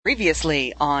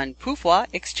Previously on Poufwa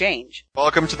Exchange.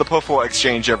 Welcome to the Poufwa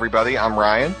Exchange, everybody. I'm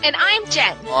Ryan. And I'm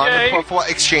Jen. On the Poufwa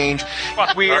Exchange,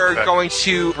 we are going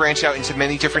to branch out into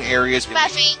many different areas.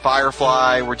 Buffy.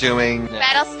 Firefly, we're doing...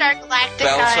 BattleStar Galactica.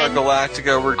 BattleStar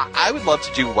Galactica. I would love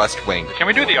to do West Wing. Can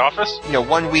we do The Office? You know,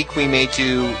 one week we may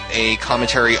do a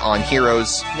commentary on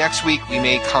Heroes. Next week we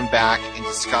may come back and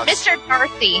discuss... Mr.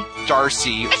 Darcy.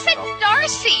 Darcy. I said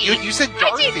Darcy. You said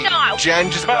Darcy. I did not. Jen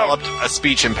just developed a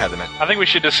speech impediment. I think we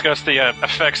should discuss the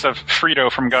effects of Frito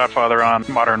from Godfather on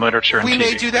modern literature and We TV.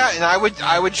 may do that, and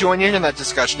I would join in that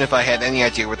discussion if I had any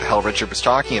idea what the hell Richard was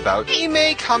talking about. We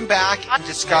may come back and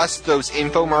discuss those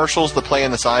infomercials that play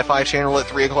on the Sci-Fi Channel at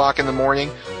 3 o'clock in the morning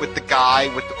with the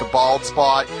guy with the bald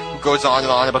spot who goes on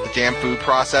and on about the damn food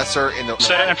processor. And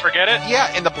Set it and forget it?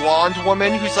 Yeah, and the blonde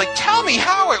woman who's like, tell me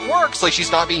how it works! Like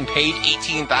she's not being paid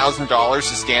 $18,000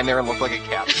 to stand there and look like a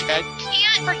cabbage head.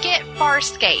 Can't forget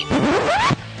Farscape.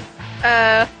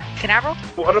 Can I roll?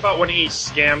 What about when he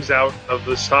scams out of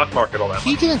the stock market all that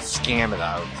He money? didn't scam it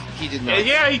out. He did not.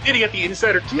 Yeah, he did. He got the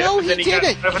insider tip, No, and then he he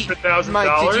didn't. got $700,000.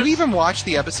 Mike, did you even watch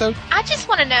the episode? I just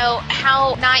want to know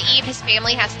how naive his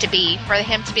family has to be for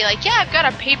him to be like, yeah, I've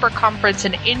got a paper conference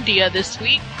in India this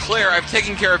week. Claire, I've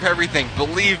taken care of everything.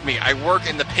 Believe me, I work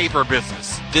in the paper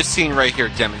business. This scene right here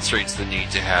demonstrates the need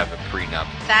to have a prenup.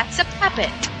 That's a puppet.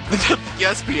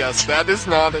 Yes, P.S. That is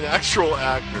not an actual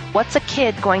actor. What's a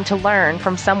kid going to learn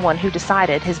from someone who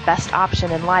decided his best option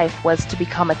in life was to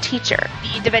become a teacher?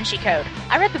 The Da Vinci Code.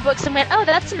 I read the books and went, oh,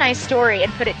 that's a nice story,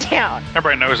 and put it down.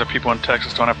 Everybody knows that people in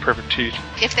Texas don't have perfect teeth.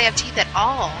 If they have teeth at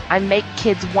all. I make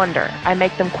kids wonder. I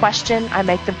make them question. I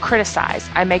make them criticize.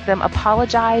 I make them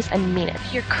apologize and mean it.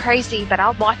 You're crazy, but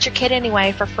I'll watch your kid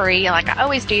anyway for free, like I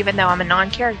always do, even though I'm a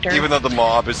non-character. Even though the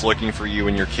mob is looking for you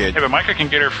and your kid. Hey, but Micah can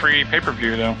get her free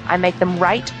pay-per-view, though. I make them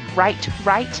right.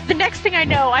 The next thing I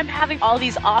know, I'm having all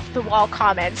these off-the-wall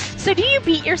comments. So do you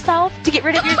beat yourself to get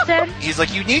rid of your sin? He's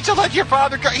like, you need to let your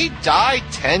father go. He died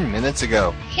 10 minutes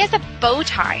ago. He has a bow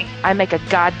tie. I make a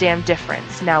goddamn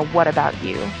difference. Now what about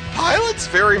you? Pilot's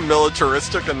very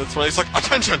militaristic in this way. He's like,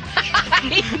 attention!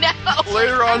 I know.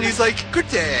 Later on, he's like, good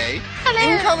day.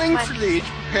 Hello. Incoming fleet,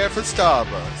 prepare for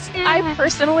starburst. I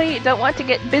personally don't want to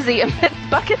get busy amid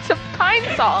buckets of pine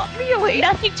salt. Really?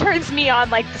 Nothing turns me on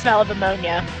like the smell of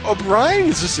ammonia. O'Brien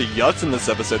is just a yutz in this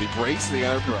episode. He breaks the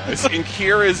Enterprise. And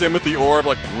Kira is in with the orb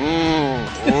like,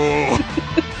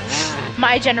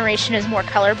 My generation is more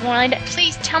colorblind.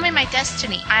 Please tell me my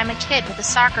destiny. I'm a kid with a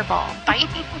soccer ball.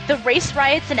 Bite me. The race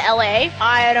riots in LA,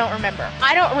 I don't remember.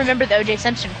 I don't remember the O.J.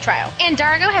 Simpson trial. And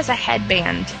Dargo has a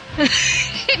headband.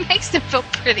 It makes him feel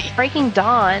pretty. Breaking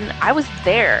Dawn, I was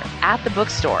there at the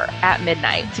bookstore at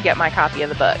midnight to get my copy of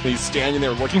the book. He's standing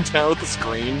there looking down at the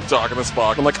screen, talking to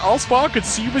Spock. I'm like, all Spock could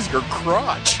see was your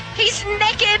crotch. He's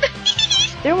naked.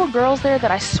 There were girls there that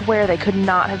I swear they could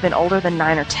not have been older than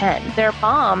 9 or 10. Their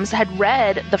moms had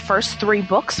read the first 3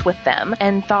 books with them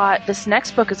and thought this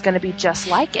next book is going to be just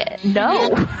like it.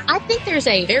 No. I think there's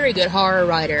a very good horror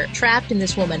writer trapped in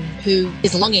this woman who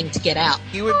is longing to get out.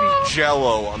 He would be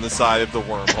Jell-O on the side of the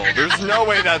wormhole. There's no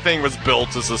way that thing was built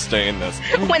to sustain this.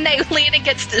 When they lean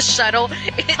against the shuttle,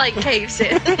 it like caves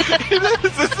in.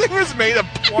 This thing was made of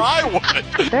plywood.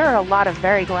 There are a lot of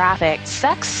very graphic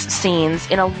sex scenes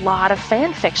in a lot of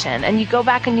fan fiction, and you go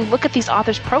back and you look at these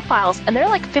authors' profiles and they're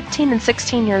like 15 and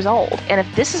 16 years old. And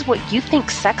if this is what you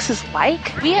think sex is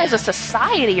like, we as a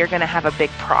society are going to have a big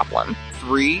problem.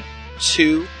 3,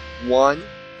 2, 1,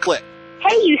 click.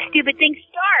 Hey, you stupid thing,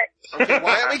 start! Okay,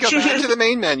 why don't we go back to the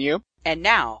main menu? And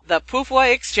now, the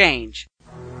Poufwa Exchange.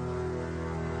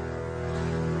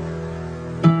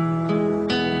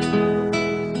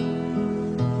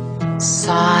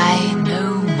 Sigh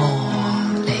no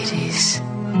more, ladies.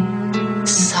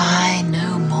 Sigh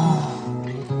no more.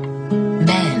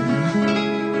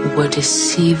 Men were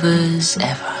deceivers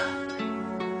ever.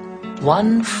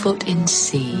 1 foot in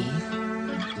sea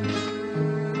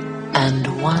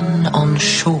and 1 on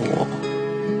shore.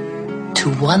 To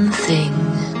one thing,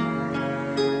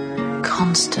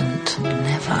 constant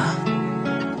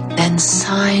never. Then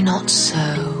sigh not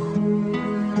so,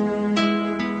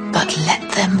 but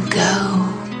let them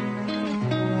go,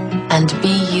 and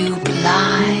be you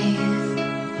blithe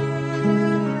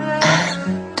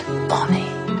and bonny,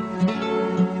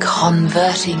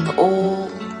 converting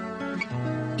all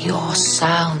your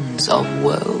sounds of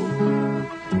woe.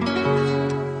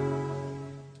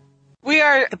 We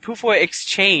are the Poufwa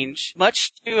Exchange.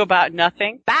 Much ado about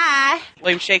nothing. Bye!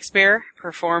 William Shakespeare,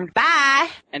 performed Bye!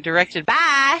 and directed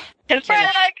Bye!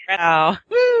 Frank! Wow.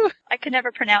 Woo! I could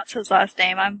never pronounce his last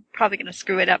name. I'm probably going to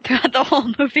screw it up throughout the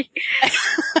whole movie.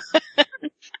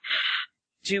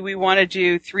 do we want to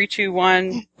do 3, 2,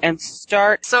 1 and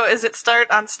start? So is it start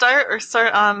on start or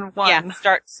start on 1? Yeah,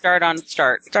 start on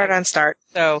start. Start on start.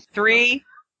 So 3,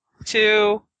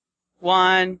 2,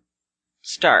 1,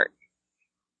 start.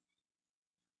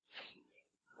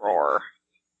 Roar.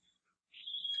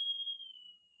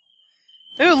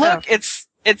 Ooh, look, it's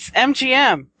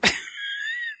MGM.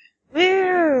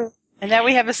 Woo! And now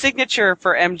we have a signature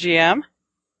for MGM.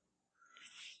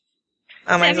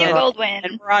 Oh my Samuel God. Goldwyn.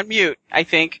 And we're on mute, I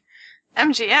think.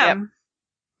 MGM. Yep.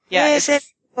 Yeah, Yes,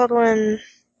 it's Goldwyn.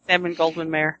 Sam Goldwyn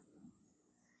Mayer.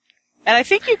 And I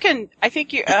think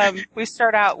we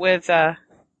start out with,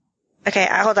 Okay,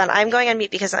 hold on. I'm going on mute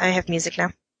because I have music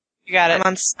now. you got it. I'm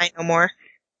on Sign No More.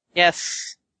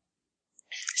 Yes.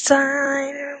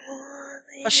 Sign No More.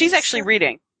 Well, she's actually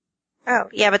reading. Oh,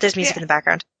 yeah, but there's music in the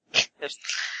background.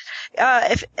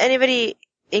 If anybody,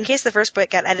 in case the first bit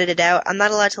got edited out, I'm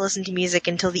not allowed to listen to music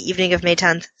until the evening of May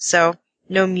 10th, so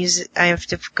no music. I have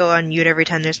to go on mute every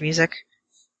time there's music.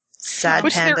 Sad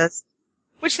pandas.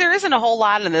 Which there isn't a whole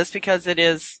lot in this because it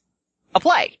is a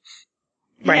play.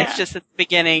 Right. It's just at the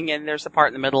beginning, and there's the part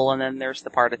in the middle, and then there's the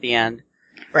part at the end.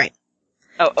 Right.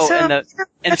 Oh, So, and the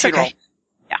that's funeral. okay.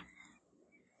 Yeah.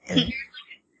 And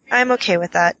I'm okay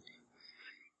with that.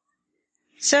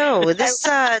 So,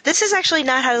 this is actually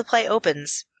not how the play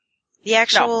opens. The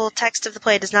actual text of the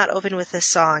play does not open with this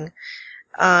song.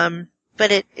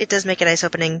 But it does make a nice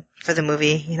opening for the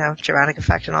movie, dramatic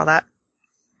effect and all that.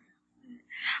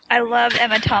 I love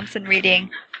Emma Thompson reading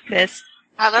this.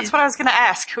 That's what I was going to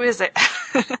ask. Who is it?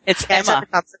 It's Emma.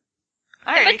 Thompson.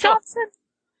 All right, Emma Thompson.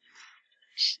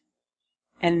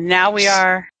 And now we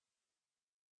are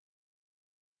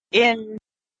in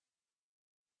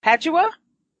Padua?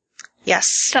 Yes.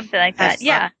 Something like that, That's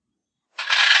yeah.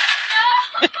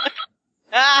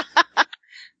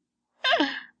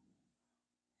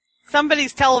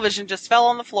 Somebody's television just fell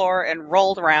on the floor and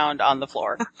rolled around on the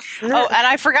floor. Oh, and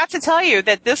I forgot to tell you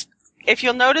that if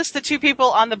you'll notice the two people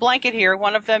on the blanket here,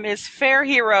 one of them is Fair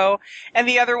Hero and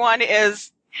the other one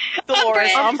is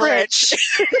Dolores Umbridge.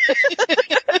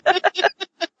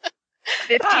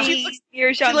 15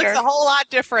 years She younger. looks a whole lot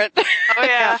different. Oh,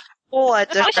 yeah. A whole lot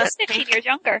Oh, different. she's 15 years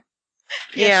younger.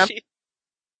 Yeah.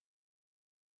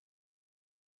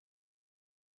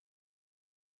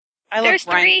 There's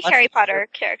 3 Harry Potter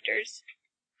characters.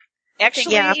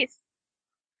 Actually, Yeah.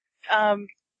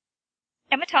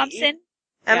 Emma Thompson.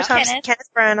 Emma Thompson, Kenneth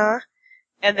Branagh,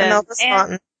 and then Imelda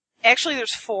Staunton. Actually,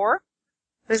 there's 4.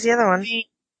 Who's the other one?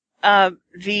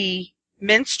 The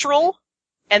minstrel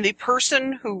and the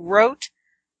person who wrote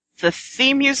the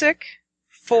theme music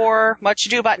for Much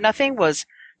Ado About Nothing was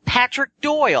Patrick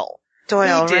Doyle.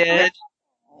 Doyle, who did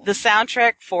the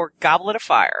soundtrack for Goblet of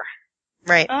Fire.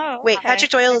 Right. Oh, Wait, okay.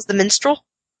 Patrick Doyle is the minstrel?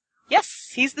 Yes,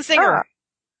 he's the singer.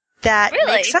 That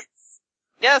Really? makes sense.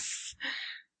 Yes.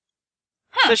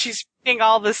 Huh. So she's reading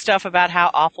all this stuff about how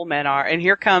awful men are, and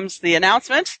here comes the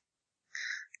announcement.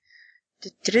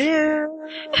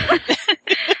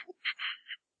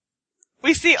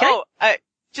 We see,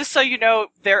 just so you know,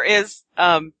 there is,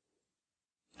 butt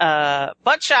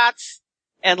shots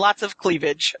and lots of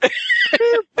cleavage.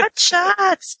 Butt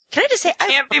shots! Can I just say,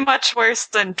 Can't be much worse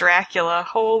than Dracula.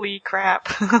 Holy crap.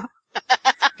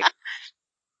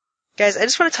 guys, I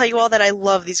just want to tell you all that I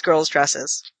love these girls'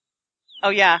 dresses. Oh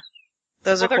yeah.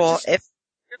 Those are They're cool. just- If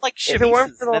They're like it weren't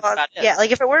chemises, for the that's laws, about it. yeah,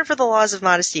 like if it weren't for the laws of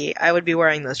modesty, I would be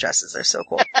wearing those dresses. They're so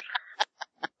cool.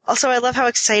 Also, I love how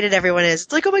excited everyone is.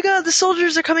 It's like, oh my god, the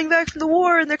soldiers are coming back from the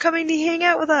war and they're coming to hang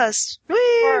out with us.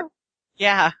 Woo!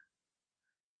 Yeah.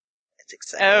 It's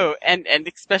exciting. Oh, and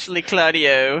especially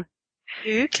Claudio.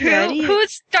 Ooh, Claudia.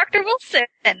 Who's Dr.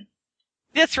 Wilson?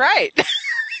 That's right.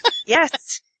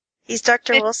 Yes, he's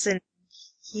Dr. Wilson.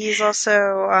 He's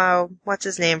also, what's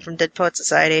his name from Dead Poet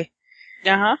Society?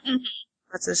 Uh-huh.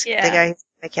 What's this? Yeah. The guy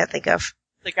I can't think of.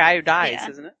 The guy who dies, Yeah.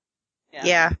 isn't it?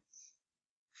 Yeah.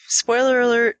 Spoiler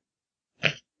alert.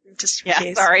 Just in Yeah,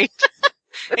 case. sorry.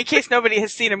 In case nobody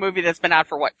has seen a movie that's been out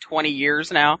for, 20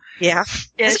 years now? Yeah.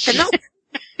 Yes.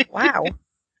 Wow.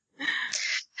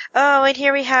 Oh, and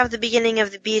here we have the beginning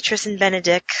of the Beatrice and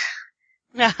Benedict.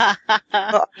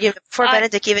 Well, before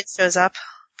Benedict even shows up.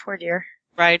 Poor dear.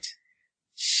 Right.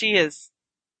 She is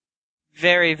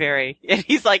very, very... And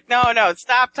he's like, no,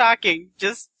 stop talking.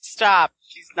 Just stop.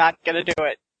 She's not gonna do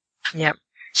it. Yep.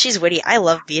 She's witty. I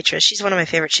love Beatrice. She's one of my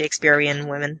favorite Shakespearean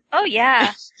women. Oh,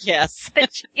 yeah. Yes.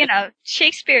 But,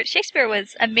 Shakespeare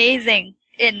was amazing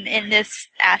in this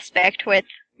aspect with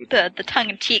the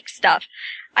tongue-in-cheek stuff.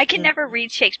 I can never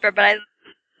read Shakespeare, but I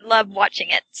love watching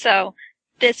it. So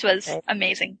this was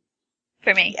amazing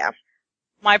for me. Yeah.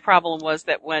 My problem was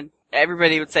that when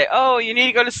everybody would say, "Oh, you need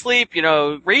to go to sleep.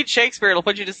 Read Shakespeare; it'll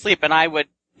put you to sleep." And I would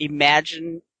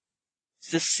imagine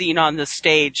this scene on the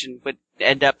stage and would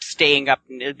end up staying up,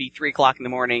 and it'd be 3:00 in the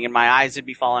morning, and my eyes would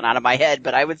be falling out of my head,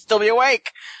 but I would still be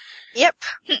awake. Yep.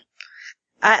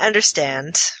 I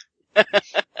understand.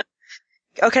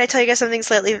 Oh, can I tell you guys something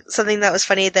that was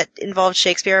funny that involved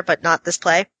Shakespeare, but not this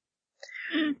play?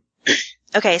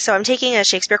 Okay, so I'm taking a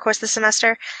Shakespeare course this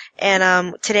semester,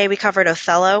 and today we covered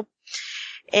Othello,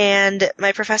 and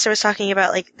my professor was talking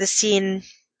about the scene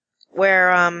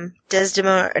where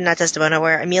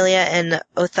where Amelia and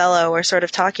Othello are sort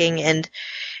of talking, and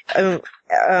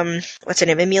what's her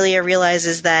name? Amelia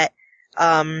realizes that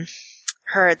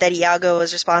that Iago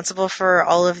is responsible for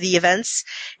all of the events,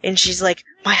 and she's like,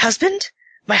 "My husband?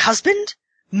 My husband?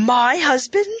 My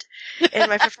husband?" And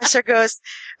my professor goes,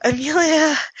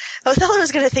 "Amelia, Othello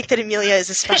is going to think that Amelia is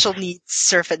a special needs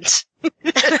servant."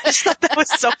 I just thought that was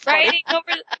so funny.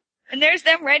 And there's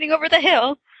them riding over the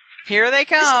hill. Here they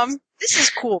come. This is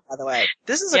cool, by the way.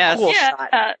 This is a cool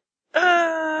shot.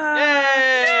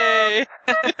 Yay!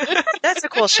 That's a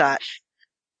cool shot.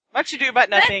 Much Ado About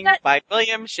Nothing by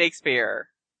William Shakespeare.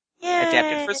 Yay.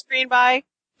 Adapted for screen by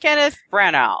Kenneth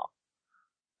Branagh.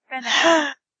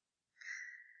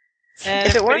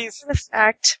 If it weren't for the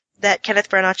fact that Kenneth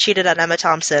Branagh cheated on Emma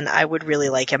Thompson, I would really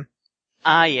like him.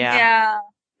 Yeah. Yeah.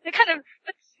 They're kind of,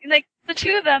 the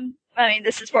two of them, I mean,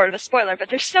 this is sort of a spoiler, but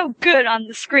they're so good on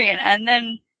the screen, and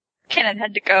then Kenneth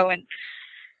had to go and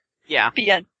be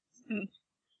a...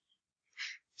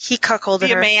 He cuckolded her.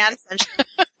 Be a man.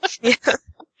 Yeah.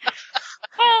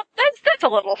 Well, that's a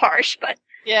little harsh, but...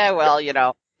 Yeah, well,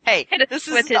 hey, this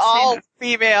is an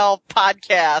all-female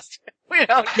podcast. We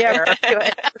don't care. Do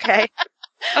it. Okay.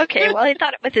 Okay, well, he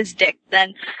thought it with his dick,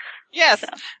 then. Yes. So.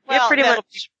 Well, pretty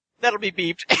much. That'll be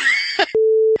beeped.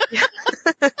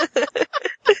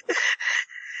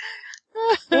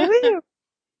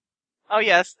 Oh,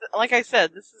 yes. Like I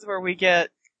said, this is where we get...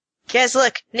 Guys,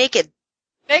 look. Naked.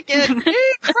 Naked.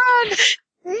 Run.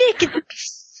 Naked.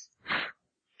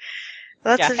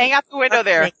 Hang out the window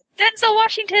there. Naked. Denzel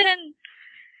Washington.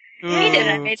 He did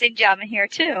an amazing job in here,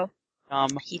 too.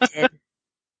 He did.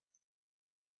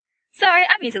 Sorry,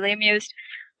 I'm easily amused.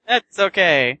 That's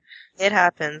okay. It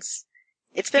happens.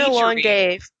 It's been a long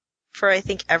day for, I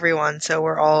think, everyone, so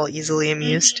we're all easily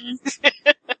amused.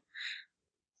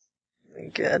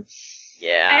 Good.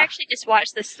 Yeah. I actually just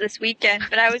watched this weekend,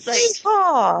 but I was like...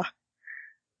 Yeehaw!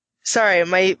 Sorry,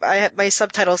 my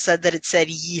subtitle said that it said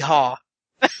yeehaw.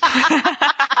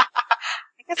 I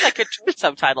guess I could turn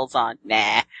subtitles on.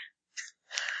 Nah.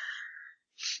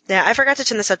 Yeah, I forgot to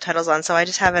turn the subtitles on, so I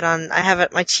just have it on. I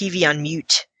have my TV on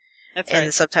mute. That's and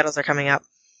the subtitles are coming up.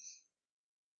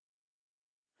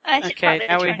 Okay,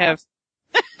 now we have.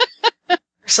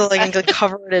 So I can go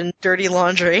covered in dirty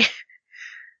laundry.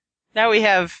 Now we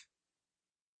have.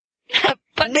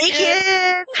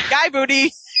 Naked guy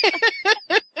booty.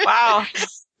 Wow.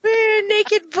 We're a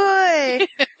naked boy.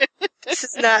 This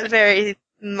is not very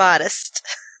modest.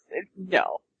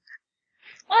 No.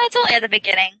 Well, it's only at the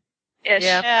beginning.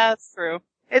 Yeah, that's true.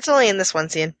 It's only in this one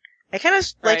scene. I kind of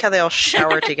like how they all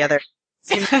shower together.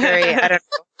 Seems very, I don't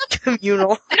know,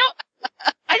 communal.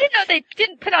 I didn't know they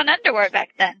didn't put on underwear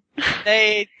back then.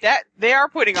 They are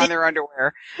putting on their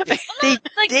underwear.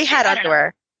 They had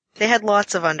underwear. They had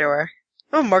lots of underwear.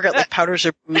 Oh, Margaret powders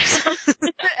her boobs.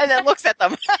 And then looks at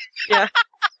them. Yeah.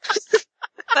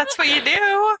 That's what you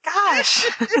do? Gosh.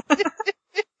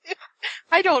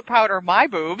 I don't powder my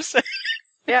boobs.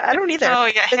 Yeah, I don't either. Oh,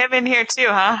 you got him in here too,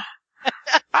 huh?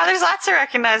 Oh, there's lots of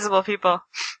recognizable people.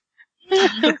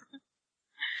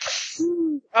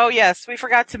 Oh, yes, we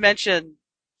forgot to mention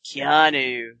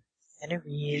Keanu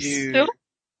Reeves. Look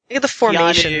at the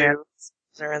formation there.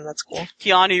 That's cool.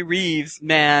 Keanu Reeves,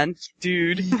 man.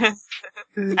 Dude.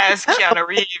 As Keanu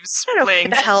Reeves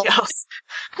playing else.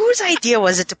 Whose idea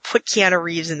was it to put Keanu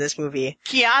Reeves in this movie?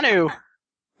 Keanu.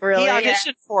 Really? He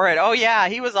auditioned for it. Oh yeah,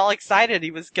 he was all excited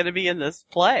he was going to be in this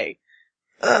play.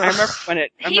 I remember when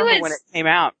it came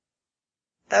out.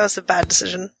 That was a bad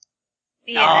decision.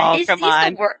 Yeah, come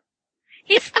on.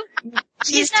 He's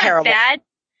not terrible. Bad.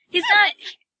 He's not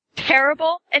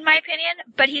terrible, in my opinion,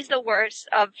 but he's the worst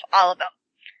of all of them.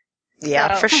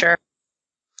 Yeah, for sure.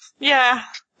 Yeah.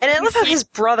 And I love how his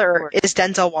brother is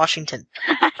Denzel Washington.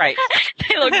 Right.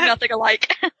 They look nothing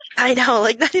alike. I know,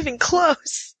 not even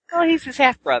close. Well, he's his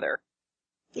half-brother.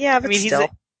 Yeah, but still.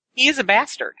 He is a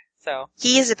bastard, so.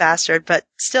 He is a bastard, but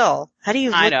still. How do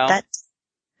you look that?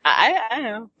 I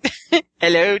know.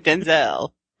 Hello,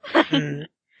 Denzel.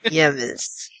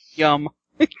 Yes. Yum.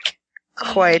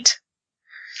 Quite.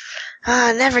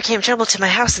 Never came trouble to my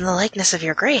house in the likeness of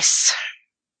your grace.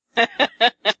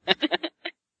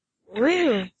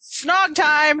 Woo. Snog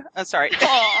time! I'm sorry.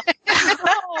 Oh,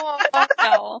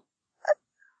 no.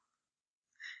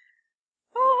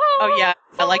 Oh, yeah.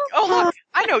 I like, oh, look,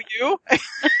 I know you.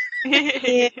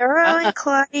 Hero and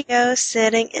Claudio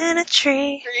sitting in a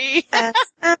tree.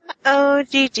 S-M-O-G-G-I-N-G.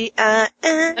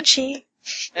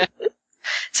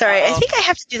 Sorry, I think I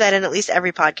have to do that in at least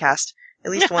every podcast.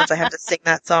 At least once I have to sing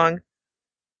that song.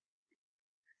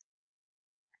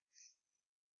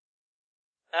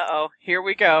 Uh-oh, here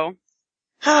we go.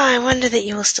 Oh, I wonder that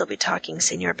you will still be talking,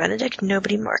 Senor Benedict.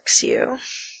 Nobody marks you.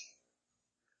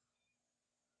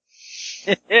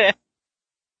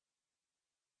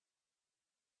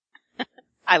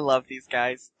 I love these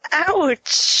guys.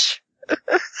 Ouch!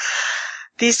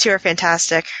 These two are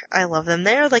fantastic. I love them.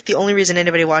 They're like the only reason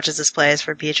anybody watches this play is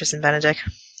for Beatrice and Benedict.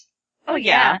 Oh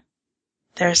yeah.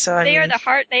 They're so They are the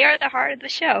heart of the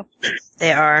show.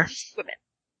 They are. Women.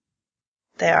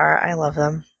 They are. I love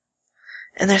them.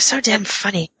 And they're so damn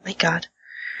funny. My God.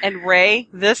 And Ray,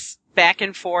 this back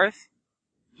and forth,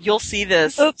 you'll see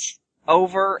this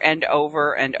over and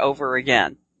over and over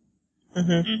again.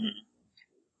 Mm-hmm.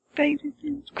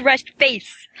 Crushed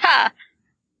face. Ha!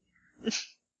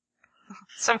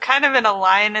 So I'm kind of in a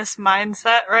lioness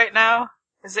mindset right now.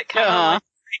 Is it kind of like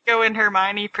Rico and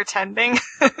Hermione pretending?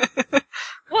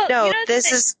 Well, no,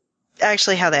 this is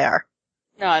actually how they are.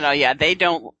 No, yeah,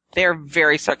 they're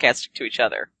very sarcastic to each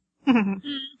other. And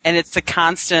it's a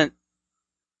constant,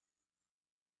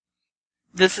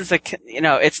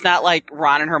 it's not like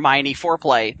Ron and Hermione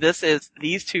foreplay.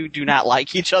 These two do not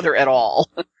like each other at all.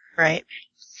 Right.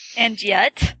 And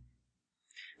yet?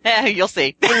 You'll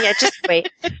see. And yet, just wait.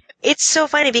 It's so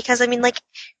funny because,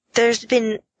 there's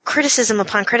been criticism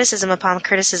upon criticism upon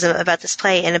criticism about this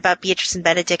play and about Beatrice and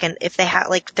Benedict and if they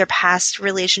have, their past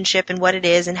relationship and what it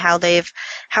is and how they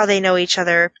know each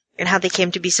other and how they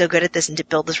came to be so good at this and to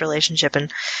build this relationship.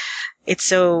 And it's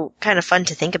so kind of fun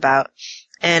to think about.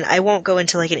 And I won't go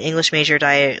into, an English major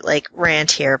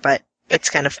rant here, but it's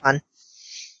kind of fun.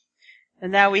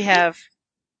 And now we have,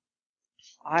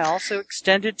 I also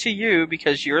extended to you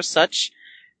because you're such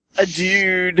a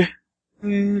dude.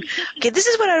 Okay, this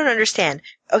is what I don't understand.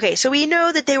 Okay, so we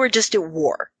know that they were just at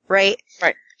war, right?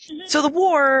 Right. So the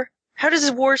war, how does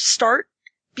the war start?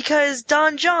 Because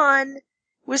Don John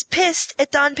was pissed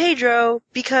at Don Pedro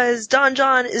because Don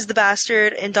John is the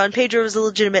bastard and Don Pedro is the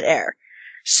legitimate heir.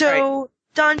 So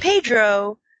Don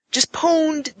Pedro just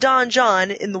pwned Don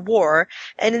John in the war,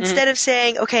 and instead of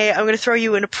saying, okay, I'm gonna throw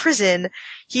you in a prison,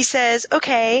 he says,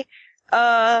 okay,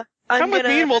 come with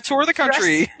me and we'll tour the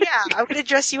country. I'm gonna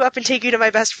dress you up and take you to my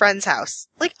best friend's house.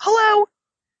 Hello?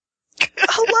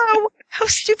 Hello? How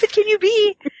stupid can you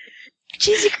be?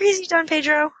 Jeez, you crazy, Don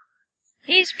Pedro.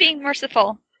 He's being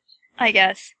merciful, I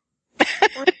guess.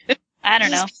 I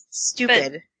don't know.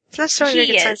 Stupid. It's not showing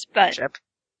he is, but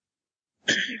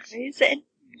praise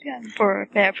and for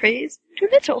fair praise, too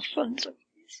little fun service.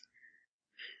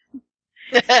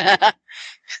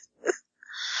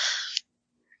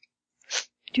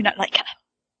 Do not like her.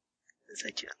 Yes,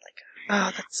 I do not like her.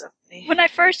 Oh, that's so funny. When I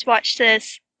first watched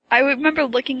this, I remember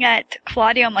looking at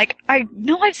Claudio. I'm like, I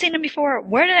know I've seen him before.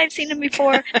 Where did I have seen him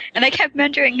before? And I kept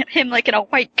mentoring him in a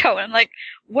white coat. I'm like,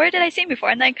 where did I see him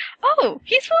before? And oh,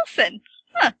 he's Wilson.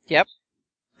 Huh. Yep.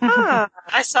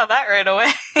 I saw that right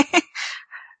away.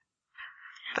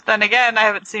 But then again, I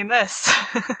haven't seen this.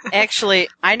 Actually,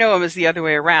 I know him as the other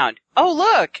way around. Oh,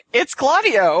 look, it's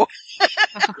Claudio.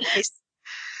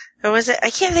 Or was it? I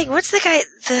can't think. What's the guy?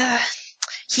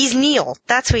 He's Neil.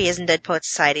 That's who he is in Dead Poets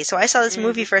Society. So I saw this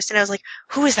movie first, and I was like,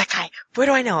 "Who is that guy? Where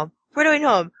do I know him? Where do I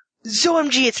know him?"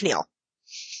 OMG, it's Neil.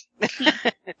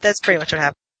 That's pretty much what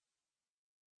happened.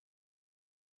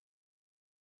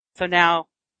 So now,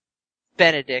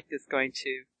 Benedict is going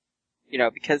to,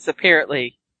 because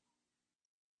apparently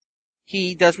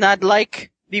he does not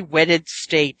like the wedded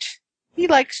state. He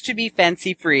likes to be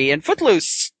fancy-free and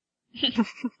footloose.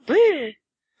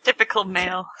 Typical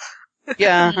male.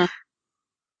 Yeah.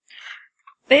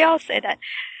 They all say that.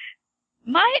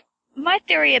 My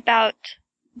theory about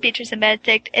Beatrice and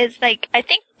Benedict is I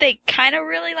think they kind of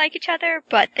really like each other,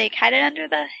 but they hide it under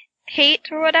the hate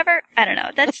or whatever. I don't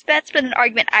know. That's been an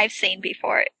argument I've seen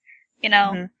before.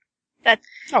 That's.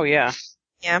 Oh yeah.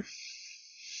 Yeah.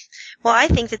 Well, I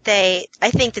think that they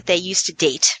used to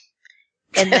date,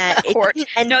 and that it didn't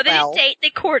end No, they well. didn't date. They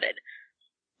courted.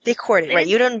 They courted, right?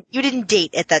 You didn't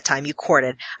date at that time. You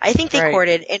courted. I think they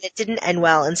courted, and it didn't end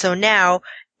well. And so now,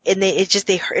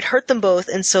 it hurt them both,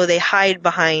 and so they hide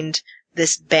behind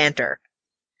this banter.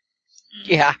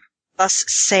 Yeah. Thus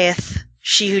saith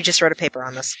she who just wrote a paper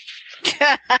on this.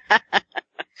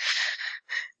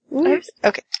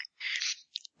 Okay.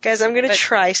 Guys, I'm gonna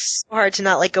try so hard to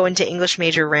not go into English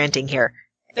major ranting here.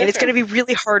 And it's gonna be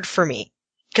really hard for me.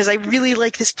 Because I really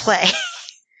like this play.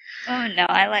 Oh no,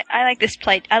 I like this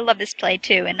play. I love this play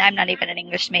too, and I'm not even an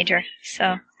English major,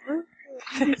 so.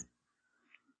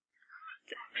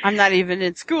 I'm not even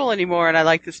in school anymore, and I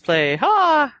like this play.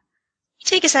 Ha!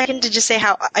 Take a second to just say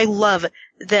how I love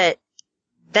that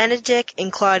Benedict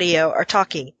and Claudio are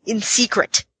talking in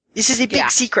secret. This is a big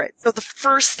secret. So the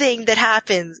first thing that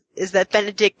happens is that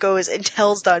Benedict goes and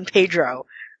tells Don Pedro,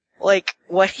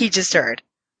 what he just heard.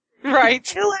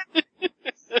 Right.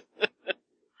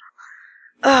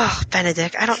 Oh,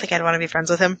 Benedict. I don't think I'd want to be friends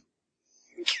with him.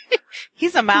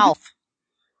 He's a mouth.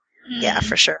 Yeah,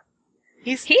 for sure.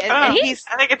 I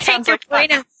think it sounds like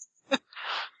fun.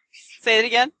 Say it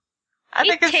again. I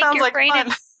think it sounds like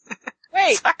fun.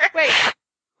 Wait.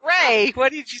 Ray,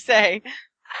 what did you say?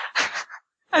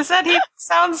 I said he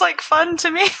sounds like fun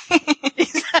to me.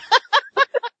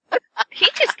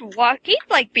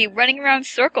 He'd be running around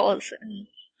circles and,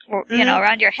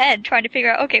 around your head trying to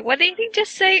figure out, okay, what did he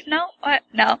just say? No, what?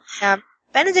 No. Yeah.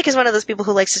 Benedict is one of those people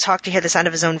who likes to talk to hear the sound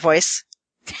of his own voice.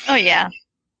 Oh yeah.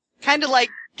 Kind of like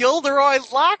Gilderoy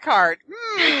Lockhart.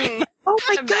 Oh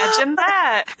my God. Imagine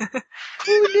that.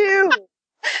 Who knew?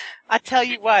 I tell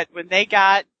you what, when they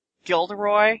got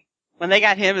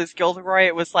him as Gilderoy,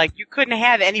 it was like you couldn't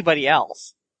have anybody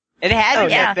else. It had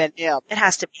to have been him. It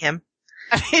has to be him.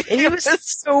 I mean, and it was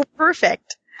so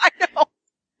perfect.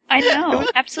 I know,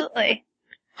 absolutely.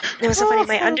 It was so funny.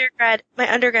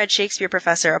 My undergrad Shakespeare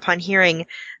professor, upon hearing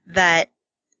that,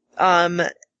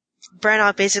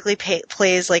 Branagh basically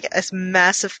plays a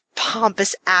massive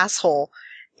pompous asshole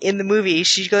in the movie,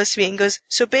 she goes to me and goes,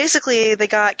 so basically they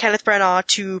got Kenneth Branagh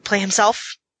to play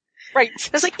himself? Right. I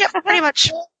was like, yeah, pretty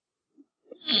much.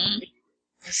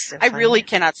 So I really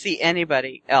cannot see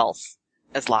anybody else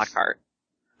as Lockhart.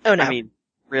 Oh no. I mean,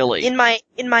 really. In my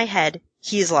head,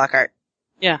 he is Lockhart.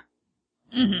 Yeah.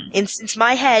 Mm-hmm. And since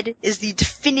my head is the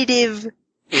definitive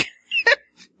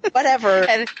whatever.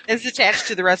 And is attached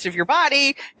to the rest of your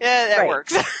body, that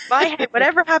works. My head,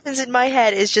 whatever happens in my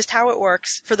head is just how it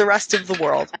works for the rest of the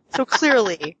world. So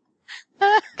clearly,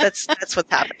 that's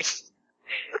what's happening.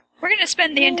 We're gonna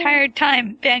spend the entire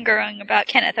time fangirling about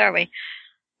Kenneth, are we?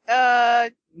 Nah.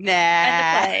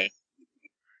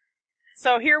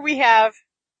 So here we have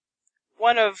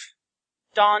one of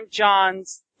Don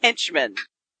John's henchmen.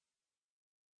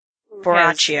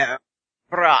 Borachio.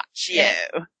 Yeah.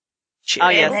 Oh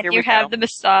yes, and then you have the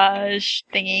massage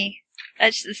thingy.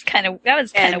 That was kind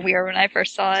of weird when I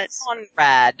first saw it.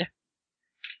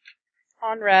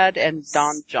 Conrad and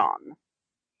Don John.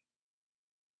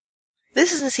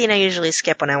 This is the scene I usually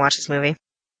skip when I watch this movie.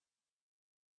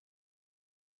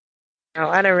 No,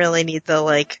 I don't really need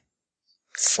the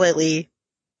slightly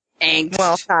angst.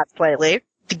 Well, not slightly.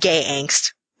 The gay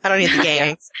angst. I don't need the gay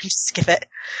angst. Just skip it.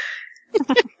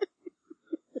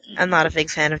 I'm not a big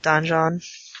fan of Don John.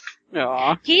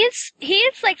 Aww. He is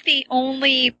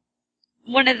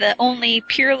one of the only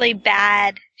purely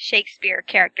bad Shakespeare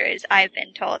characters I've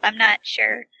been told. I'm not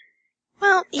sure.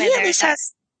 Well, he at least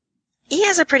has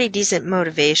a pretty decent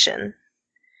motivation.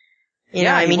 You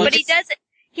know, I mean, but he does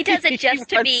it just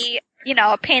to be,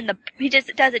 a pain he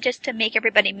just does it just to make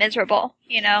everybody miserable,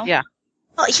 Yeah.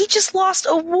 Well, he just lost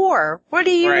a war. What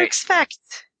do you expect?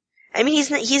 I mean,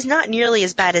 he's not nearly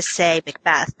as bad as, say,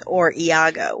 Macbeth or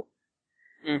Iago.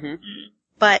 Mm-hmm.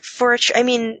 But for a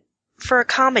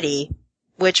comedy,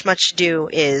 which Much Ado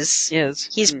is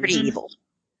he's pretty evil.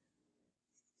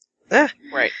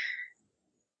 Right.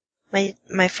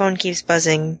 My phone keeps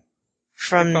buzzing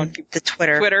from the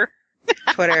Twitter.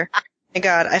 Twitter. My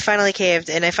God, I finally caved,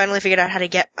 and I finally figured out how to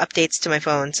get updates to my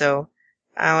phone, so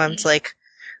I'm like,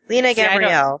 Lena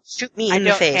Gabrielle, shoot me in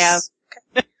the face.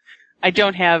 I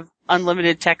don't have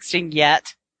unlimited texting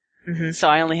yet, mm-hmm. so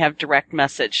I only have direct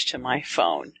message to my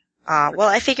phone. Well,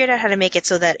 I figured out how to make it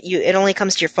so that it only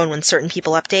comes to your phone when certain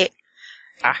people update.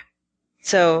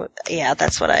 So, yeah,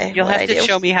 that's what I You'll have to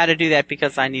show me how to do that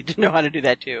because I need to know how to do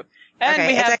that too. And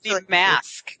we have the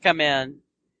mask come in.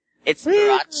 It's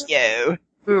Borachio.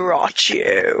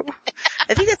 Borachio.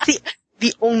 I think that's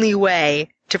the only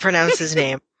way to pronounce his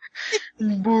name.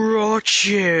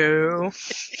 Borachio.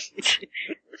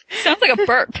 Sounds like a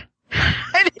burp.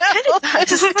 I know.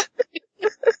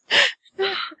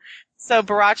 So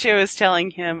Borachio is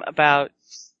telling him about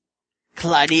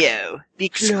Claudio, the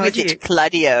exquisite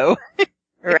Claudio.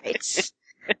 Right.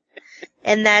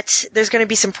 And that there's going to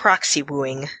be some proxy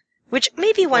wooing. Which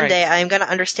maybe one day I'm going to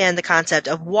understand the concept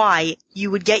of why you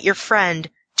would get your friend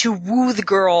to woo the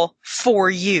girl for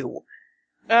you.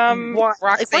 Roxanne? One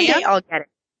day I'll get it.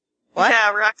 What?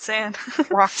 Yeah, Roxanne.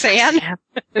 Roxanne?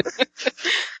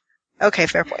 Okay,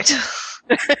 fair point.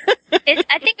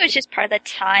 I think it was just part of the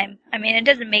time. I mean, it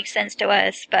doesn't make sense to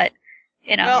us, but,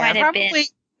 it might have been. Probably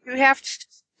you have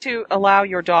to allow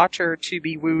your daughter to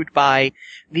be wooed by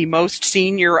the most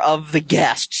senior of the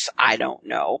guests. I don't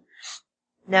know.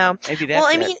 No. Maybe that's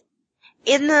Well, I mean,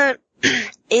 in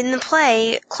the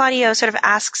play, Claudio sort of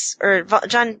asks, or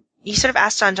you sort of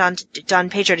asked Don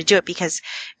Pedro to do it because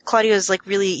Claudio's like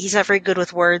he's not very good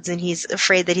with words and he's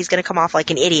afraid that he's going to come off like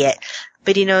an idiot.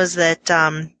 But he knows that,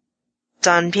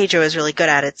 Don Pedro is really good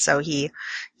at it, so he,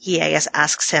 I guess,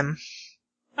 asks him.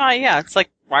 Oh, yeah, it's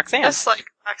like Roxanne. Just like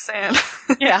Roxanne.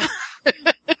 Yeah.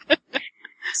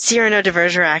 Cyrano de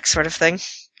Bergerac sort of thing.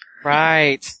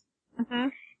 Right. Mm-hmm.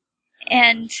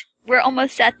 And we're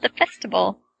almost at the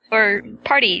festival. Or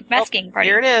masking party.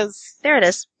 Here it is. There it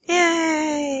is.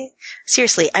 Yay!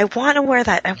 Seriously, I want to wear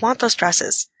that. I want those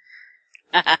dresses.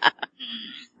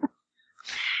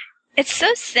 It's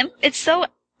so simple,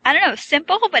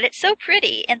 but it's so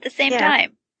pretty at the same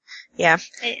time. Yeah.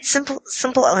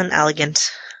 Simple and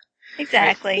elegant.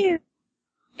 Exactly.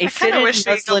 A I kind of wish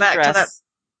they'd go back to that.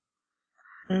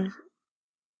 Mm.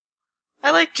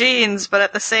 I like jeans, but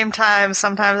at the same time,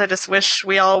 sometimes I just wish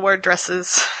we all wore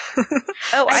dresses.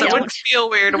 Oh, I so it don't. wouldn't feel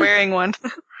weird wearing one.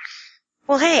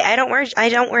 Well, hey, I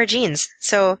don't wear jeans,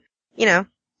 so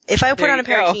if I put on a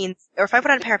pair of jeans or if I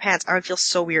put on a pair of pants, I would feel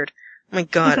so weird. Oh my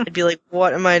god, I'd be like,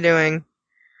 what am I doing?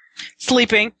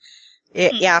 Sleeping.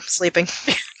 Yeah, sleeping.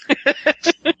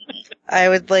 I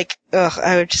would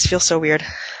I would just feel so weird.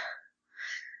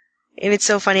 And it's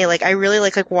so funny, like I really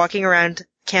like walking around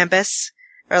campus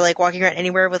or like walking around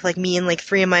anywhere with like me and like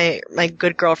three of my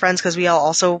good girlfriends because we all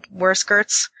also wear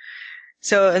skirts.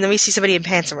 So, and then we see somebody in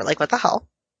pants and we're like, what the hell?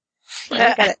 I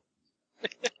don't get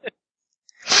it.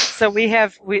 So we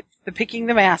have the picking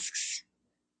the masks.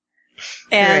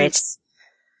 And Right.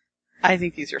 I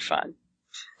think these are fun.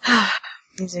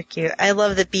 These are cute. I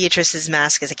love that Beatrice's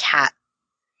mask is a cat.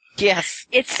 Yes.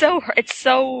 It's so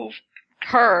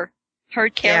her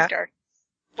character.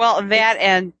 Well,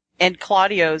 that and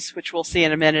Claudio's, which we'll see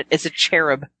in a minute, is a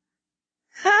cherub.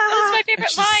 That was my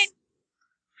favorite line.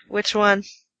 Which one?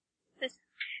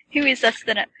 Who is less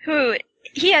than who?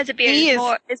 He has a beard.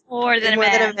 Is more than a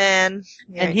man. Than a man.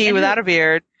 Yeah. And he without a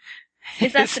beard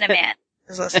is less than a man.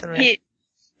 Is less than a man.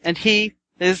 And he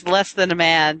is less than a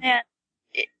man. And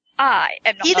I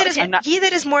am not. He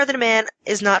that is more than a man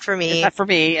is not for me. It's not for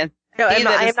me. And no, I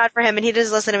am not for him. And he that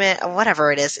is less than a man.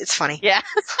 Whatever it is, it's funny. Yeah.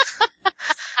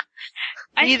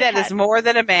 He that is more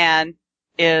than a man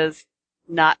is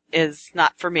not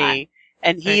for me.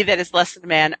 And he that is less than a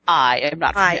man, I am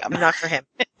not for him. I am not for him.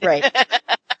 Right.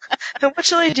 And what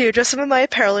shall I do? Dress him in my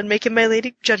apparel and make him my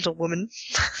lady gentlewoman.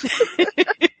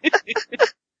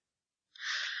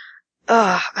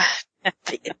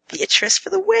 Beatrice for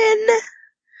the win.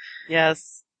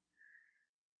 Yes.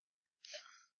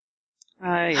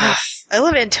 Yes. I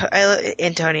love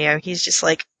Antonio. He's just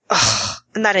like,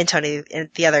 not Antonio,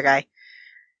 the other guy.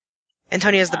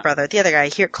 Antonio's the brother. The other guy,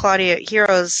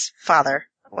 Hero's father.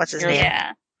 What's his name?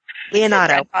 Yeah.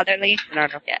 Leonardo. So grandfatherly.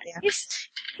 Leonardo. Yeah. He's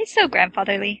so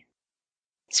grandfatherly.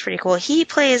 He's pretty cool. He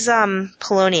plays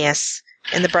Polonius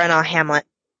in the Brenna Hamlet.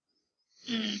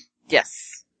 Mm.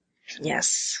 Yes.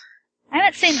 Yes. I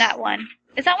haven't seen that one.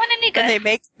 Is that one any good? When they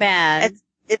make man.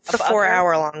 It's the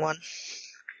 4-hour long one.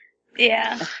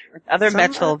 Yeah. Other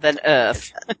metal than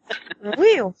earth.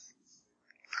 Whew.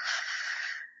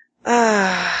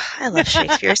 I love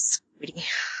Shakespeare, sweetie.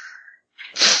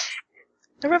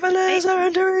 The revelers are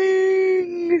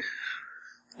entering!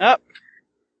 Oh.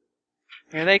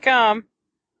 Here they come.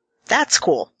 That's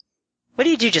cool. What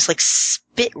do you do, just like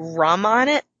spit rum on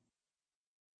it?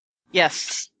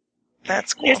 Yes.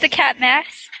 That's cool. There's the cat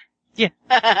mask. Yeah.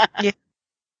 Yeah.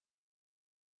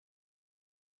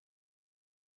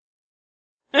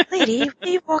 Lady, will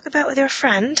you walk about with your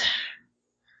friend?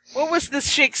 What was this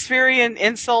Shakespearean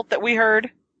insult that we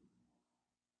heard?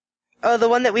 Oh, the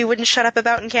one that we wouldn't shut up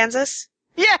about in Kansas?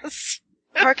 Yes!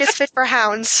 Carcass fit for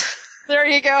hounds. There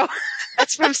you go.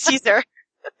 That's from Caesar.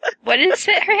 What is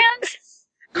fit for hounds?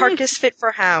 Carcass fit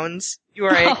for hounds. You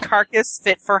are a carcass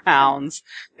fit for hounds.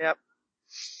 Yep.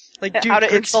 Like, dude, how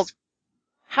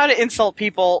to insult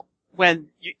people and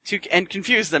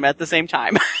confuse them at the same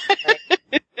time.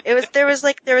 There was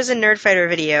a Nerdfighter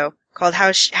video called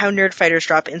how Nerdfighters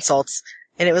drop insults,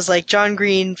 and it was like John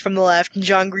Green from the left and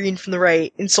John Green from the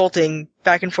right insulting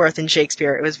back and forth in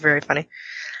Shakespeare. It was very funny.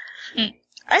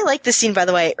 I like this scene, by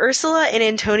the way. Ursula and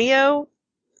Antonio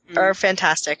are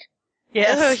fantastic.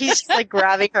 Yes. Oh, he's just like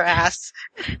grabbing her ass.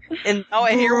 And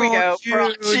and here we go.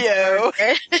 Braccio.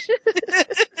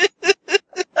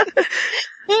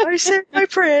 I said my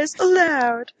prayers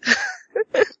aloud.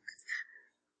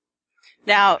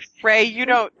 Now, Ray, you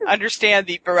don't understand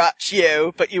the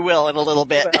Braccio, but you will in a little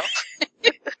bit.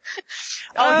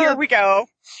 Here we go.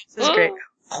 This is great.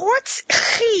 What's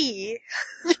he?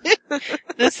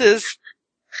 This is...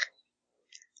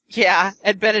 Yeah,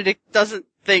 and Benedict doesn't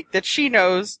think that she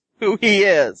knows who he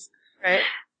is. Right.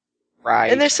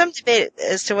 Right. And there's some debate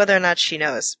as to whether or not she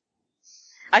knows.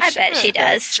 I bet she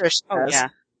does. Sure she does. Yeah.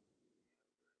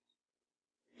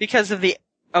 Because of the...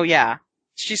 Oh, yeah.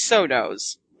 She so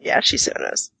knows. Yeah, she so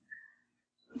knows.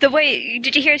 The way,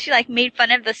 did you hear she like made fun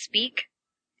of the speak?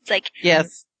 It's like,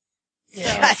 yes. So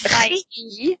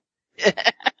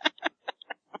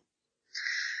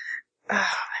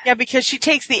yeah, because she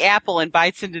takes the apple and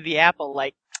bites into the apple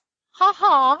like, ha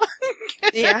ha.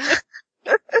 Yeah.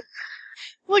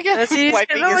 Look at him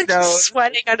wiping his nose.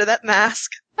 Sweating under that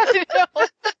mask. I know.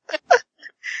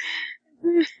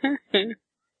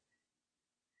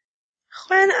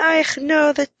 When I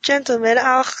know the gentleman,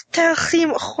 I'll tell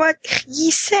him what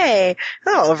ye say.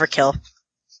 Oh, overkill.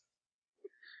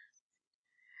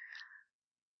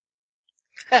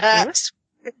 Yes.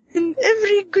 And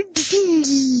every good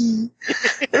thingy.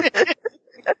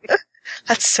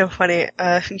 That's so funny.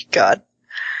 God.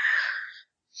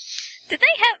 did they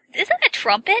have, is that a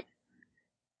trumpet?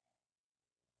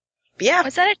 Yeah.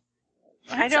 Was that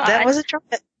I know. That was a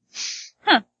trumpet.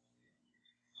 Huh.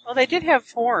 Well, they did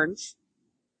have horns.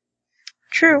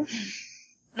 True.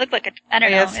 Looked like I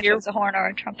don't Yes, know if it was a horn or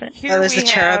a trumpet. Here there's the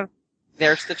cherub.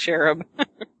 There's the cherub.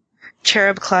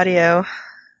 Cherub Claudio.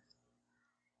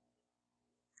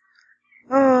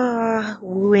 Oh,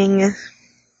 wooing.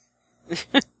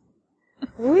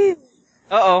 Woo.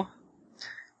 Uh-oh.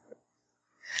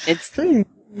 It's...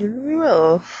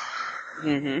 Whoa.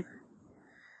 Mm-hmm.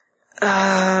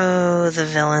 Oh, the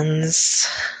villains.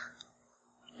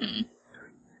 You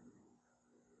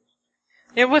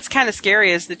know, what's kind of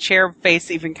scary is the cherub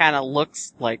face even kind of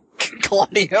looks like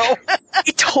Claudio.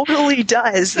 It totally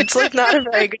does. It's like not a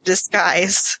very good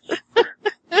disguise.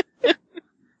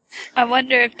 I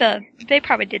wonder if they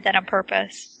probably did that on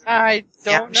purpose. I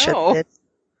don't know. Did.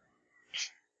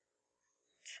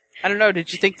 I don't know.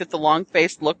 Did you think that the long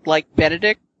face looked like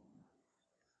Benedict?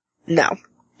 No.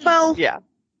 Well, yeah.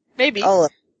 Maybe.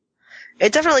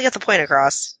 It definitely got the point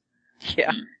across.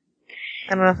 Yeah.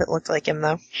 I don't know if it looked like him,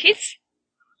 though. He's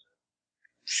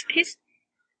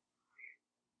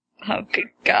oh, good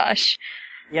gosh.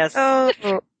 Yes. Oh,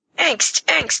 angst.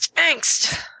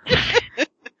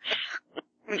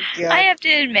 I have to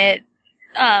admit,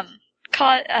 I'm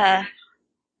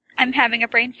having a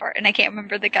brain fart, and I can't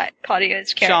remember the guy,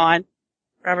 Claudio's character.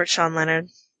 Robert Sean Leonard.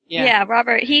 Yeah,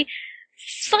 Robert. He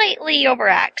slightly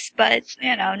overacts, but,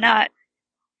 not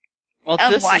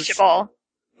unwatchable.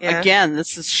 Again,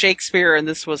 this is Shakespeare, and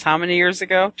this was how many years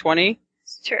ago? 20?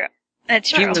 It's true. That's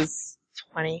true. He was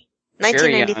 20.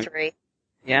 1993.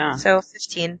 Yeah. So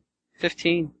 15.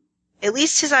 15. At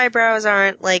least his eyebrows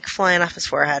aren't, like, flying off his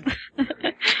forehead.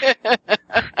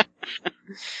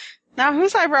 Now,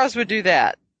 whose eyebrows would do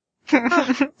that?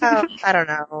 I don't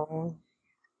know.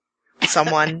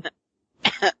 Someone.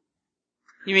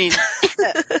 You mean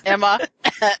Emma?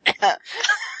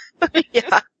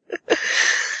 Yeah.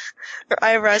 Her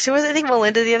eyebrows. Who was it? I think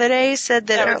Melinda the other day said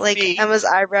that her, Emma's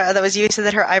eyebrow, that was you, said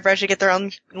that her eyebrow should get their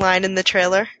own line in the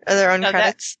trailer, or their own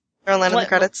credits. Their own line in the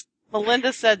credits.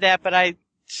 Melinda said that, but I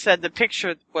said the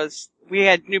picture we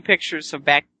had new pictures of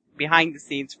back behind the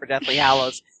scenes for Deathly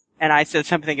Hallows, and I said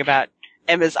something about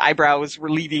Emma's eyebrows were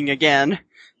leading again.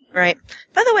 Right.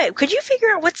 By the way, could you figure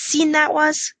out what scene that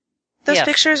was? Those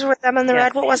pictures with Emma in the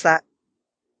red, what was that?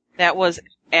 That was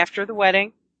after the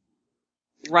wedding.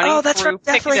 Running that's through from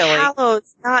Deathly Piccadilly.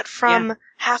 Hallows, not from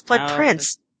Half-Blood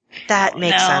Prince. That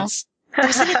makes sense.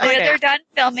 They're done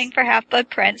filming for Half-Blood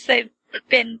Prince. They've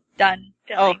been done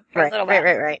filming for a little while.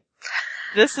 Right.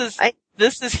 This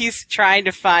is he's trying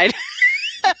to find.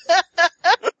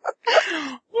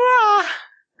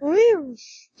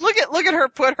 Look at her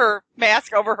put her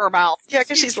mask over her mouth. Yeah,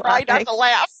 because she's trying laughing. not to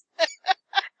laugh.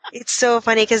 It's so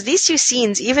funny because these two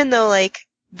scenes, even though like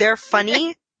they're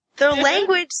funny, their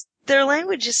language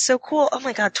is so cool. Oh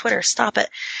my god, Twitter, stop it!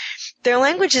 Their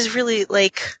language is really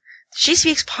like she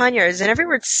speaks Poniards and every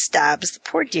word stabs. The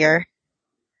poor dear.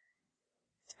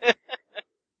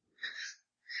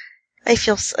 I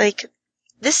feel like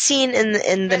this scene in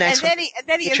the next one. And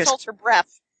then he insults her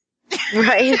breath.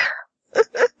 Right.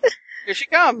 Here she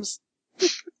comes.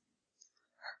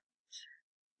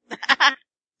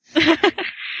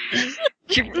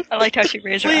 I liked how she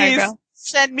raised her Please eyebrow.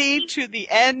 send me to the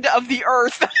end of the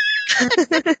earth.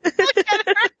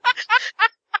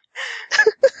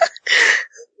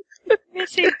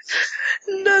 Missy.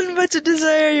 None but to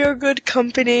desire your good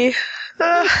company.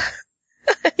 Send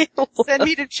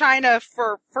me to China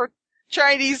for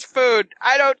Chinese food.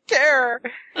 I don't care.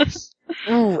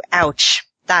 Ooh, ouch.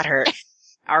 That hurt.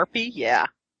 Arpy? Yeah.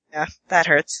 Yeah, that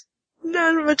hurts.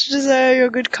 None but to desire your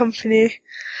good company.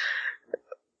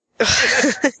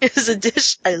 Here's a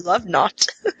dish I love not.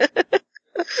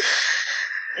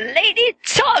 Lady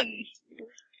Tongue!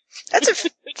 That's a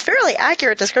fairly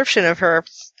accurate description of her.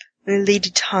 Lady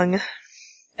Tongue.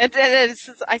 And it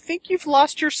says, I think you've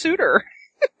lost your suitor.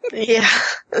 Yeah.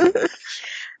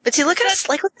 But see, look at us,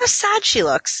 look how sad she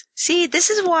looks. See, this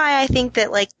is why I think that,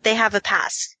 they have a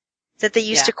past. That they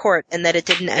used to court and that it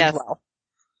didn't end well.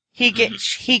 He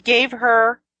gave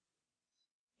her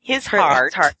his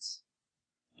heart.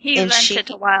 He lent it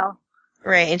a while.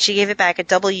 Right, and she gave it back a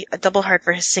double heart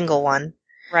for his single one.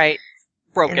 Right.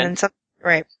 Broken. And then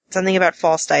right. Something about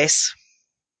false dice.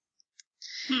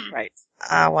 Right.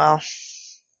 Well.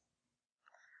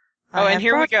 Oh, and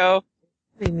here we go.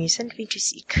 Whom you sent me to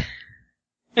seek.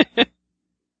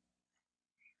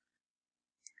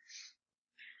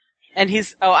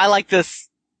 And I like this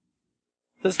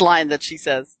line that she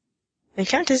says. The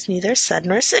Count is neither sad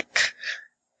nor sick.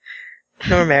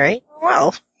 Nor merry, nor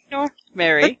well. Nor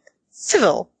merry.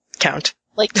 Civil Count.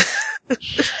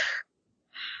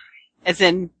 As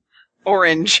in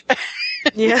orange.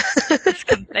 Yeah. This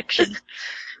complexion.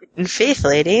 In faith,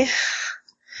 lady.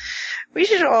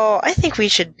 I think we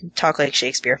should talk like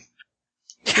Shakespeare.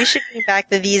 We should bring back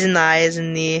the these and thys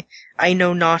and the I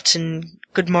know not and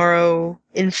good morrow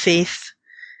in faith.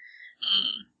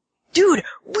 Dude,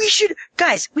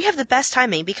 guys, we have the best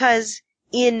timing because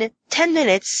in 10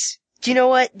 minutes, do you know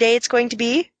what day it's going to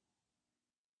be?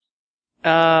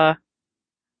 The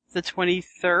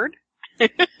 23rd?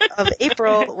 Of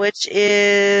April, which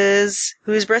is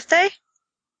whose birthday?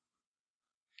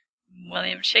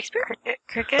 William Shakespeare?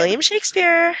 Cricket? William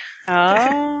Shakespeare.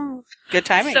 Oh, good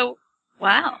timing. So,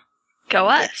 wow. Go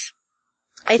us.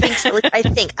 I think so.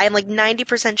 I'm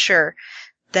 90% sure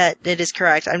that it is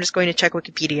correct. I'm just going to check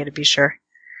Wikipedia to be sure.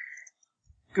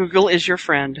 Google is your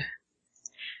friend.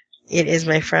 It is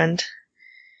my friend.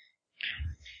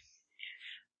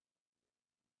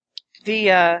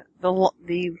 The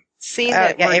scene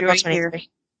that we're April doing 23rd. here.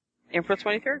 April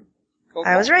 23rd. Cool.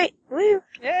 I was right. Woo.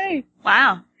 Yay.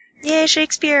 Wow. Yay,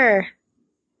 Shakespeare.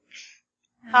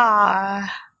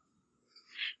 Ah.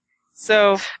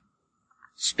 So,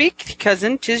 speak,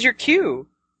 cousin, 'tis your cue.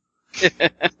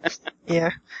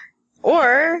 Yeah.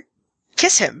 Or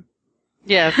kiss him.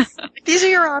 Yes. These are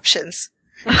your options.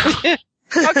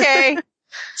 Okay.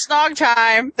 Snog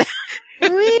time.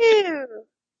 Woo.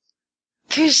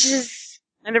 Kisses.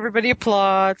 And everybody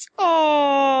applauds.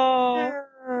 Oh.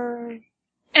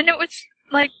 And it was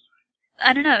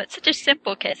I don't know, it's such a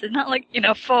simple kiss. It's not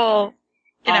full,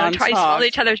 try to swallow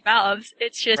each other's mouths.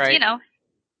 It's just, right. kind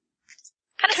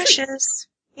of Kisses.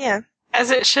 Yeah.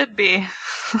 As it should be.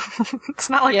 It's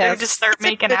not like they just start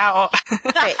making out.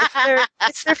 Right.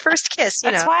 It's their first kiss,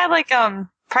 That's why I like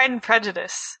Pride and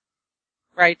Prejudice.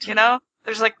 Right.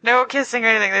 There's no kissing or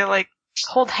anything. They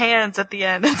hold hands at the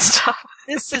end and stuff.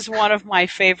 This is one of my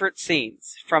favorite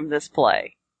scenes from this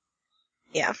play.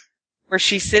 Yeah. Where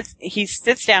he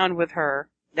sits down with her,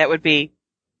 that would be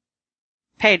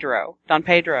Don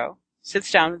Pedro,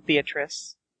 sits down with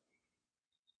Beatrice,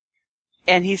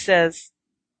 and he says,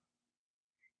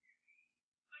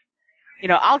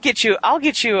 I'll get you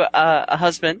a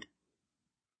husband.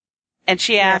 And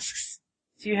she asks,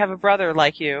 do you have a brother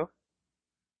like you?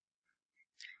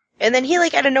 And then he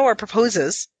out of nowhere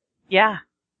proposes. Yeah.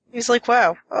 He's like,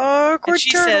 wow. Oh, and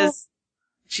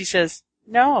she says,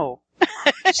 no.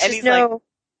 And he's no,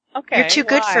 okay. You're too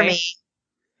good for me.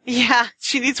 Yeah,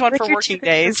 she needs one for working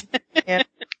days. Yeah.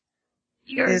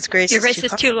 Your grace race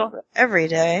is too low. Every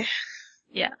day.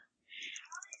 Yeah.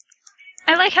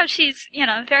 I like how she's,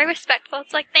 very respectful.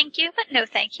 It's thank you, but no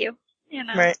thank you.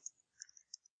 Right.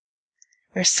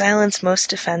 Where silence most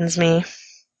defends me.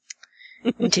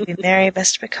 And to be merry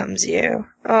best becomes you.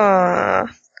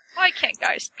 Aww. Why can't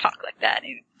guys talk like that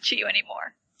to you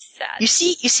anymore? Sad. You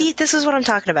see, this is what I'm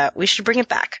talking about. We should bring it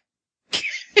back.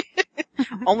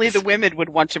 Only the women would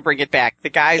want to bring it back. The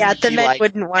guys the men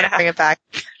wouldn't want to bring it back.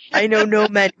 I know no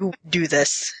men who do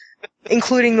this.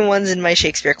 Including the ones in my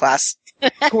Shakespeare class.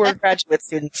 Who are graduate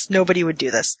students. Nobody would do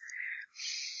this.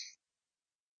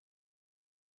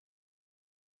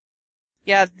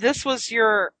 Yeah, this was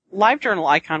your live journal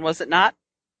icon, was it not?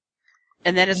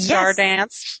 And then it star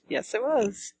danced. Yes, it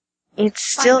was. It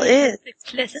still is.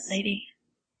 Explicit lady.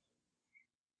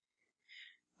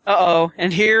 Uh-oh,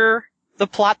 and here the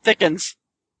plot thickens.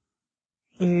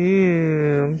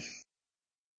 Ooh.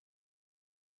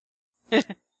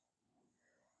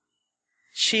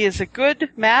 She is a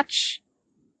good match.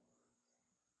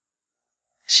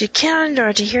 She cannot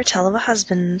endure to hear tell of a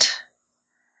husband.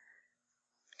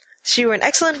 She were an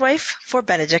excellent wife for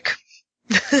Benedict.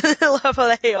 I love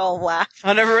how they all laugh.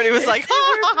 And everybody was like,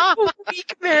 ha! They were a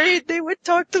week married, they would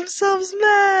talk themselves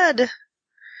mad.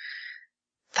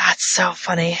 That's so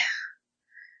funny.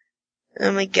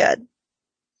 Oh my god.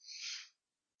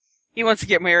 He wants to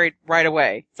get married right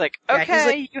away. It's like, Yeah, okay, he's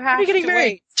like, you have "We're getting to married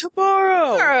wait.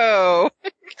 tomorrow."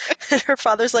 And her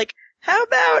father's like, "How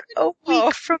about a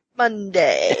week from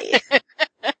Monday?"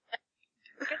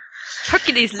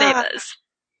 Hercules labors.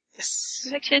 Yes.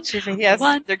 Yes,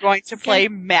 One. they're going to play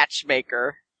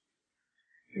matchmaker.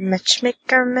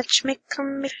 Matchmaker,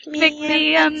 matchmaker, make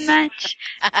me a match.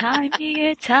 Tie me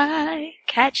a tie.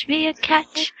 Catch me a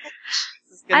catch.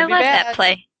 I love that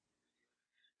play.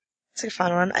 It's a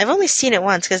fun one. I've only seen it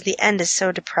once because the end is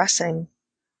so depressing.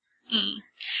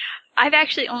 I've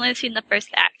actually only seen the first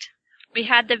act. We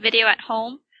had the video at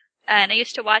home, and I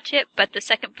used to watch it, but the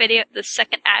second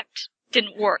act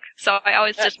didn't work, so I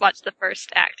always just watched the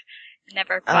first act.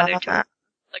 Never bothered to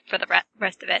look for the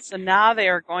rest of it. So now they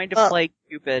are going to play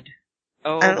Cupid.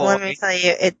 Oh, boy. Let me tell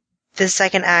you, the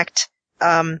second act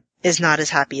is not as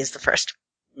happy as the first.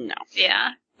 No.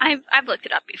 Yeah, I've looked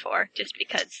it up before, just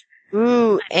because.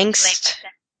 Ooh, angst.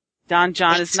 Don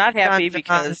John is not happy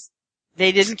because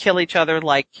they didn't kill each other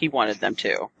like he wanted them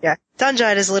to. Yeah, Don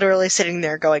John is literally sitting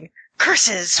there going,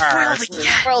 "Curses,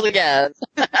 world again."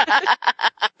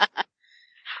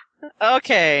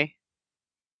 Okay.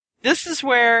 This is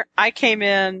where I came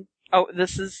in. Oh,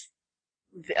 this is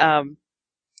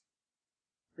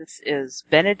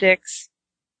Benedict's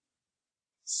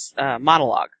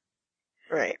monologue.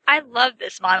 Right. I love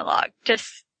this monologue.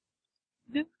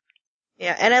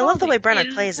 Yeah, and I love the way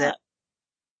Brennan plays it.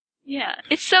 Yeah,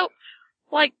 it's so,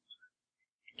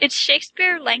 it's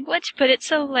Shakespeare language, but it's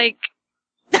so, it's...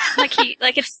 I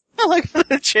like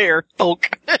the chair,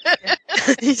 folk.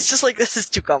 He's just like, this is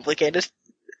too complicated.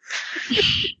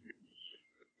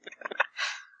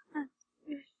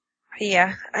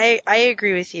 Yeah, I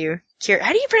agree with you.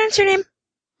 How do you pronounce your name?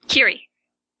 Kiri.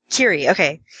 Kiri,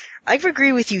 okay. I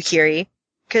agree with you, Kiri,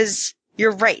 because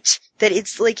you're right, that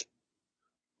it's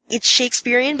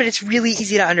Shakespearean, but it's really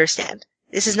easy to understand.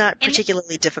 This is not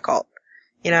particularly difficult,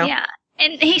 you know? Yeah,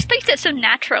 and he speaks it so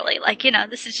naturally,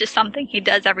 this is just something he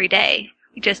does every day.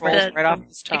 He just rolls right off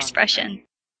his tongue. Expression.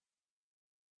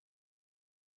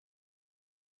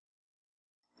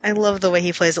 I love the way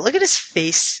he plays it. Look at his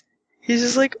face. He's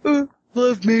just like, "Oh,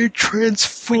 love may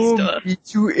transform me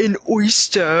to an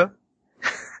oyster."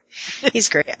 He's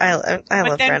great. I love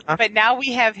Brennan. But now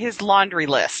we have his laundry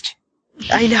list.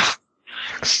 I know.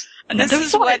 This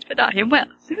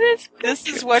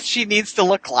is what she needs to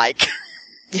look like.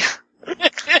 Yeah.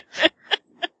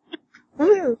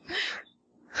 Woo.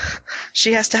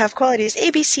 She has to have qualities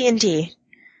A, B, C, and D.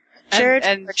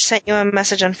 Jared Rich sent you a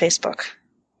message on Facebook.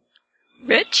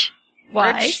 Rich?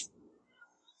 Wise?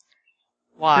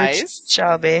 Wise?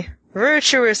 Shelby.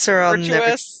 Virtuous or I'll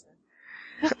never...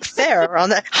 Fair or I'll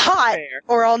hot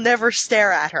or I'll never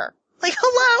stare at her. Like,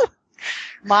 hello!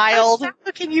 Mild.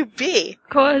 How can you be? Of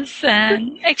course,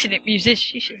 and excellent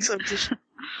musician.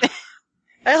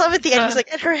 I love at the end, he's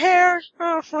like, and her hair?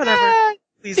 Oh, whatever.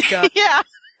 Please, God. Yeah.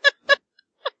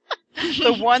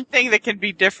 The one thing that can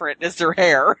be different is their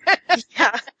hair.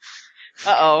 Yeah.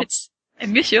 Uh-oh. I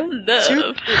miss your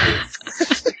love.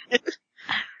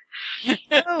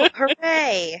 Oh,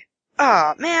 hooray.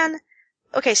 Oh, man.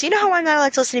 Okay, so you know how I'm not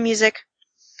allowed to listen to music?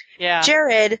 Yeah.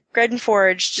 Jared, Gredden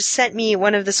Forge, just sent me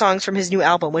one of the songs from his new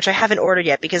album, which I haven't ordered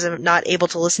yet because I'm not able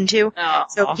to listen to. Oh.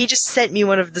 So he just sent me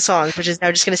one of the songs, which is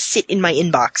now just going to sit in my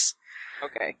inbox.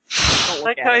 Okay. I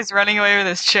like how he's running away with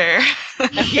his chair.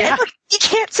 Yeah. Look, you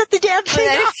can't set the damn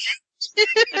thing up.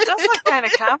 It does look kind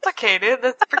of complicated.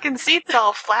 The freaking seat's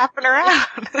all flapping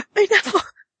around. I know.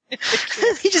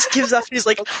 He just gives up and he's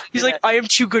like, I am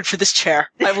too good for this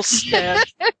chair. I will stand.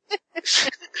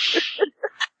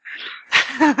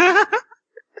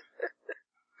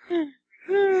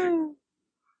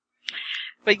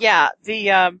 But yeah,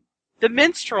 the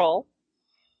minstrel.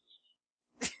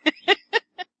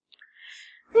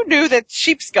 Who knew that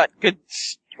sheep's got good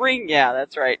string? Yeah,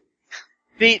 that's right.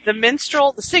 The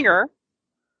minstrel, the singer,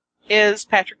 is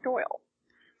Patrick Doyle.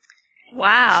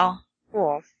 Wow.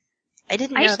 Cool. I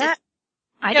didn't know that.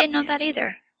 I didn't know that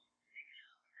either.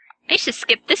 I used to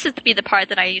skip. This is to be the part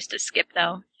that I used to skip,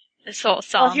 though. This whole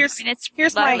song. Well, here's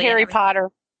my lovely Harry and Potter.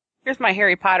 Here's my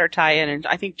Harry Potter tie-in, and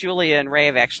I think Julia and Ray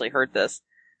have actually heard this.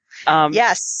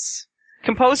 Yes.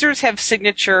 Composers have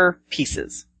signature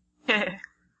pieces.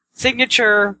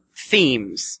 Signature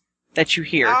themes that you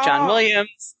hear. Oh. John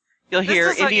Williams, you'll hear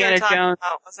This is what you were Indiana talking Jones.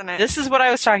 about, wasn't it? This is what I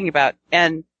was talking about.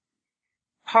 And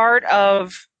part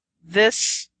of the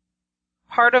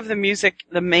music,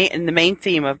 the main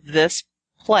theme of this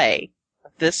play,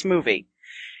 of this movie,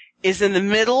 is in the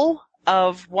middle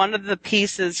of one of the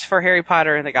pieces for Harry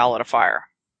Potter and the Goblet of Fire.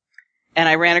 And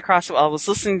I ran across it while I was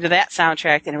listening to that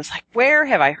soundtrack, and it was like, where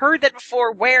have I heard that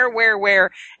before?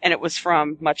 Where? And it was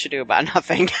from Much Ado About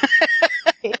Nothing.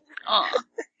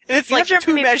 It's You like have to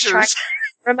two remind me which track- measures.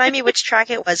 Remind me which track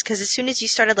it was, because as soon as you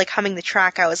started like humming the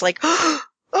track, I was like,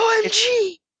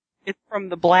 OMG! It's from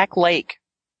the Black Lake.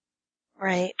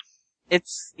 Right.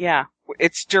 It's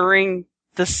during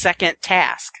the second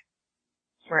task.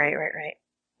 Right.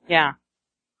 Yeah.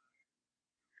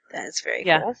 That is very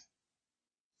Yeah. cool.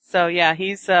 So yeah,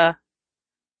 he's, it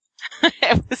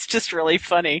was just really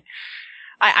funny.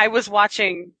 I was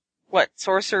watching,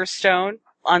 Sorcerer's Stone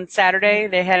on Saturday.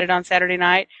 They had it on Saturday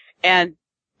night, and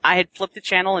I had flipped the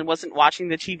channel and wasn't watching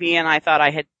the TV, and I thought I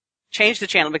had changed the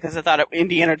channel because I thought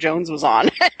Indiana Jones was on.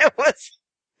 It was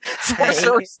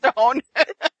Sorcerer's Stone.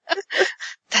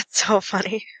 That's so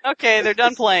funny. Okay, they're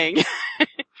done playing.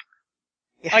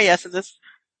 Yes. Oh yes, and that's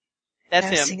Yeah,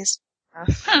 him. sing his-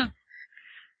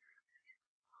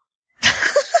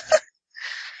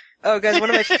 Oh, guys, one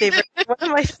of my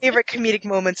favorite comedic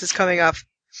moments is coming up.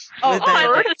 Oh, With I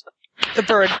love the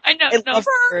bird. I know. I no. love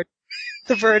the bird.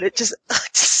 The bird. It's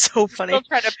so funny. Still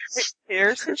trying to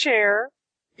here's the chair.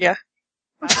 Yeah.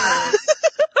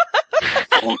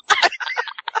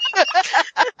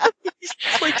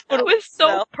 It was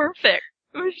so perfect.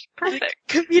 It was perfect.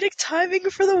 Comedic timing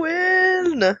for the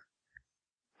win.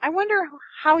 I wonder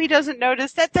how he doesn't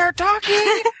notice that they're talking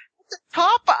at the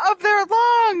top of their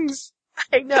lungs.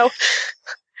 I know.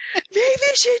 Maybe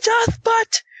she doth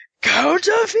but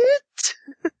counterfeit.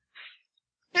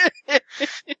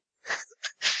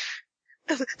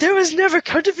 There was never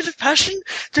counterfeit passion.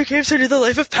 There came to the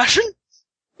life of passion.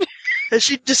 As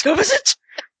she discovers it.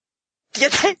 Yeah,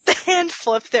 the hand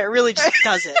flip there really just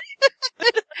does it.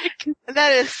 And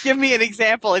that is, give me an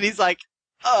example. And he's like,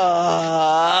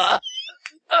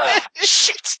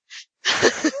 shit.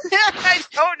 I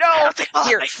don't know.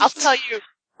 Here,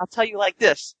 I'll tell you like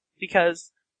this,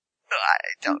 because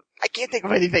I can't think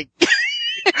of anything.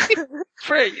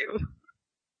 Pray you.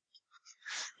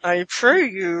 I pray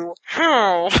you.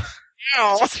 How?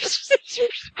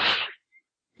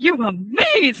 You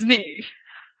amaze me.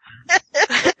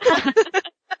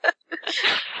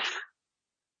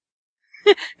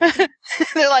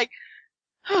 They're like,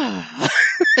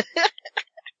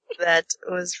 That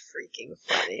was freaking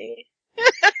funny.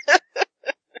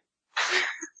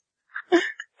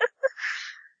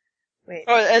 Wait.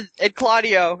 oh, and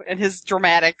Claudio and his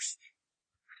dramatics.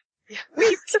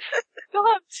 Weep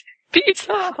not.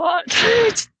 Pizza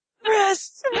Hut.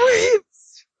 Rest,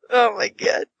 weeps. Oh my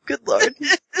god. Good lord.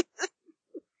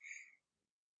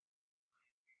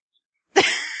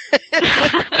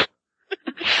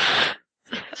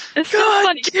 It's so God,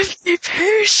 funny. give me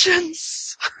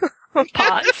patience.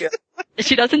 Pause.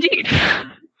 She does indeed.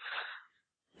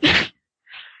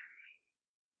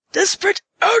 Desperate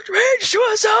outrage to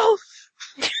herself.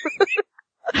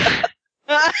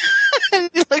 And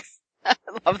he looks, I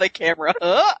love the camera.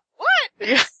 What?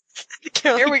 Yeah.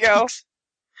 Here we go.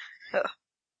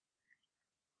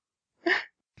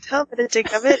 Tell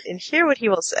Benedict of it and hear what he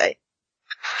will say.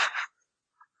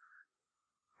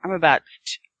 I'm about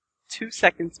 2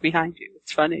 seconds behind you.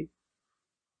 It's funny.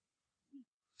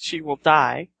 She will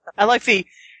die. I like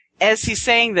as he's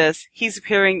saying this, he's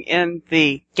appearing in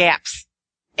the gaps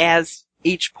as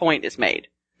each point is made.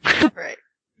 Right.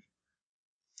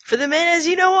 For the men, as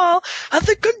you know all, of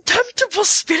the contemptible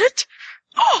spirit.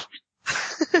 Oh!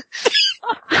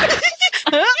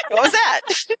 What was that?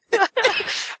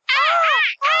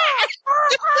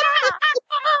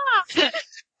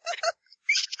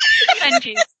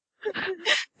 Benji.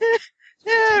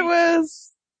 Yeah, it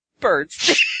was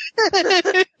birds.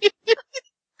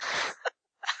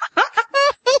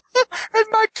 And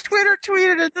my Twitter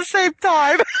tweeted at the same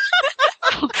time.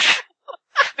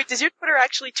 Wait, does your Twitter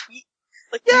actually tweet?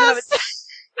 Like, Yes. you have it?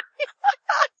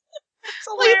 It's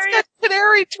hilarious.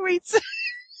 Canary tweets.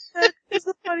 That is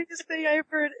the funniest thing I've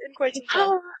heard in quite some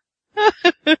time.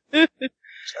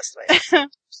 Just wait. Good.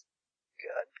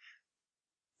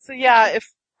 So yeah,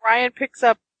 if Ryan picks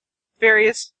up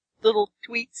various little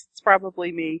tweets, it's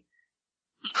probably me.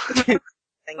 Thanks.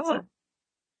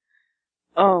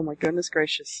 Oh my goodness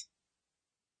gracious.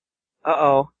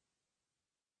 Uh-oh.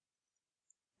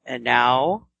 And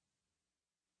now,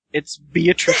 it's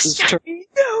Beatrice's turn.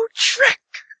 No trick!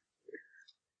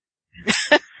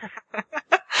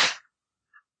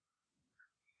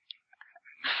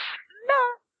 No.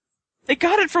 They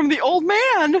got it from the old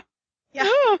man! Yeah.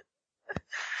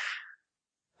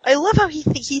 I love how he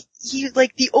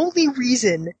like, the only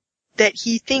reason that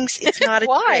he thinks it's not a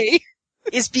Why? trick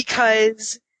is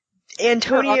because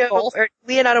Antonio, or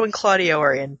Leonardo and Claudio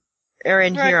are in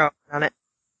Hero on it.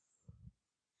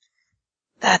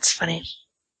 That's funny.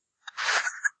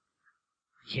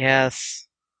 Yes.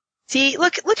 See,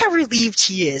 look how relieved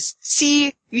he is.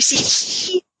 See, you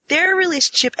see, their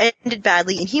relationship ended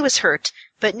badly and he was hurt,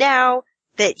 but now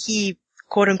that he,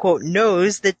 quote unquote,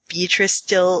 knows that Beatrice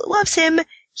still loves him,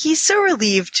 he's so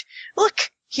relieved.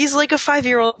 Look, he's like a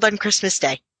 5-year-old on Christmas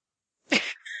Day.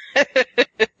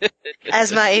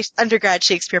 As my undergrad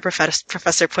Shakespeare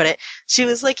professor put it, she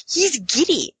was like, he's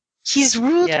giddy. He's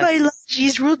ruled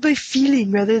he's ruled by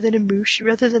feeling rather than emotion,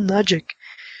 rather than logic.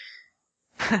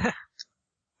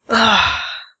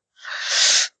 I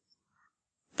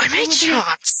made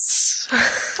shots.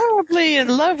 Probably in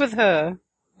love with her.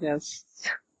 Yes.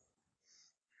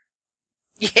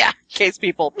 Yeah, in case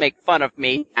people make fun of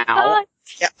me now.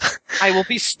 Yeah. I will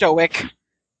be stoic.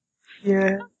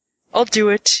 Yeah. I'll do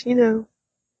it, you know.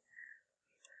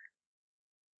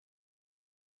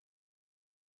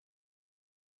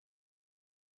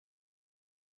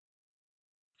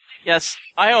 Yes,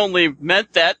 I only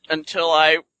meant that until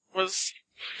I was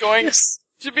going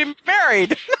to be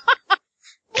married.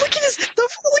 Look at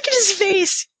his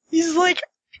face. He's like,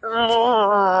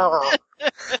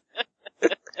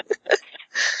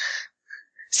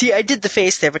 See, I did the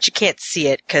face there, but you can't see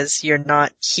it because you're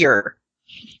not here.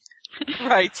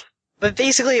 Right. But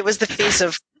basically it was the face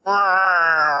of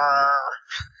I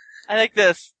like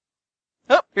this.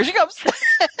 Oh, here she comes.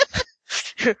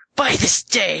 By this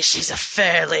day, she's a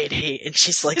fair lady, and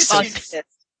she's like so pissed.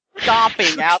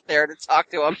 Stomping out there to talk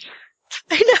to him.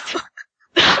 I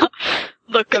know.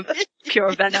 Look of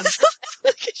pure venom.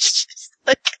 She's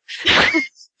like,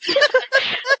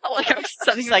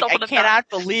 She's like, I cannot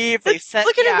believe they sent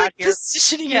look me at him out like here.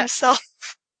 positioning himself.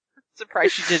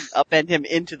 Surprised she didn't upend him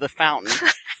into the fountain.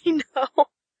 I know.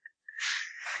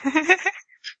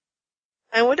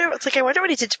 I wonder what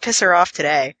he did to piss her off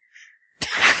today.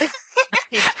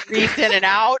 He breathed in and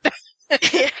out.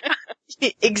 He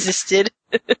existed.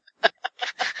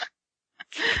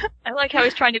 I like how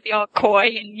he's trying to be all coy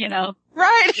and, you know.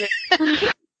 Right.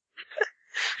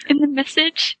 In the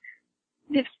message.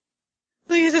 Look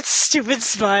at that stupid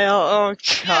smile. Oh,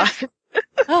 God.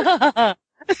 Oh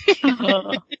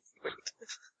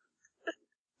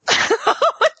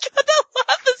my God, the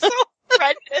laugh is so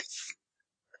horrendous.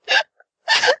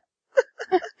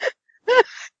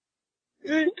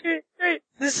 Right.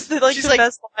 This is the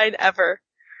best line ever.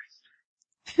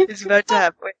 He's about to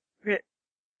have. Wait.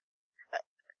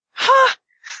 Ha!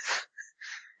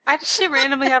 Why does she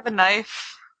randomly have a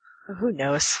knife? Who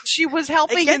knows? She was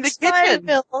helping Against in the kitchen.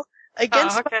 my will,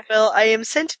 my will, I am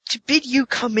sent to bid you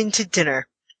come into dinner.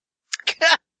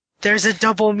 There's a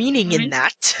double meaning in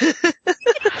that.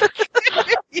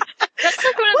 That's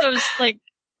like one of those, like...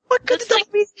 What could the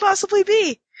double meaning possibly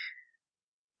be?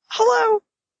 Hello?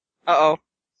 Uh-oh.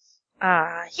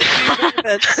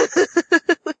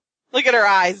 Look at her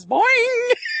eyes.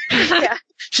 Boing! Yeah.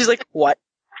 She's like, what?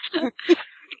 Look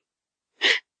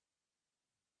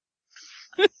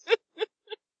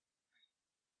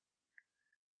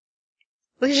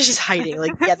at she's hiding.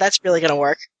 Like, yeah, that's really gonna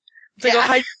work. It's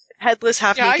like a headless,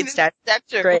 half-naked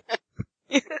statue. Great.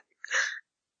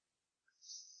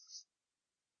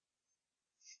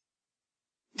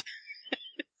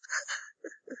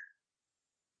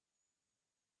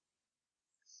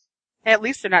 At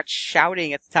least they're not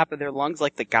shouting at the top of their lungs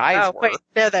like the guys were. Wait,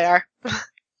 there they are.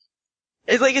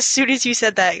 It's like as soon as you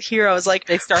said that, Hero was like,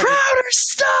 they started prouder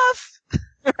stuff!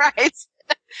 Right.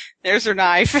 There's her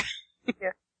knife.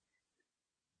 Yeah.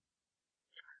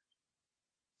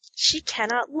 She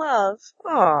cannot love.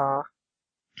 Aww.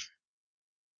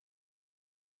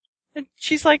 And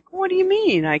she's like, what do you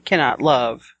mean I cannot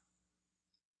love?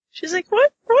 She's like,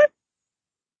 what? What?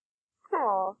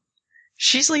 Aww.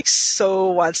 She's like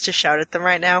so wants to shout at them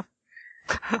right now.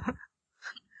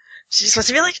 She just wants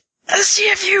to be like,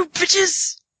 SCFU,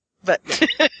 bitches! But,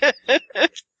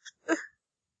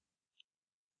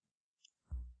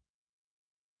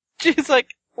 she's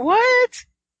like, what?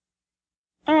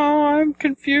 Oh, I'm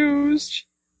confused.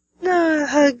 No,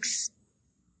 hugs.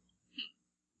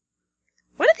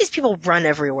 Why do these people run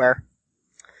everywhere?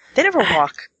 They never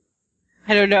walk.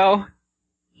 I don't know.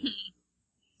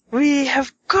 We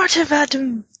have got him,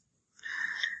 madam.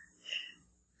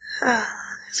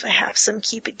 So I have some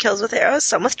Cupid kills with arrows,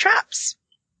 some with traps.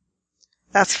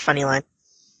 That's a funny line.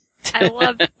 I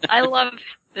love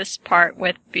this part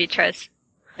with Beatrice.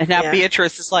 And now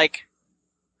Beatrice is like,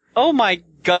 oh my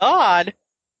god.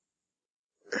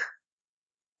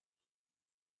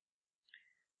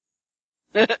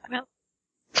 Well,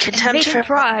 contempt for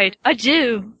pride. I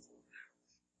do.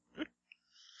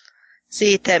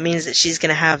 See, that means that she's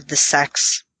gonna have the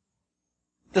sex.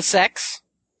 The sex?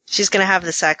 She's gonna have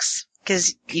the sex,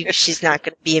 because she's not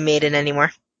gonna be a maiden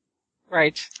anymore.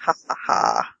 Right. Ha ha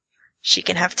ha. She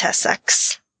can have test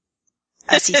sex.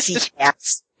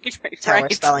 S-E-C-K-S. That's how we're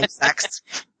spelling sex.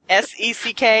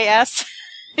 S-E-C-K-S?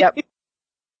 Yep.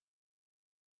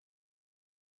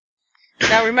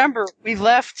 Now remember, we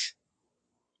left,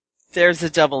 there's a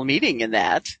double meeting in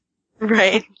that.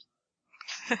 Right.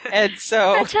 And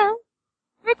so...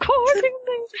 Recording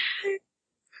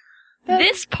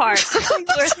this part. He's dancing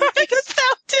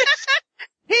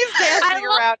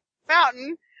around the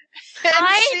fountain.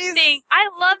 I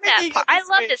love that part. I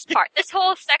love this part. This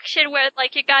whole section where,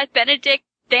 like, you got Benedict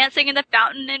dancing in the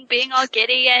fountain and being all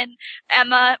giddy and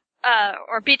Emma,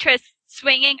 or Beatrice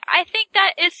swinging. I think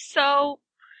that is so,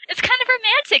 it's kind of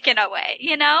romantic in a way,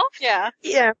 you know? Yeah.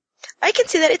 Yeah. I can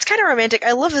see that. It's kind of romantic.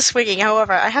 I love the swinging.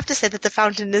 However, I have to say that the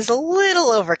fountain is a little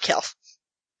overkill.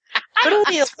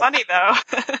 It's funny though.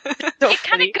 It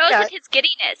kind of goes with his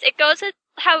giddiness. It goes with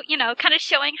how, you know, kind of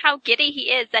showing how giddy he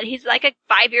is, that he's like a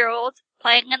 5-year-old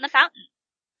playing in the fountain.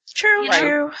 True,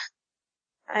 true.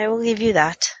 I will give you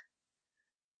that.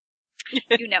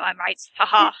 You know I'm right.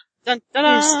 Haha. Dun, dun,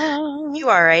 dun. You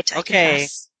are right. Okay.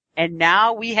 And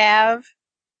now we have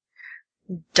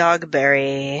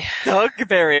Dogberry.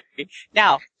 Dogberry.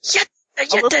 Now, a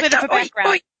little bit of a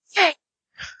background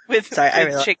with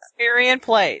Shakespearean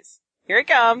plays. Here it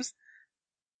comes.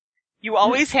 You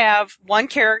always have one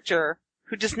character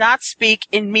who does not speak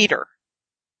in meter.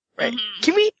 Right.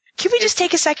 Can we just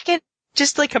take a second?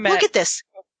 Just like, look at this.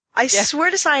 I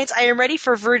swear to science, I am ready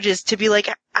for Verges to be like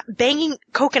banging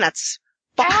coconuts.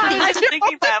 I was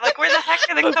thinking that. Like, where the heck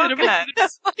are the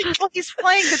coconuts? Well, he's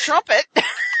playing the trumpet.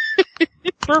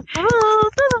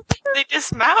 They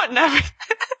dismount and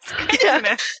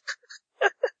everything.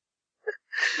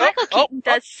 Michael Keaton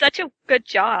does such a good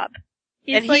job.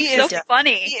 He's and like he so is,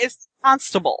 funny. He is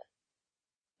constable.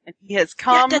 And he has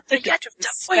come to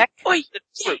respect the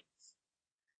troops.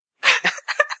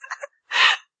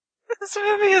 This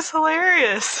movie is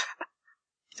hilarious.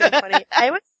 So funny.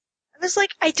 I was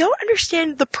like, I don't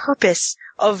understand the purpose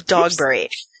of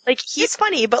Dogberry. Like, he's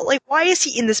funny, but like, why is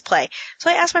he in this play? So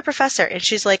I asked my professor, and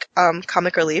she's like,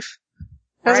 comic relief.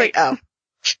 I was like, oh,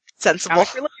 sensible.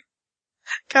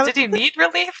 Did he need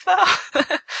relief, though?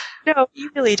 No, you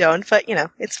really don't, but, you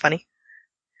know, it's funny.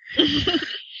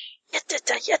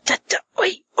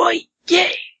 Oi, oi,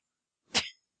 yay!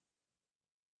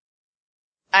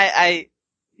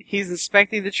 He's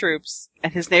inspecting the troops,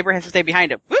 and his neighbor has to stay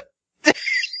behind him. Whoop!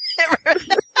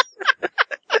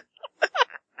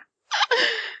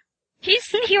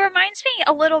 He reminds me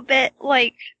a little bit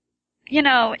like, you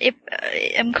know, if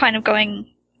I'm kind of going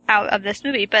out of this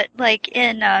movie, but like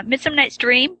in Midsummer Night's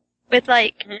Dream with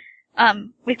like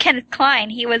with Kenneth Klein,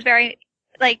 he was very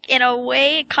like in a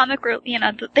way you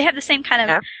know, they have the same kind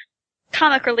of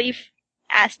comic relief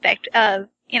aspect of,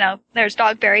 you know, there's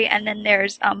Dogberry and then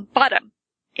there's Bottom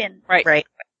in right.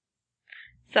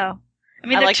 So I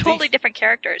mean, they're like totally different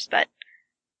characters, but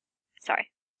sorry.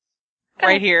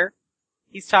 Right here,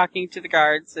 he's talking to the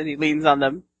guards and he leans on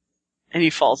them and he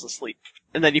falls asleep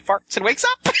and then he farts and wakes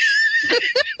up.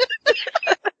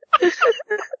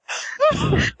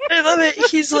 I love it.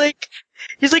 He's like,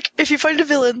 if you find a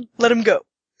villain, let him go.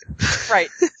 Right.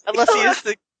 Unless he is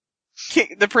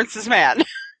the prince's man.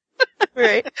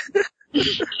 Right.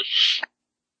 He's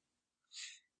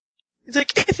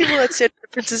like, if you will not say the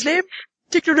prince's name,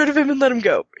 take no note of him and let him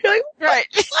go. You're like, right.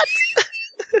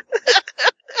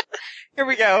 Here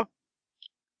we go.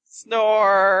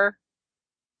 Snore.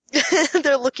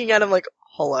 They're looking at him like,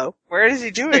 hello. Where is he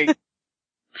doing?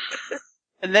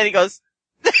 And then he goes,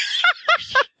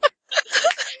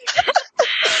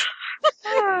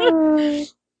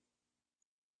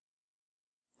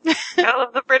 I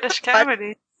love the British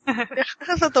comedy. I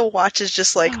thought the watch is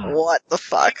just like, what the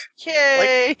fuck?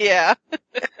 Okay, like, yeah.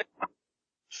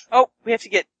 Oh, we have to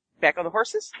get back on the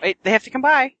horses? Wait, they have to come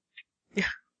by. Yeah.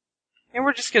 And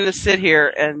we're just gonna sit here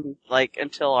and, like,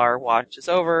 until our watch is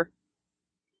over.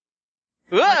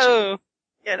 Whoa!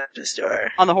 Yeah, not just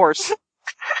door. On the horse.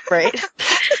 Right?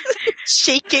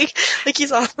 Shaking like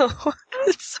he's on the horse.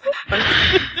 It's so funny.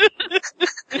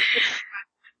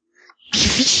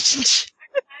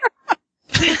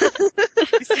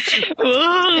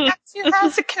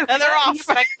 And they're off.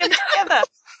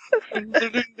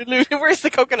 Where's the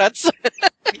coconuts?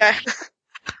 Yeah.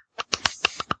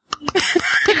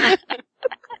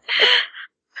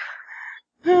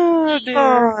 Oh, dear.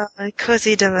 Oh, a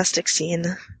cozy domestic scene.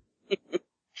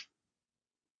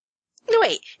 No,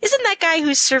 wait, isn't that guy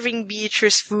who's serving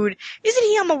Beatrice food, isn't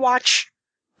he on the watch?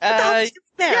 What the hell is he doing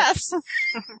there? Yes.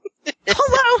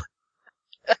 Hello?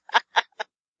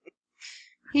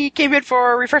 He came in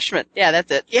for refreshment. Yeah, that's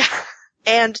it. Yeah.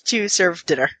 And to serve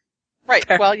dinner. Right.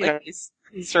 Well, you know, he's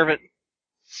servant.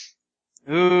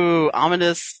 Ooh,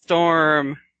 ominous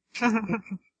storm.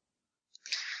 I'm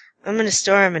in a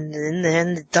storm in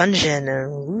the dungeon.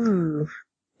 Ooh.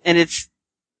 And it's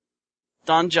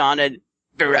Don John and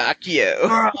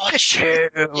Baracchio.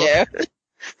 Yeah.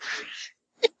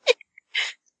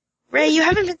 Ray, you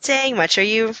haven't been saying much. Are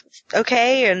you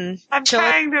okay? And I'm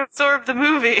trying to absorb the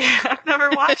movie. I've never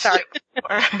watched it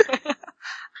before.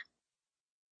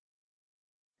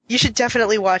 You should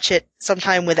definitely watch it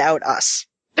sometime without us.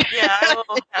 Yeah, I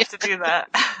will have to do that.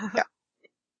 Yeah.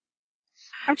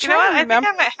 I'm You know what? I think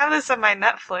I might have this on my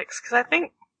Netflix, because I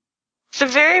think the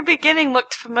very beginning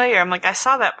looked familiar. I'm like, I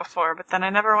saw that before, but then I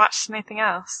never watched anything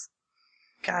else.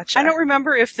 Gotcha. I don't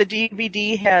remember if the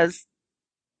DVD has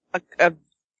a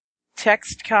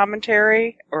text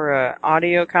commentary or a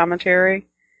audio commentary.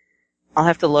 I'll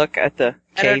have to look at the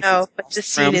case. I don't know, but the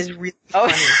scene is really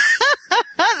funny.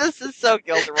 This is so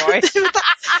Gilderoy.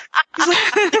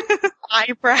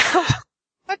 Eyebrow.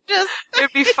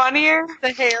 It'd be funnier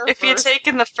the hair if you had first.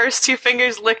 taken the first two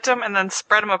fingers, licked them, and then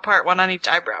spread them apart, one on each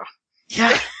eyebrow.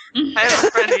 Yeah. I have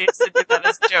a friend who used to do that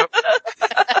as a joke.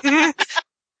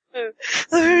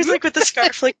 Who's like with the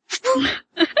scarf, like,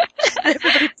 and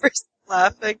everybody bursts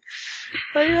laughing.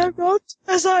 I am not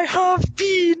as I have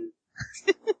been.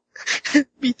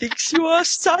 Methinks you are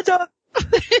sadder.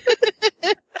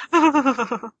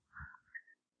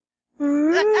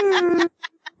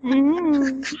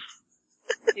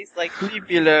 He's like, leave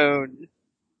me alone.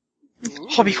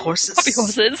 Hobby horses. Hobby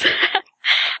horses.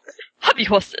 Hobby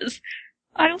horses.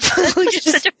 I don't Look at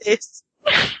his face.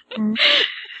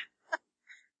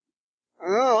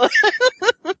 Oh.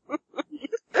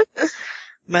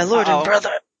 My lord and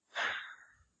brother.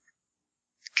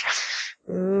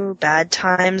 Ooh, bad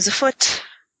times afoot.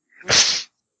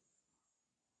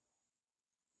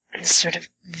 Sort of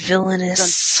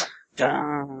villainous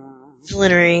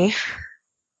villainy.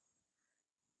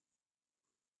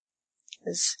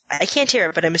 I can't hear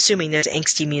it, but I'm assuming there's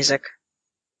angsty music.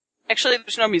 Actually,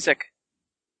 there's no music.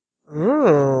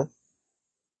 Ooh.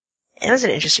 It was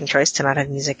an interesting choice to not have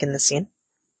music in the scene.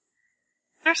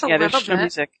 There's a Yeah, little there's no bit.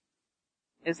 music.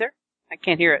 Is there? I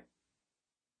can't hear it.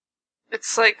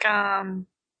 It's like,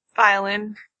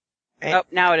 violin. Right. Oh,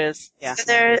 now it is. Yeah.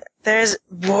 So there's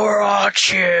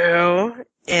Borachu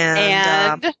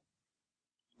and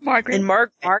Margaret. And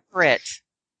Margaret.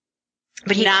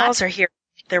 But he calls her here.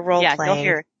 They're role playing.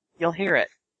 Yeah, you'll hear it.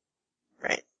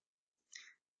 Right.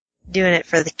 Doing it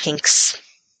for the kinks.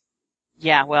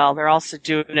 Yeah, well, they're also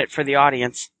doing it for the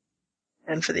audience.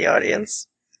 And for the audience.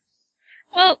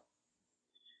 Well,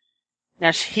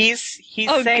 now he's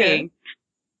Oh, saying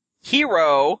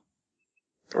hero,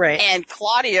 right? And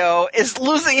Claudio is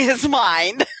losing his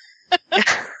mind.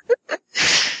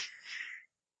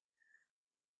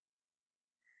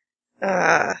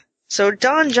 So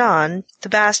Don John, the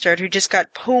bastard who just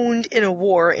got pwned in a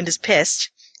war and is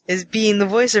pissed, is being the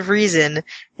voice of reason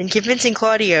and convincing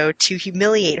Claudio to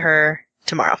humiliate her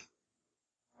tomorrow.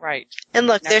 Right. And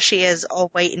look, there she is, all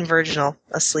white and virginal,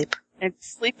 asleep. And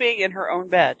sleeping in her own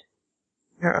bed.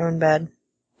 Her own bed.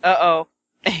 Uh-oh.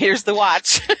 Here's the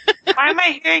watch. Why am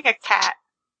I hearing a cat?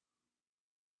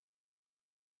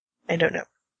 I don't know.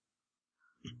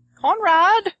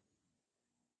 Conrad?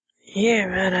 Yeah,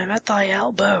 man, I'm at thy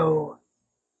elbow.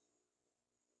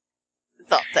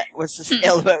 Thought that was his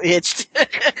elbow itched.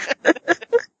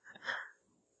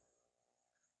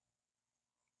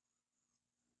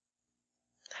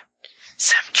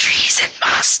 Some treason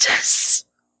masters.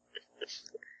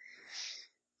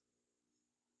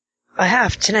 I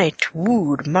have tonight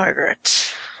wooed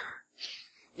Margaret.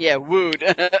 Yeah, wooed.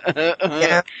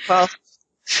 Yeah, well,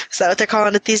 is that what they're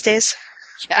calling it these days?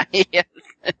 Yeah, yes.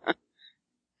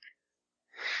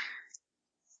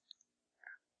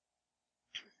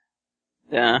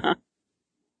 Uh-huh.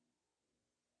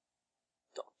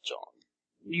 John.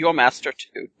 Your master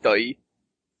too, die.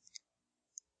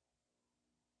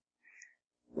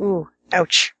 Ooh,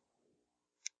 ouch.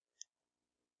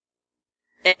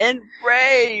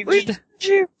 Enraged! Would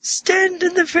you stand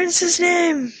in the prince's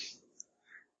name?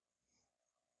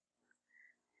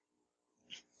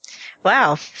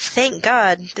 Wow. Thank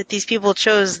God that these people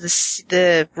chose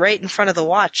the right in front of the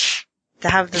watch to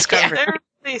have this conversation. They're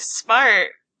really smart.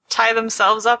 Tie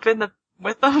themselves up with them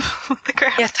with the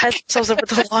crap. Yeah, tie themselves up with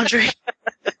the laundry.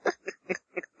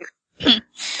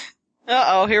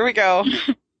 Uh-oh, here we go.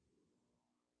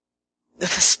 The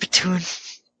spittoon.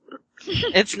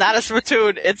 It's not a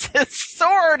spittoon, it's a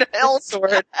sword hilt.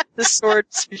 The sword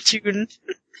spittoon.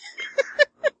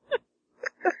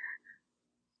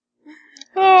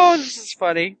 Oh, this is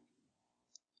funny.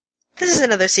 This is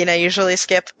another scene I usually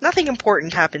skip. Nothing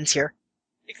important happens here.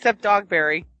 Except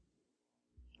Dogberry.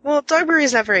 Well, Dogberry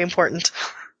is not very important.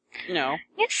 No.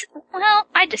 Yes, well,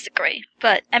 I disagree,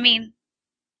 but, I mean,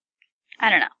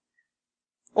 I don't know.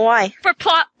 Why? For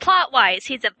plot-wise,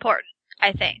 he's important,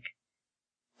 I think.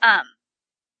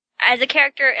 As a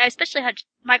character, especially how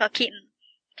Michael Keaton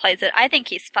plays it, I think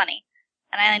he's funny,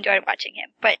 and I enjoyed watching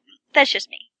him, but that's just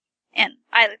me. And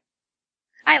I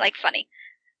like funny.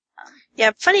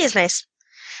 Yeah, funny is nice.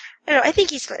 I don't know, I think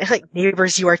he's funny. Like,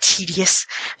 neighbors, you are tedious.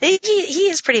 He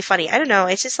is pretty funny. I don't know,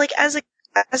 it's just like, as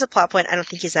a plot point, I don't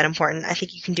think he's that important. I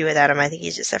think you can do without him. I think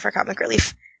he's just there for comic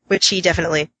relief, which he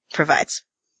definitely provides.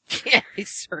 Yeah, he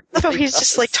certainly He's does.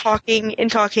 just like talking and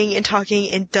talking and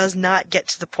talking and does not get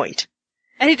to the point.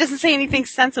 And he doesn't say anything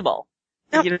sensible.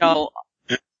 Nope. You know.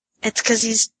 It's because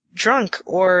he's drunk,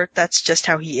 or that's just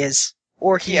how he is.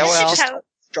 Or he's just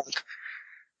drunk.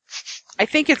 I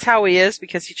think it's how he is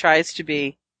because he tries to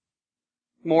be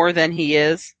more than he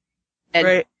is.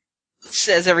 And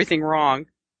says everything wrong.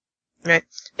 Right.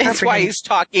 That's why he's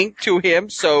talking to him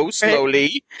so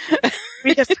slowly.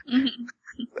 We have,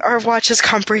 our watch has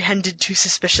comprehended two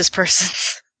suspicious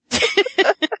persons.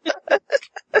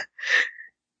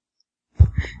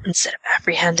 Instead of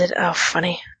apprehended. Oh,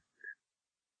 funny.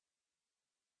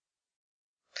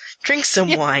 Drink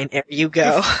some wine. There you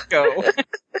go. Go.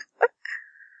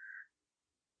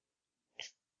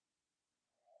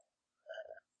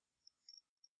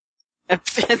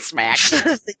 It's smacked.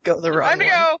 They go the wrong way.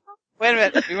 Go. Wait a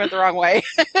minute. We went the wrong way.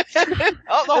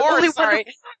 Oh, the horse. Sorry.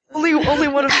 Only one of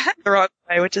them went the wrong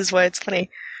way, which is why it's funny.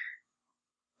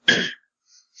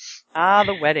 Ah,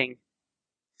 the wedding.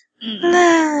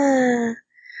 Nah.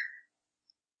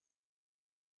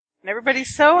 And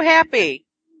everybody's so happy.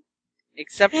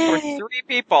 Except for 3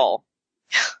 people.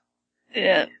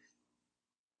 Yeah.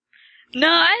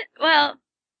 No,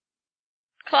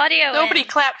 Claudio. Nobody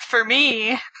clapped for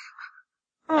me.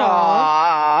 Aww.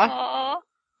 Aww.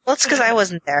 Well, it's because I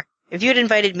wasn't there. If you had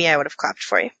invited me, I would have clapped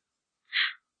for you.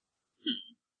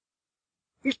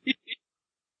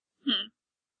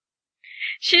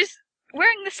 She's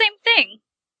wearing the same thing.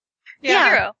 Yeah.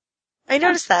 Hero. I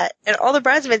noticed that. And all the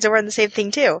bridesmaids are wearing the same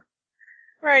thing, too.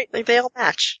 Right. Like, they all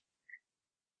match.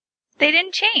 They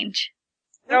didn't change.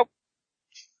 Nope.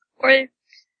 Or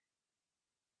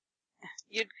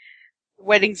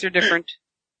weddings are different.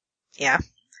 Yeah.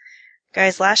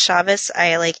 Guys, last Shabbos,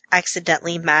 I,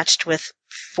 accidentally matched with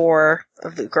 4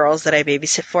 of the girls that I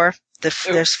babysit for.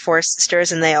 There's 4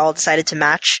 sisters, and they all decided to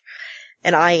match.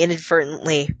 And I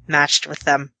inadvertently matched with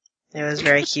them. It was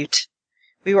very cute.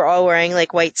 We were all wearing,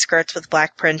 white skirts with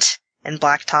black print and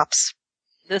black tops.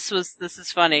 This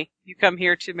is funny. You come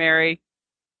here to marry,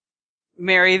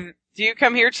 do you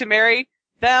come here to marry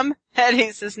them? And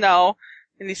he says no.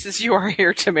 And he says, you are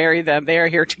here to marry them. They are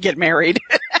here to get married.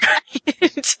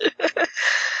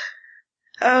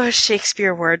 Oh,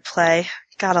 Shakespeare wordplay.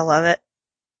 Gotta love it.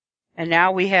 And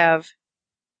now we have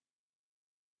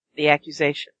the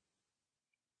accusation.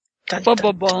 Dun, Bum,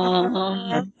 dun, bum, bum.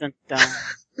 Dun, dun, dun.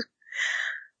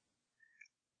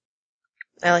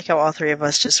 I like how all 3 of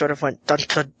us just sort of went dun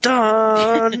dun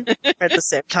dun at the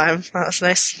same time. That was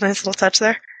nice little touch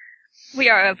there. We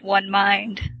are of one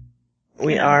mind.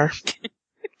 We are.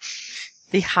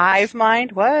 The hive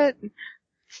mind? What?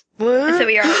 What? So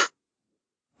we are.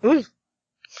 Ooh.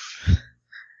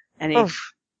 And he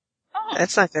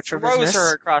That's not good for throws business.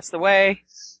 her across the way.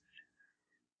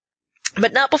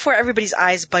 But not before everybody's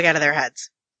eyes bug out of their heads.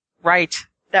 Right.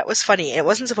 That was funny. It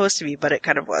wasn't supposed to be, but it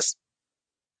kind of was.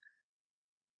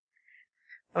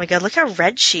 Oh my god, look how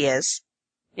red she is.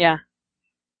 Yeah.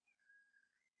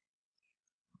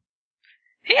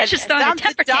 He's just throwing a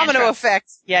temper domino tantrum.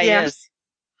 effect. Yeah, he is.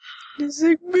 He's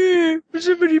like, man,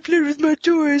 somebody played with my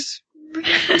toys.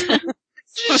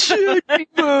 Shut me,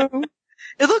 Mom.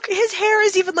 And look, his hair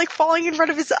is even falling in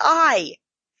front of his eye.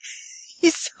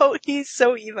 He's so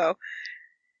emo.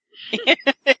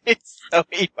 It's so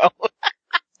emo.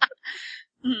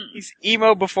 He's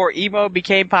emo before emo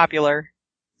became popular.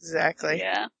 Exactly.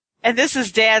 Yeah. And this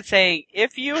is Dad saying,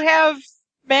 if you have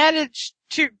managed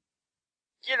to,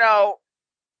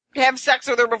 have sex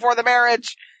with her before the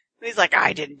marriage, He's like,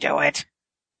 I didn't do it.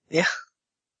 Yeah.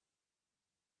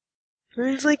 And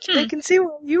he's like, I can see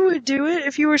why you would do it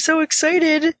if you were so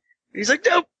excited. He's like,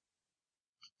 nope.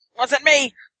 Wasn't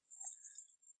me.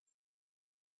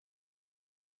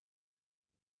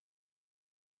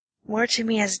 More to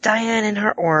me as Diane in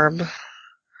her orb.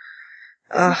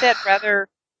 Isn't that rather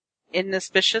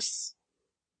inauspicious?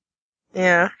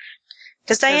 Yeah.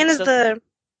 Because Diane is the...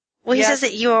 Well, he says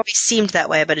that you always seemed that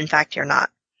way, but in fact you're not.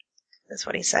 That's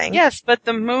what he's saying. Yes, but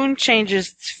the moon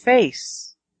changes its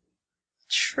face.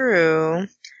 True.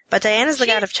 But Diane is the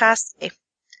god of chastity.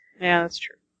 Yeah, that's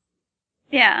true.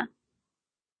 Yeah.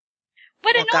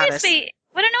 What annoys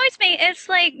me is,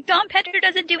 like, Dom Pedro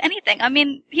doesn't do anything. I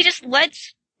mean, he just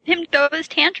lets him throw his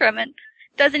tantrum and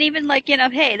doesn't even, like,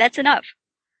 hey, that's enough.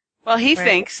 Well, he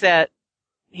thinks that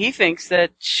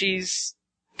she's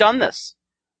done this.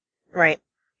 Right.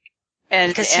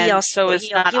 And so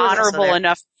it's not honorable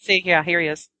enough. See, yeah, here he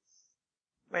is.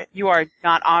 Right. You are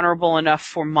not honorable enough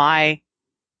for my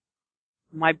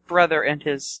brother and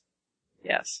his,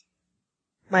 yes.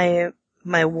 My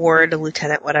ward,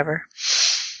 lieutenant, whatever.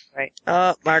 Right.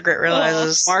 Oh, Margaret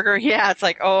realizes. Margaret, yeah, it's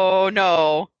like, oh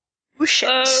no. Oh shit.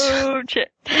 Oh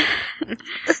shit.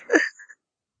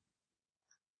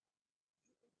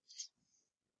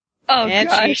 Oh and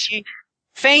gosh. she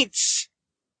faints.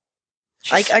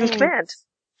 Like on command.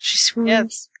 She swoons.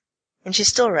 Yes. And she's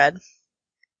still red.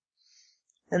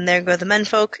 And there go the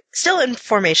menfolk. Still in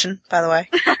formation, by the way.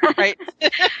 Right.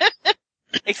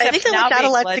 Except I think they're now not being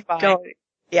allowed led to by. go.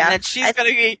 Yeah. And then she's gonna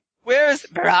be, where's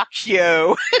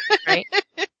Braccio? Right.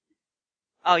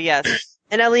 Oh, yes.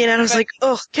 And Leonardo's like,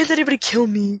 oh, can't anybody kill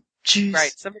me? Jeez.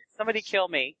 Right, somebody kill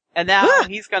me. And now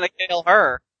he's gonna kill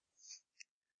her.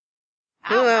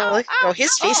 Oh,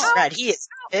 his face is red. He is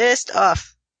pissed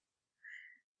off.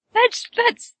 That's.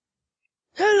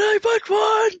 And I but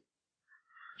one!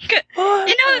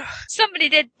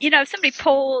 Somebody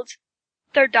pulled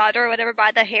their daughter or whatever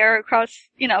by the hair across,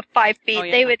 5 feet. Oh,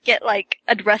 yeah. They would get, like,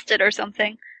 arrested or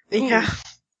something. Yeah.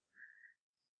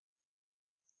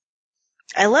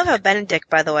 I love how Benedict,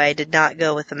 by the way, did not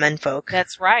go with the menfolk.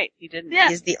 That's right, he didn't. Yeah.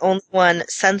 He's the only one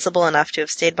sensible enough to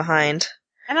have stayed behind.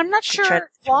 And I'm not sure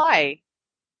why.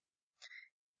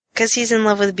 Because he's in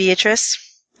love with Beatrice,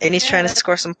 and he's trying to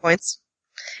score some points.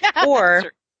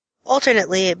 Or,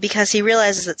 alternately, because he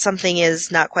realizes that something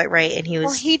is not quite right, and he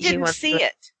didn't see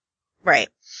it. Right.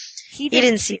 He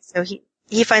didn't see it, so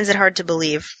he finds it hard to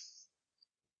believe.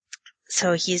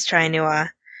 So he's trying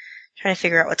to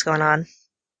figure out what's going on.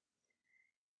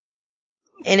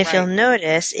 And if you'll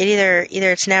notice, either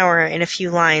it's now or in a few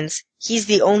lines, he's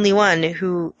the only one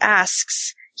who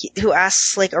asks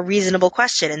like a reasonable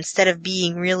question instead of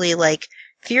being really like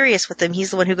furious with him. He's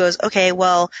the one who goes, okay,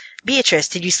 well, Beatrice,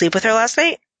 did you sleep with her last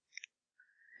night?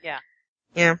 Yeah.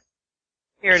 Yeah.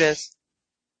 Here it is.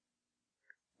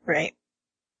 Right.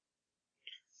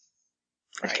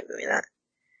 Okay, moving that.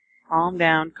 Calm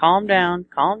down, calm down,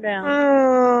 calm down.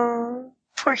 Oh,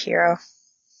 poor hero.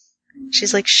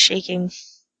 She's like shaking.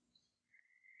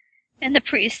 And the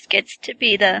priest gets to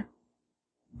be the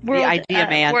idea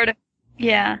man.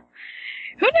 Yeah.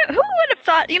 Who would have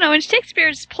thought, in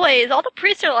Shakespeare's plays, all the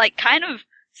priests are like kind of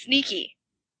sneaky,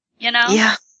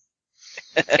 Yeah.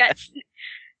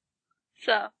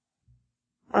 So.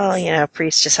 Well,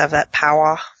 priests just have that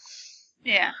power.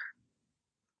 Yeah.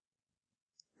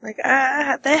 Like,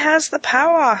 they has the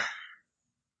power.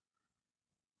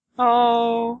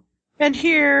 Oh, and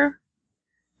here,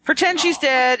 pretend she's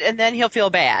dead, and then he'll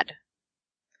feel bad.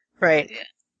 Right. Yeah.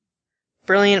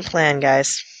 Brilliant plan,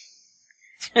 guys.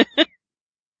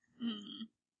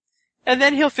 And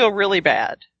then he'll feel really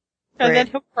bad. And then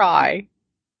he'll cry.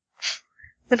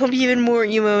 Then he'll be even more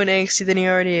emo and angsty than he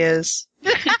already is.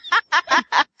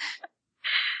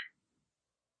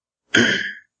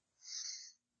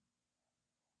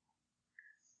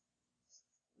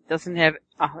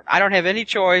 I don't have any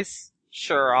choice.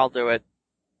 Sure, I'll do it.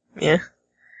 Yeah.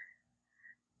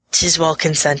 'Tis well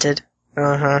consented.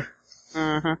 Uh-huh.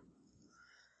 Uh-huh.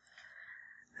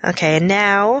 Okay, and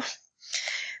now,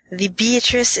 the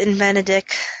Beatrice and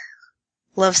Benedict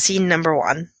love scene number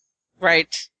 1.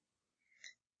 Right.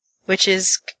 Which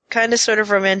is kind of sort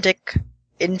of romantic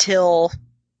until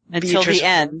Beatrice the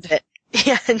end.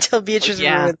 Yeah, until Beatrice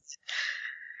ruins.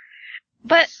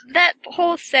 But that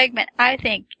whole segment, I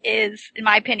think, is, in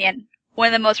my opinion, one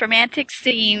of the most romantic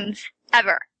scenes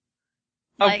ever.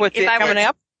 Of what's it coming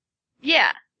up?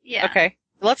 Yeah, yeah. Okay.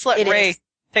 Let's let Ray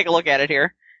take a look at it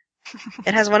here.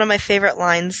 It has one of my favorite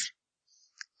lines.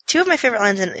 2 of my favorite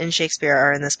lines in Shakespeare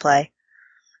are in this play.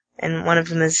 And one of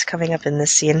them is coming up in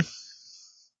this scene.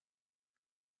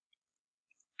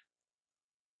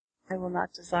 I will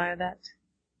not desire that.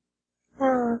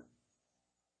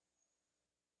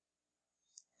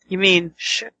 You mean?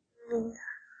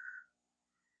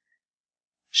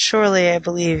 Surely I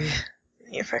believe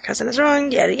your fair cousin is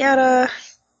wrong, yada yada.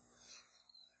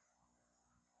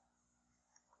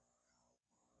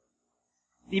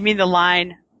 You mean the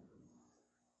line?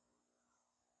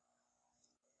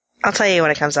 I'll tell you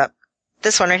when it comes up.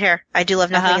 This one right here. I do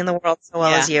love nothing in the world so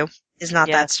well as you. Is not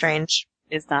that strange.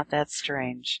 Is not that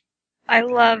strange. I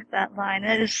love that line.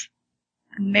 It is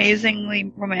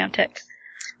amazingly romantic.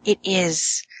 It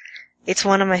is. It's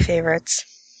one of my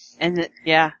favorites. And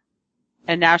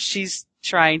and now she's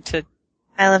trying to.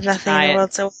 I love nothing in the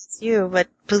world so well as you, but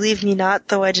believe me not,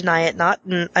 though I deny it not,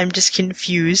 and I'm just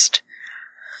confused.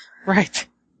 Right.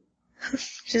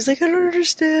 She's like, I don't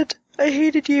understand. I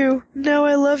hated you. Now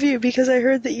I love you because I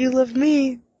heard that you love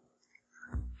me.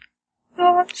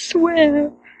 Oh, I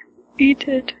swear. Eat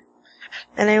it.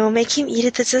 And I will make him eat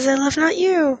it that says I love not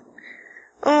you.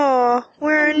 Oh,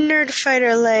 we're a nerd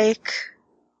fighter like.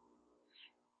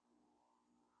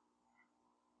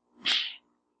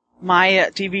 My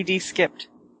DVD skipped.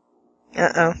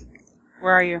 Uh-oh.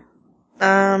 Where are you?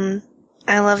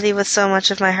 I love thee with so much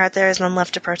of my heart there is none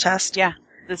left to protest. Yeah,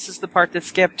 this is the part that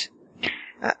skipped.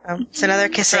 Uh-oh. It's another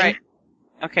kissing. Right.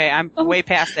 Okay, I'm way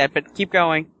past that, but keep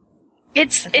going.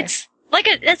 It's like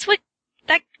that's what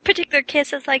that particular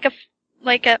kiss is like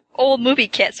a old movie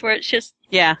kiss where it's just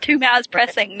two mouths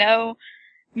pressing, no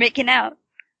making out.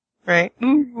 Right.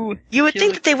 Ooh. You would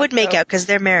think that they would make out because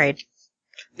they're married.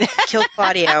 Kill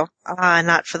Claudio.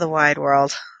 Not for the wide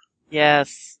world.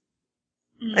 Yes.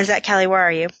 Is that Callie? Where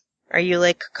are you? Are you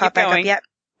caught back up yet?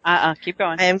 Keep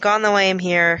going. I am gone the way I'm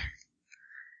here.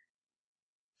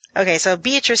 Okay, so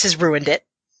Beatrice has ruined it.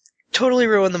 Totally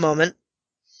ruined the moment.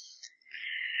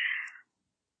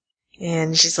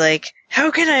 And she's like,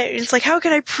 how can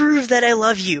I prove that I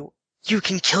love you? You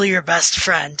can kill your best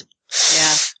friend.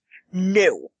 Yeah.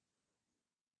 No.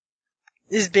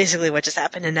 This is basically what just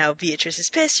happened, and now Beatrice is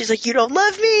pissed. She's like, you don't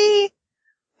love me!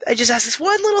 I just asked this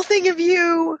one little thing of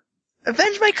you!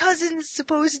 Avenge my cousin's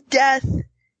supposed death!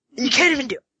 You can't even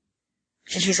do it.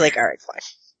 And he's like, alright, fine.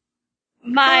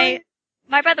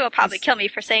 My brother will probably kill me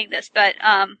for saying this, but,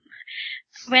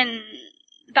 when,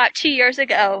 about 2 years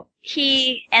ago,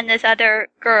 he and this other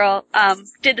girl,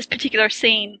 did this particular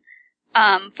scene,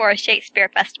 for a Shakespeare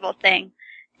festival thing.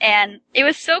 And it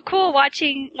was so cool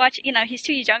watching, he's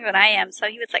 2 years younger than I am, so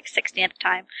he was 16 at the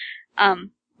time.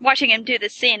 Watching him do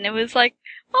this scene, it was like,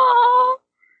 oh,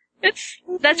 that's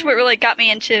what really got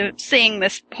me into seeing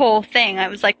this whole thing. I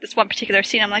was this one particular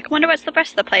scene, I'm like, I wonder what the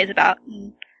rest of the play is about.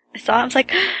 And I saw it, I was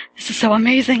like, this is so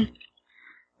amazing.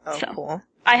 Oh, so, cool.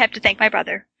 I have to thank my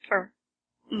brother for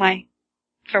letting,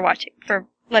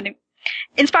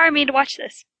 inspire me to watch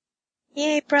this.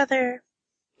 Yay, brother.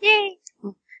 Yay.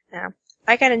 Yeah.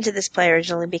 I got into this play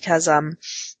originally because,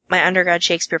 my undergrad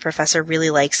Shakespeare professor really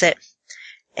likes it.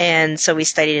 And so we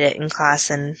studied it in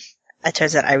class, and it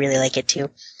turns out I really like it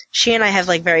too. She and I have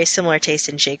very similar taste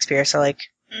in Shakespeare, so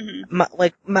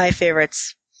my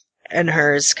favorites and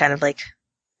hers kind of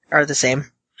are the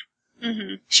same.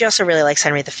 Mm-hmm. She also really likes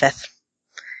Henry V.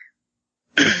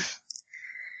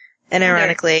 And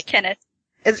ironically, Kenneth.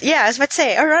 I was about to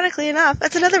say, ironically enough,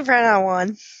 that's another pronoun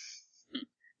one.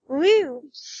 Woo!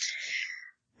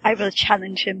 I will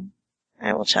challenge him.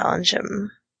 I will challenge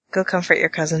him. Go comfort your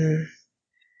cousin.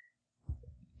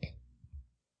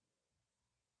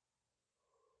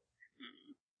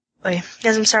 Wait,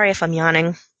 guys, I'm sorry if I'm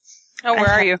yawning. Oh, where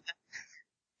are you?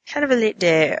 Kind of a late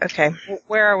day. Okay.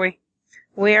 Where are we?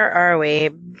 Where are we?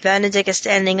 Benedict is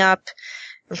standing up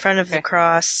in front of the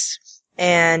cross,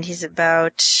 and he's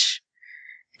about...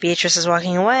 Beatrice is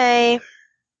walking away.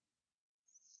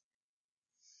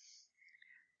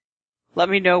 Let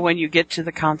me know when you get to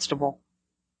the constable.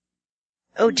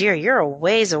 Oh dear, you're a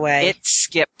ways away. It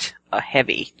skipped a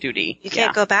heavy duty. You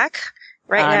can't go back?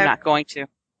 Right now? I'm not going to.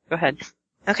 Go ahead.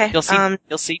 Okay.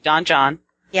 You'll see Don John.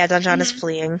 Yeah, Don John is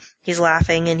fleeing. He's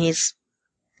laughing and he's,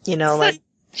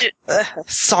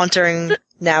 sauntering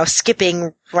now,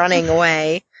 skipping, running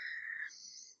away.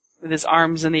 With his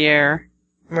arms in the air.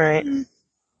 Right.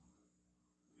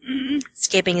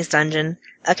 Escaping his dungeon.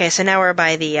 Okay, so now we're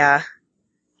by the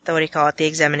what do you call it? The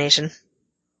examination.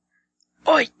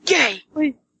 Oi, yay!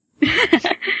 Oi.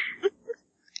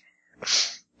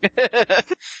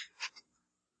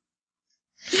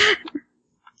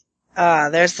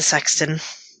 There's the sexton.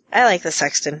 I like the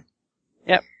sexton.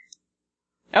 Yep.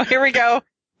 Oh, here we go.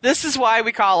 This is why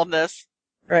we call him this.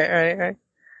 Right.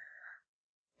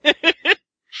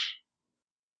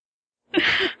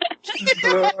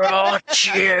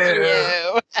 Brought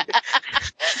you.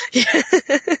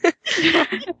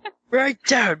 Right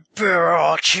down,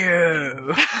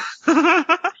 Barachu.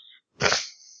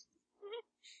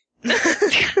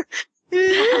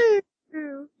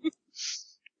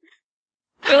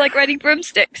 They're like riding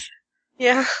broomsticks.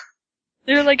 Yeah.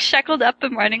 They're like shackled up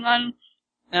and riding on.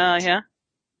 Yeah.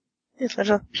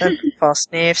 Little false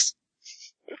knaves.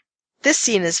 This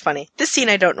scene is funny. This scene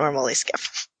I don't normally skip.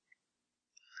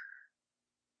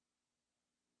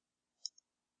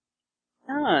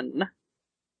 None.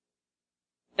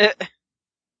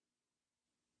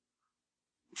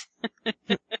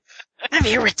 I'm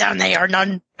here with down they are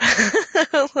none.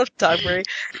 I love Dogberry.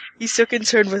 He's so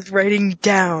concerned with writing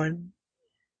down.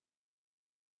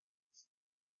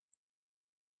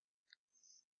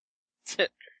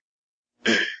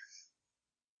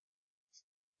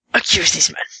 Accuse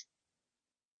these men.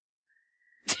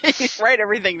 Write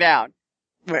everything down.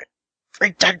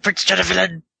 Write down Prince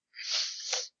Jonathan.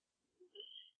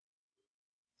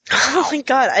 Oh my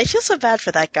god, I feel so bad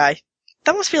for that guy.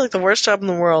 That must be like the worst job in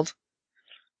the world.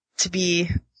 To be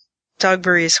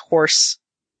Dogberry's horse.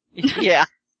 Yeah.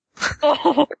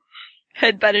 Oh,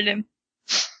 headbutted him.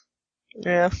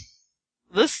 Yeah.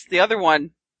 The other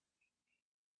one.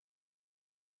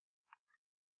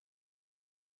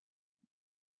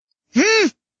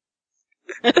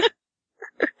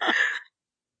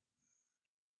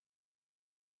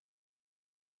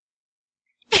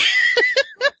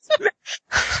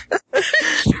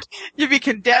 You be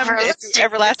condemned to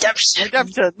everlasting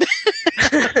redemption.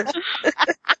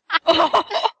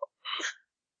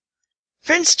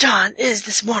 Prince John is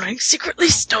this morning secretly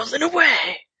stolen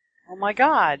away. Oh my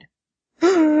god.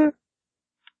 Oh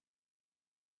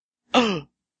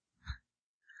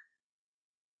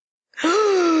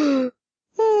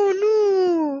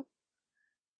no!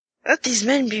 Let these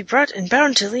men be brought and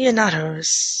bound to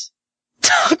Leonato's.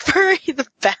 Dogberry the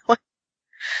Bowen.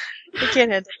 I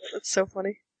can't handle it. That's so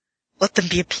funny. Let them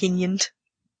be opinioned.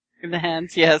 In the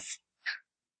hands, yes.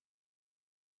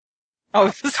 Oh,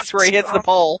 this is where he hits the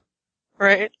pole.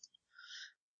 Right?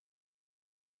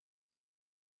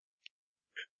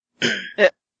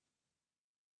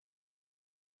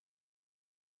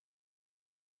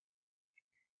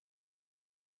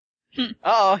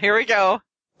 Uh-oh, here we go.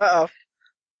 Uh-oh.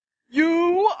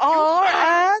 You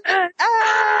are an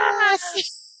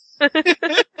ass! What did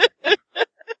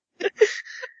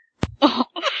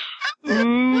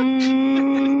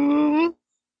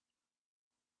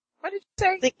you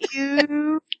say? Thank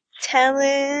you,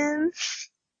 Talon.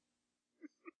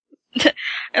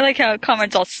 I like how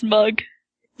Conrad's all smug.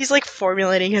 He's like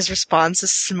formulating his response, a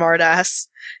smart-ass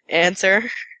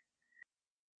answer.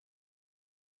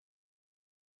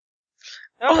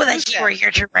 Oh, that you were here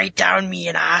to write down me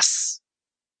an ass.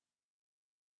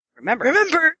 Remember,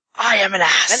 I am an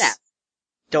ass.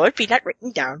 Don't be not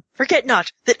written down. Forget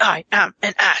not that I am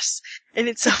an ass. And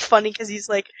it's so funny because he's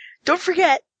like, don't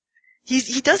forget.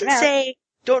 He doesn't say,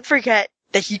 don't forget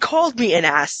that he called me an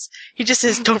ass. He just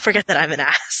says, don't forget that I'm an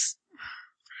ass.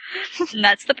 And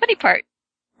that's the funny part.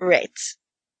 Right.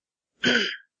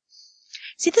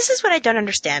 See, this is what I don't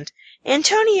understand.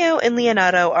 Antonio and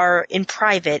Leonato are in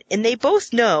private, and they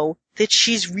both know that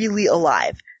she's really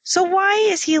alive. So why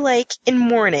is he, like, in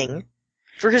mourning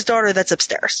for his daughter that's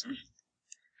upstairs?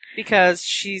 Because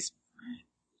she's,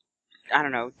 I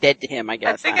don't know, dead to him, I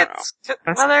guess. I think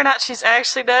whether or not she's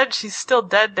actually dead, she's still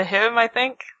dead to him, I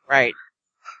think. Right.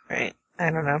 Right.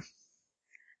 I don't know.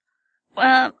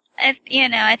 Well,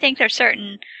 I think there's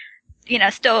certain, he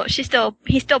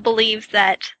still believes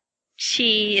that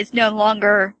she is no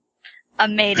longer a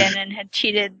maiden and had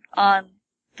cheated on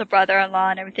the brother-in-law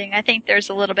and everything. I think there's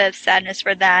a little bit of sadness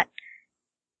for that.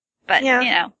 But,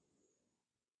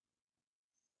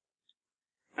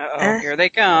 Uh-oh, here they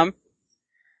come.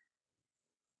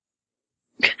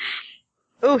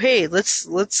 Oh, hey, let's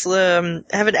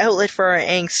have an outlet for our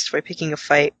angst by picking a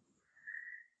fight.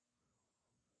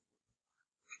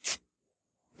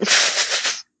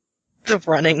 The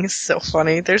running is so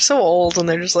funny. They're so old and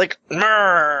they're just like,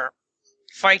 "Mrrr,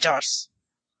 fight us."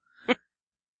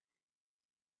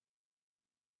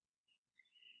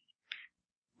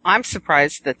 I'm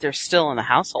surprised that they're still in the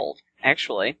household,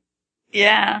 actually.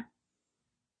 Yeah.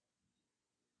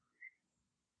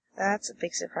 That's a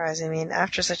big surprise. I mean,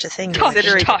 after such a thing,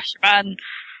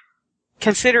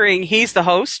 Considering he's the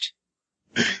host.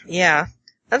 Yeah.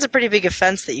 That's a pretty big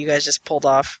offense that you guys just pulled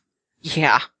off.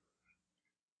 Yeah.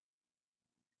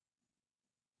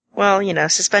 Well,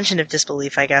 suspension of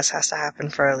disbelief, I guess, has to happen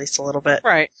for at least a little bit.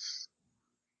 Right.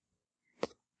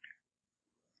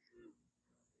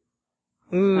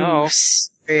 Ooh,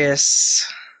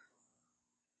 serious.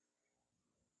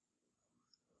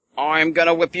 I'm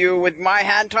gonna whip you with my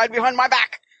hand tied behind my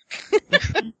back.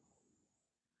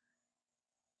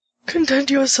 Content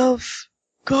yourself.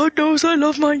 God knows I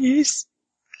love my niece.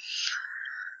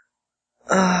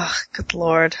 Ugh, good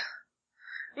lord.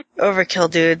 Overkill,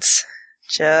 dudes.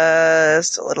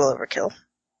 Just a little overkill.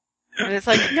 And it's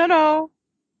like, no,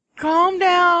 calm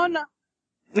down.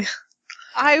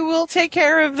 I will take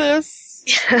care of this.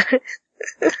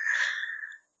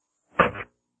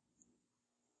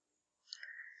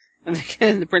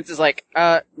 And the prince is like,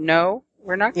 no,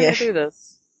 we're not gonna do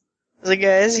this. I was like,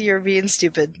 guys, you're being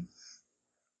stupid.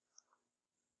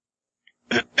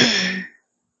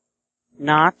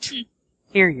 Not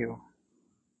hear you.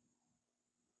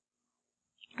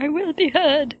 I will be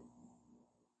heard.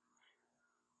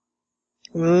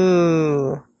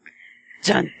 Ooh.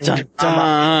 Dun, dun,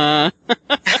 dun.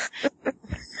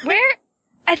 Where?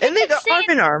 I think and they got arm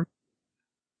in arm.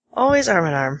 Always arm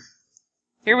in arm.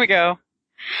 Here we go.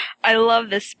 I love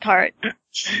this part.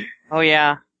 Oh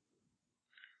yeah.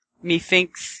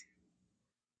 Methinks.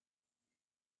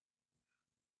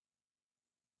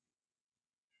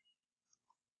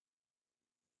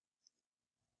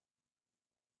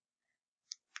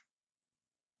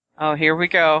 Oh, here we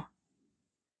go.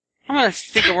 I'm gonna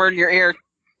stick a word in your ear.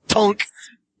 Tonk.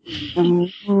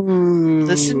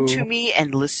 Listen to me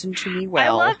and listen to me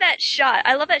well. I love that shot.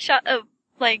 I love that shot of,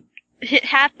 like, hit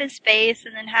half his face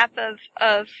and then half of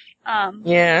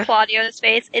Claudio's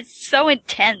face. It's so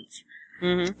intense.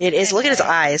 Mm-hmm. It is. Look at his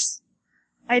eyes.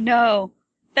 I know.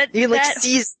 You can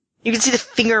see the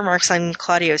finger marks on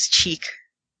Claudio's cheek.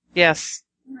 Yes.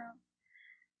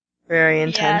 Very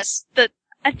intense. Yeah,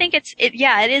 I think it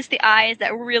is the eyes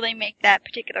that really make that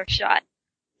particular shot.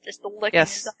 Just the look in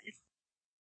his eyes.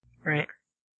 Right.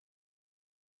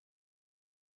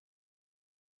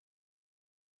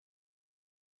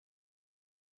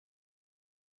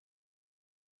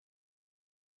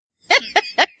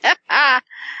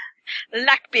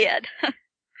 Blackbeard.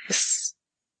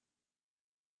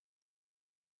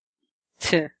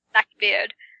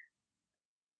 Blackbeard.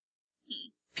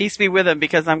 Peace be with him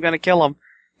because I'm gonna kill him.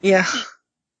 Yeah.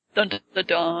 Dun dun dun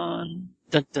dun.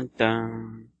 Dun dun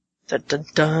dun. Dun dun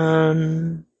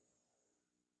dun.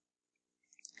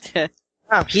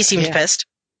 Oh, he seems pissed.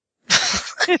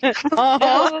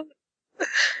 Oh,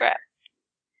 crap.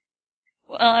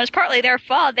 Well, it's partly their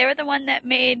fault. They were the one that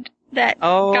made that.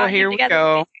 Oh, here we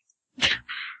go.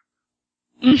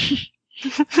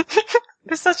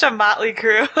 It's such a motley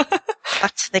crew.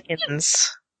 Plot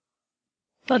thickens.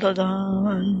 Dun dun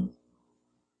dun.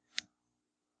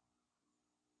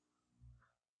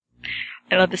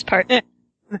 I love this part.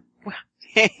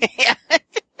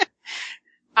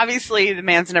 Obviously, the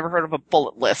man's never heard of a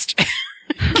bullet list.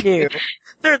 No.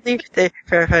 Thirdly, they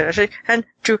verify and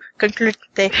to conclude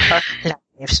they are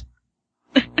lives.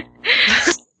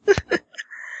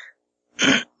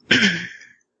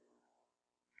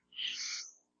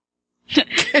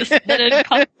 This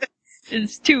method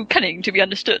is too cunning to be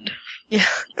understood. Yeah.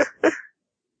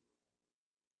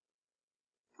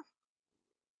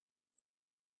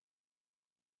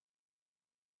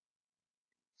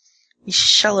 These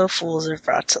shallow fools are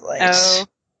brought to light. Oh,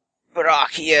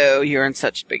 Brachio, you're in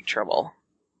such big trouble.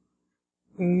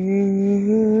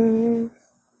 Mm-hmm.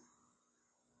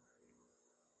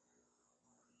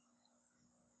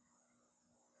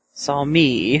 Saw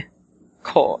me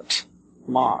caught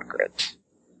Margaret.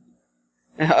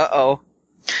 Uh-oh.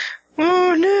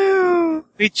 Oh no!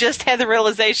 We just had the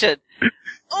realization.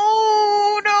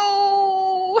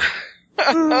 Oh no!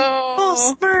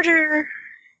 False murder!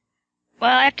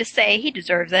 Well, I have to say, he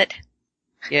deserves it.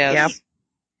 Yes. Yeah.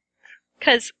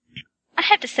 Because, I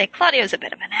have to say, Claudio's a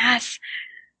bit of an ass.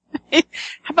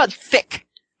 How about thick?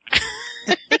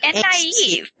 And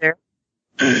naive.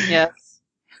 Yes.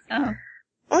 Oh.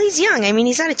 Well, he's young. I mean,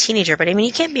 he's not a teenager, but I mean,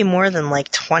 he can't be more than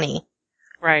like 20.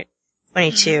 Right.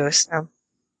 22, so.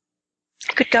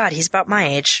 Good God, he's about my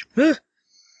age.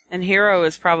 And Hero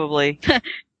is probably...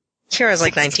 Hero's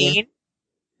like 16? 19.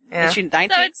 Yeah. Is she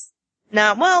 19?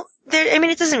 No, well, I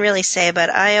mean, it doesn't really say, but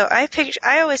I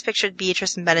always pictured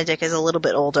Beatrice and Benedict as a little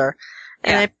bit older.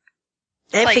 And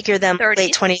I Like figure them 30s?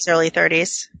 late 20s, early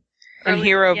 30s. And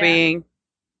Hero being...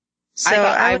 So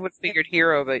I would have figured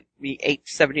Hero would be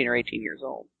 17 or 18 years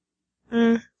old.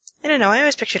 I don't know. I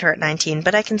always pictured her at 19,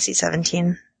 but I can see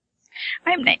 17.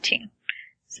 I'm 19.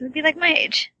 So it'd be like my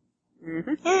age.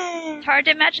 Mm-hmm. It's hard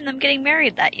to imagine them getting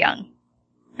married that young.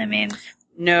 I mean...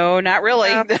 No, not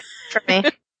really. For me.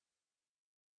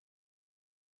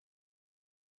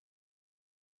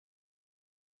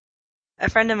 A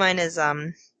friend of mine is,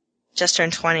 just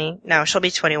turned 20. No, she'll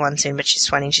be 21 soon, but she's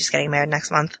 20 and she's getting married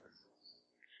next month.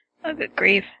 Oh, good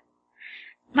grief.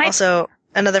 Also,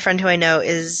 another friend who I know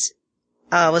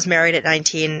was married at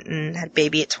 19 and had a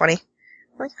baby at 20. I'm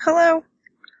like, hello.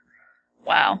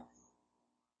 Wow.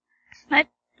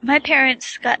 My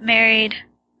parents got married.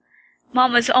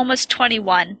 Mom was almost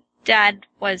 21. Dad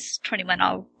was 21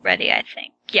 already, I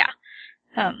think. Yeah.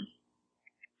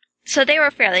 So they were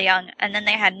fairly young, and then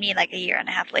they had me like a year and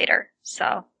a half later,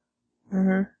 so.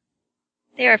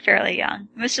 They were fairly young.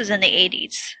 This was in the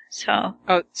 80s, so.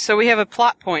 Oh, so we have a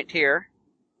plot point here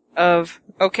of,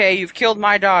 okay, you've killed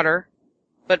my daughter,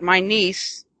 but my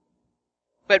niece,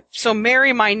 so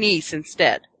marry my niece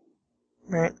instead.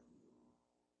 Right.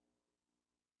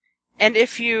 And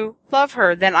if you love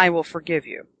her, then I will forgive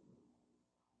you.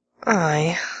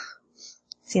 Aye.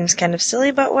 Seems kind of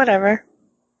silly, but whatever.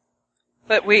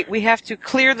 But we have to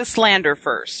clear the slander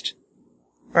first.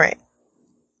 Right.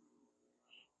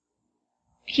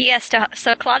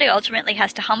 So Claudio ultimately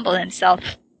has to humble himself.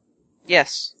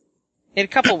 Yes. In a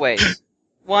couple ways.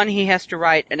 One, he has to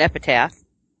write an epitaph.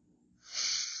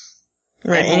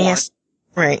 Right, and he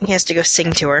has to go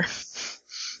sing to her.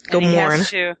 Go mourn.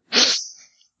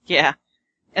 Yeah.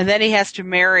 And then he has to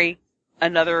marry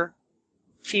another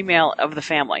female of the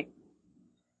family.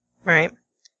 Right.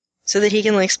 So that he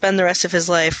can, spend the rest of his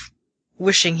life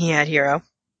wishing he had Hero.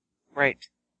 Right.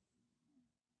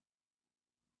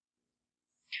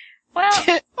 Well,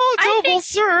 oh, noble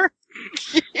sir!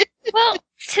 Well,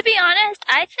 to be honest,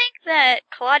 I think that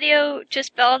Claudio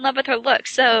just fell in love with her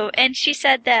looks. So, and she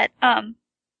said that,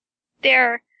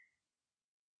 they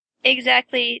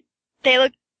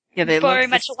look very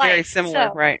much alike. Very similar,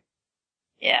 so, right.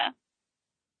 Yeah.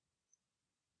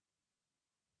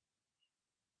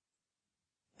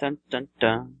 Dun, dun,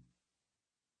 dun.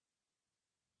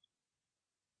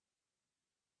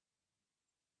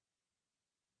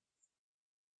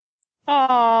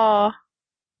 Aww.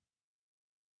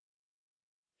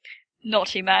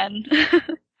 Naughty man.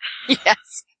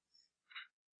 Yes.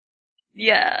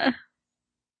 Yeah.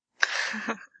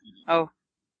 Oh.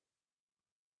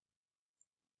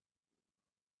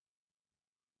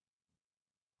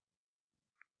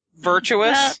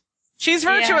 Virtuous? She's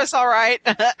virtuous, all right.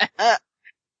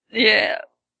 Yeah.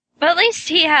 But at least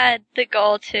he had the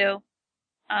goal to,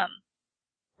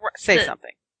 say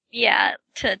something. Yeah,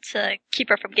 to keep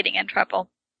her from getting in trouble.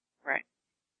 Right.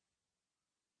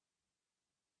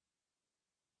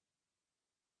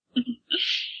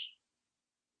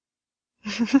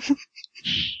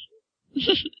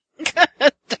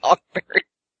 Dogberry.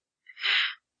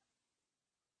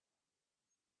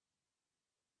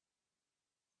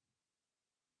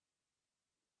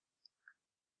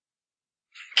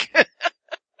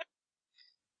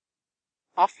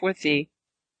 Off with thee.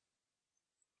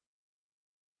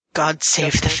 God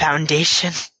save the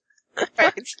Foundation.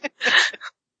 Right.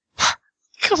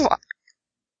 Come on.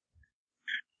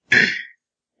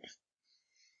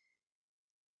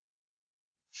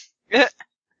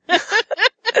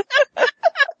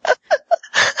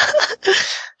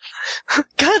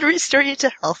 God restore you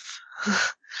to health.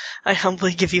 I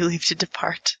humbly give you leave to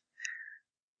depart.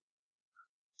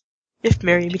 If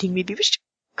merry meeting me be wished,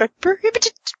 God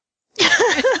prohibited.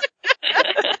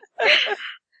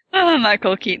 Oh,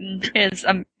 Michael Keaton is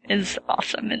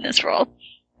awesome in this role.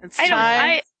 It's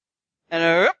time. And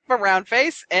a round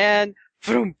face and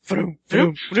vroom, vroom,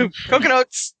 vroom, vroom.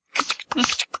 Coconuts.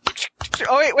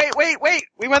 Oh, wait.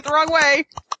 We went the wrong way.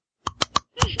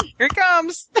 Here it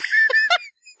comes.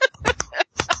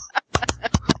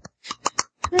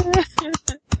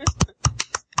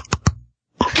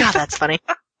 God, that's funny.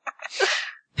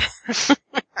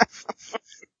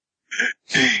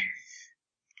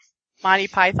 Monty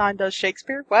Python does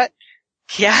Shakespeare? What?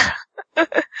 Yeah.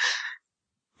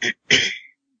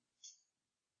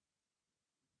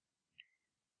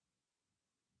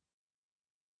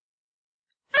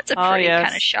 That's a pretty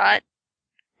kind of shot.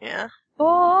 Yeah.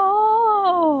 Oh.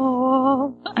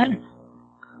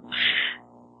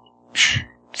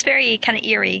 It's very kind of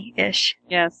eerie-ish.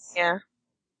 Yes. Yeah.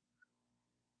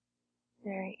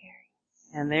 Very eerie.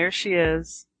 And there she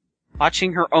is,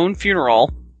 watching her own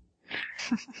funeral.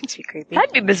 That'd be creepy.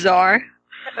 That'd be bizarre.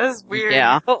 That was weird.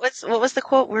 Yeah. What was the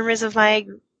quote? Rumors of my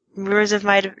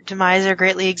demise are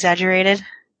greatly exaggerated.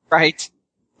 Right.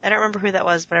 I don't remember who that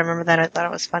was, but I remember that I thought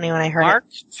it was funny when I heard Mark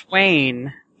it.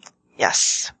 Twain.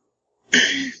 Yes.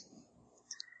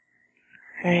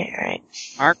 Right.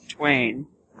 Mark Twain.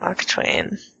 Mark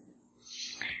Twain.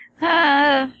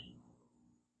 The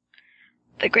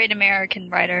great American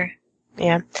writer.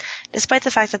 Yeah. Despite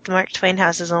the fact that the Mark Twain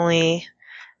house is only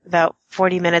about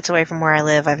 40 minutes away from where I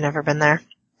live, I've never been there.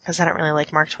 Because I don't really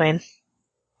like Mark Twain.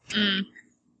 Mm.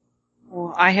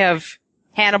 Well, I have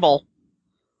Hannibal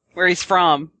where he's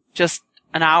from, just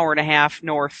an hour and a half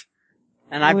north.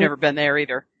 And I've never been there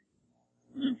either.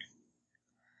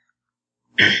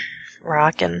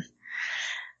 Rockin'.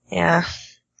 Yeah.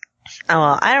 Oh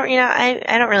well, I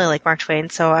don't really like Mark Twain,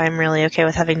 so I'm really okay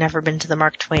with having never been to the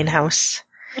Mark Twain house.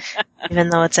 Even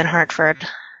though it's in Hartford.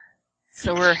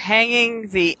 So we're hanging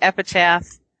the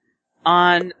epitaph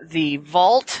on the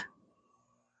vault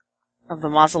of the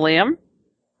mausoleum.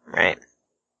 Right.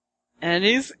 And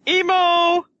he's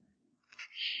emo!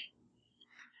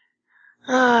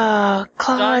 Oh,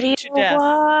 Claudia,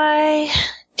 why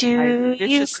do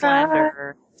you cry?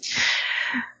 Slander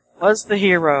was the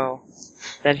hero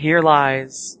that here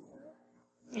lies.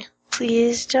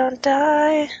 Please don't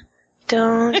die.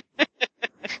 Don't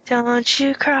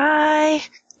you cry,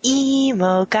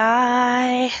 emo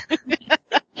guy.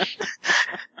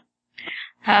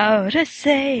 How to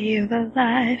save a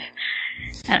life.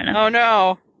 I don't know. Oh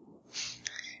no.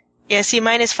 Yeah, see,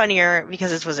 mine is funnier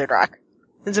because it's Wizard Rock.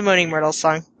 It's a Moaning Myrtle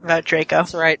song about Draco.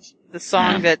 That's right. The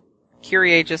song that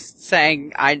Kyrie just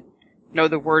sang, I know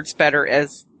the words better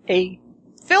as a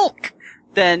filk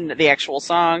than the actual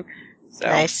song. So,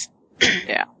 nice.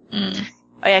 Yeah.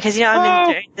 Oh yeah, because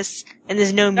I'm in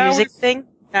this no music thing.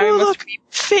 Oh look,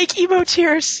 fake emo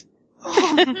tears.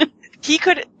 He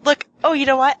could look. Oh, you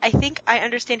know what? I think I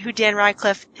understand who Dan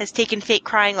Radcliffe has taken fake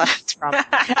crying lessons from.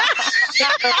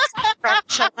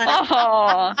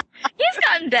 Oh, he's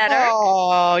gotten better.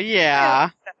 Oh yeah.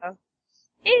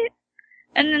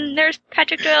 And then there's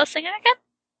Patrick Doyle singing again.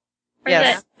 Or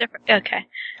Yes. Is that different? Okay.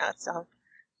 That's all.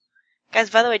 Guys,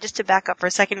 by the way, just to back up for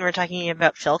a second, we're talking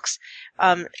about Filks.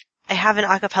 I have an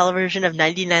a cappella version of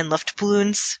 99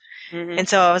 Luftballons. Mm-hmm. And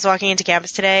so I was walking into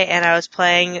campus today and I was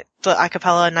playing the a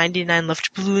cappella 99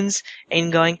 Luftballons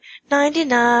and going,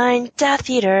 99 Death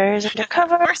Eaters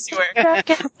undercover. Of course you were.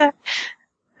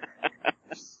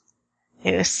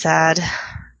 It was sad.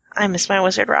 I miss my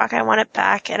Wizard Rock. I want it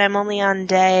back, and I'm only on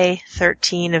day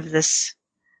 13 of this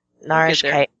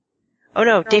Narishkite. Oh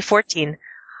no, day 14.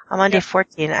 I'm on day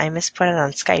 14. I misput it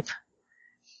on Skype.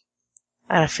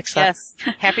 I gotta fix that. Yes.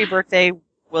 Happy birthday,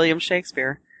 William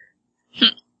Shakespeare.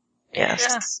 Yes.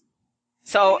 Yeah.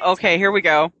 So, okay, here we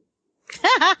go.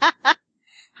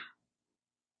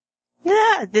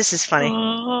 Yeah, this is funny.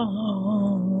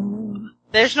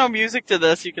 There's no music to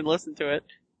this. You can listen to it.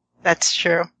 That's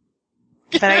true.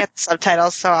 But I got the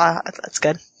subtitles, so that's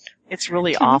good. It's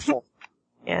really awful.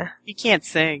 Yeah. He can't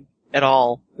sing at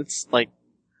all. It's, like,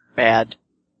 bad.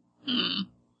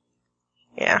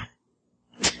 Yeah.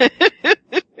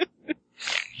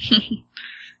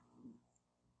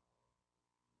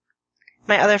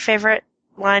 My other favorite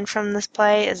line from this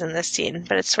play is in this scene,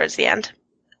 but it's towards the end.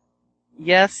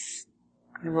 Yes,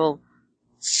 I will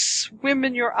swim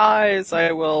in your eyes.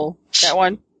 I will. That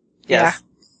one? Yes.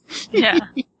 Yeah.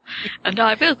 And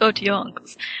I will go to your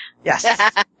uncle's. Yes.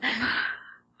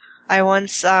 I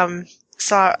once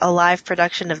saw a live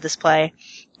production of this play,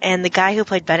 and the guy who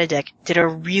played Benedict did a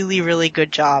really, really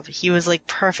good job. He was like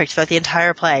perfect throughout the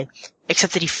entire play,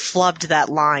 except that he flubbed that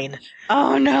line.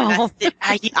 Oh no.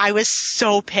 I was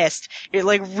so pissed. It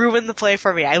like ruined the play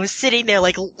for me. I was sitting there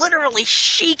like literally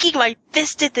shaking my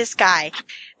fist at this guy.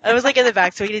 I was like in the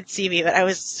back so he didn't see me, but I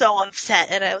was so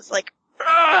upset and I was like,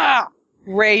 ugh!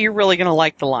 Ray, you're really gonna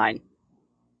like the line.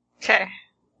 Okay.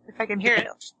 If I can hear it.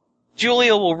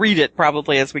 Julia will read it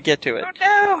probably as we get to it. Oh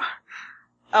no!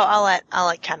 Oh,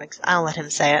 I'll let him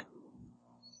say it.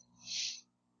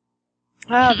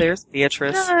 Ah, there's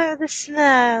Beatrice. Oh, the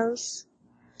smells.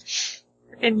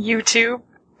 In YouTube.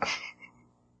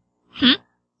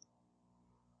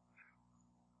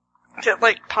 Just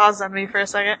like pause on me for a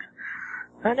second.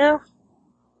 Oh no.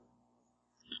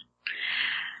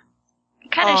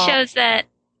 It kind of shows that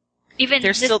even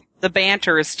They're still, the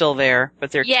banter is still there,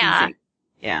 but they're teasing.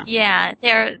 Yeah. Yeah,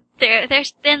 they're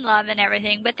in love and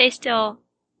everything, but they still,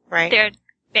 their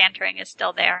bantering is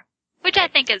still there, which I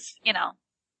think is,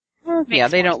 Yeah,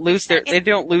 they don't lose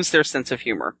their sense of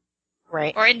humor.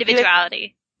 Right. Or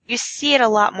individuality. You see it a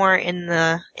lot more in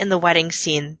the wedding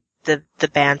scene, the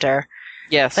banter.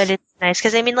 Yes. But it's nice,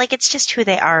 because I mean, like, it's just who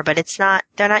they are, but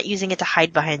they're not using it to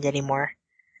hide behind anymore.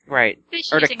 Right.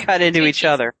 Or to cut into each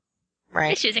other.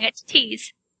 Right. Just using it to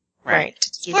tease. Right.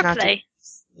 Foreplay.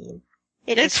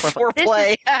 It's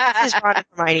foreplay. This is Ron and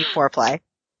Hermione foreplay.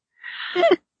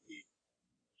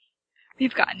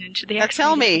 We've gotten into the Now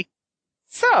tell me,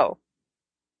 so,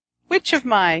 which of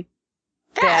my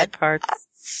bad parts?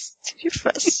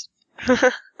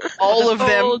 All of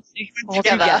them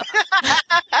together.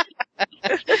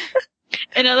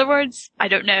 In other words, I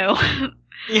don't know.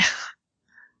 Yeah.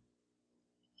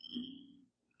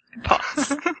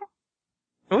 Pause.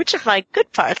 Which which of my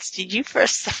good parts did you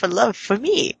first suffer love for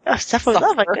me? Oh, suffer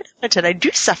love, I could have it, I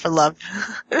do suffer love.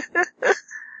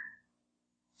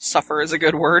 Suffer is a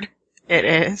good word. It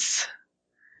is.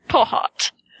 Poor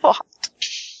heart. Poor heart.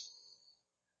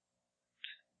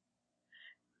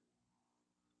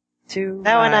 Two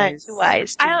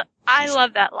eyes. I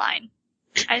love that line.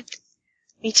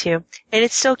 Me too. And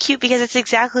it's so cute because it's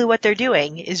exactly what they're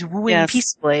doing, is wooing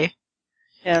peacefully.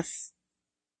 Yes.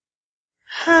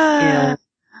 Yeah.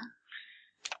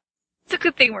 It's a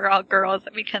good thing we're all girls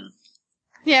that we can...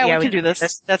 Yeah, we can do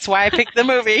this. That's why I picked the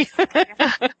movie.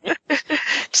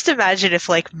 Just imagine if,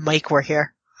 like, Mike were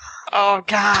here. Oh,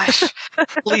 gosh.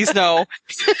 Please no.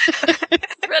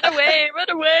 Run away! Run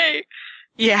away!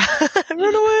 Yeah.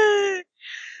 Run away!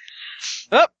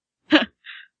 Oh!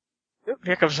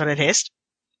 Here comes one in haste.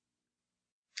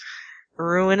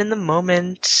 Ruining the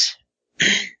moment.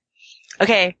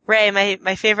 Okay, Ray,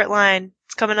 my favorite line.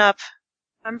 It's coming up.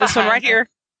 This one right here.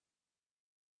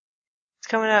 It's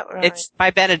coming up. It's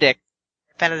by Benedict.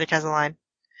 Benedict has a line.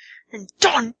 And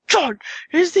John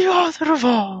is the author of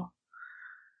all.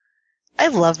 I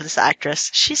love this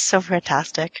actress. She's so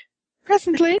fantastic.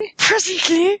 Presently.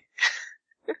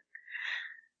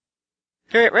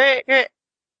 Ray.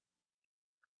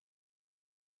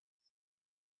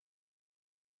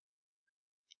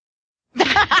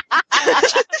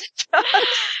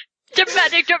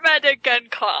 Dramatic and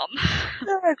calm.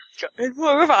 And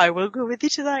moreover, I will go with you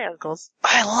to thy uncle's.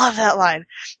 I love that line.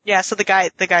 Yeah, so the guy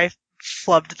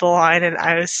flubbed the line, and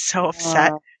I was so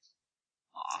upset.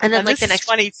 And then, like, the next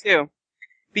funny too,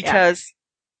 because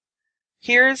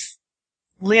here's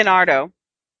Leonardo,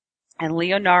 and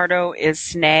Leonardo is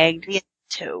snagged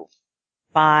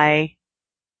by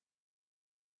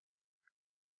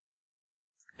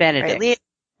Benedict.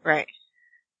 Right.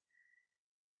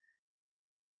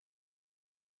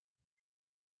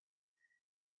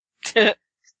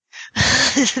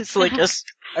 It's like, yes,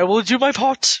 I will do my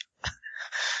part.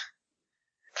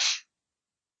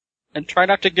 And try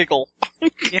not to giggle.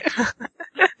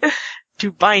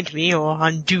 To bind me or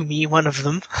undo me, one of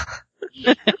them.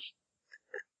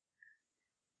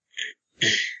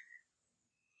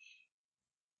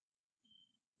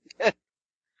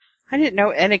 I didn't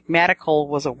know enigmatical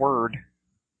was a word.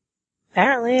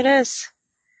 Apparently it is.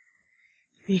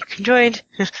 You conjoined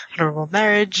honorable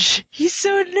marriage. He's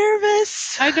so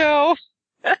nervous. I know.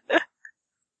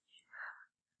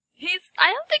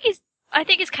 I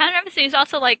think he's kind of nervous, and he's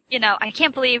also like, I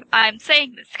can't believe I'm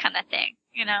saying this kind of thing,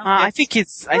 I think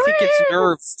it's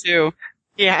nerves too.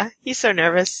 Yeah, he's so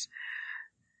nervous.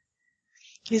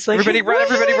 He's like, everybody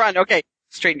run. Okay,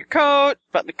 straighten your coat,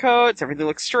 button the coats, everything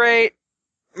looks straight.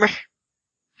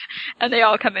 And they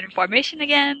all come in formation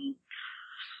again.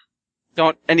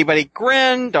 Don't anybody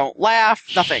grin, don't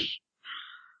laugh, nothing.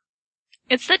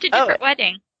 It's such a different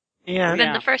wedding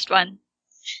than the first one.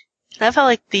 I felt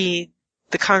like the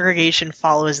congregation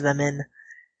follows them in.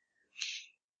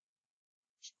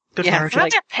 Good what are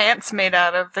their pants made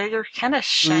out of? They're kind of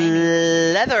shiny.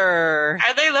 Leather.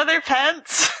 Are they leather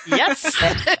pants? Yes.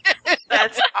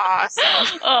 That's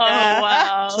awesome. Oh,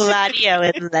 wow. Claudio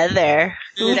in leather.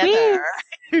 Leather.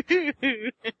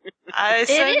 I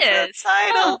sent the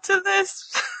title to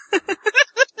this.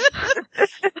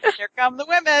 Here come the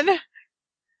women.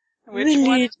 Which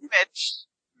one is which?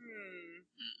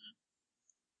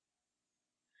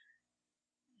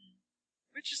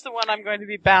 Which is the one I'm going to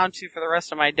be bound to for the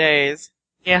rest of my days?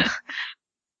 Yeah.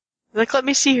 Like, let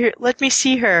me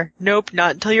see her. Nope,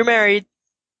 not until you're married.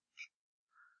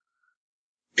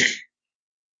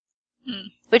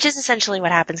 Which is essentially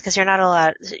what happens, because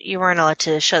you weren't allowed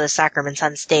to show the sacraments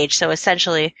on stage, so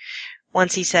essentially,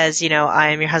 once he says, I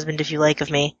am your husband if you like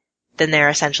of me, then they're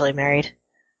essentially married.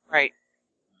 Right.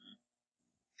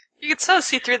 You could so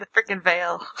see through the freaking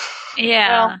veil.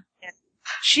 Yeah. Well,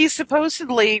 she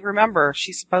supposedly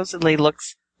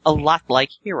looks a lot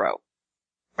like Hero.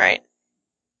 Right.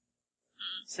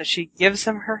 So she gives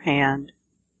him her hand.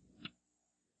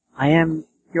 I am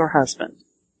your husband.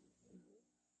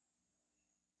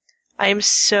 I was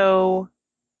so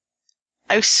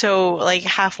like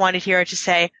half wanted Hero to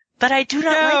say, but I do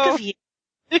not like of you.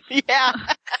 Yeah.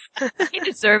 You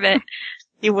deserve it.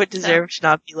 He would deserve to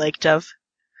not be liked of.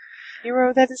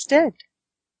 Hero that is dead.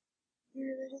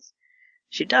 Hero that is.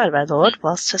 She died by the Lord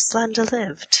whilst her slander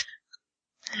lived.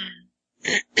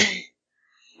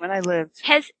 When I lived.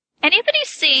 Has anybody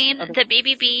seen the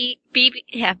BBC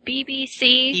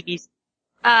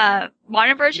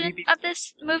modern version of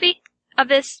this movie? Of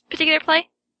this particular play?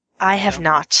 I have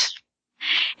not.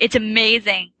 It's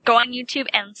amazing. Go on YouTube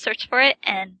and search for it,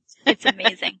 and it's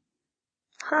amazing.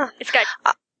 Huh. It's got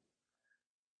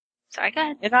Sorry, go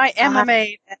ahead. And I am a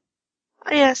maid.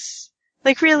 Yes.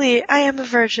 Like, really, I am a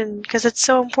virgin, because it's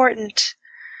so important.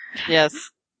 Yes.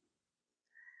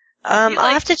 I'll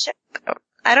have to check.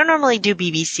 I don't normally do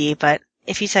BBC, but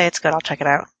if you say it's good, I'll check it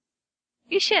out.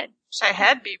 You should. Wish I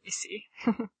had BBC.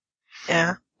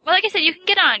 Yeah. Well, like I said, you can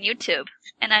get it on YouTube,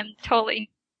 and I'm totally,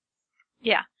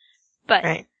 yeah. But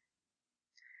Right.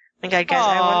 My God,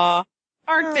 guys,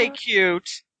 aren't they cute?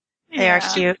 They are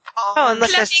cute. Oh, and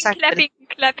look, there's a second.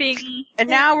 clapping. And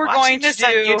now we're Watching going to this do.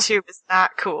 on YouTube is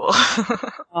not cool.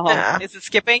 Yeah. Is it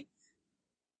skipping?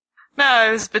 No,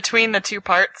 it was between the two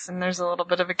parts, and there's a little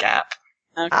bit of a gap.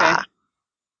 Okay.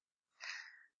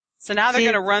 So now they're See,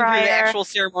 going to run through the Friar- actual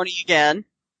ceremony again.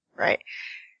 Right.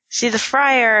 See, the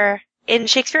friar, in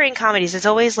Shakespearean comedies, it's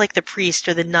always like the priest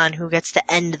or the nun who gets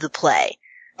to end the play.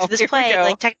 So this here we play, go.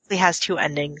 like, technically has two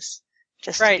endings.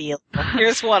 Just Right. to be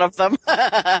Here's one of them.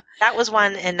 That was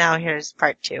one, and now here's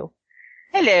part two.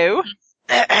 Hello.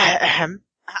 I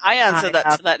answered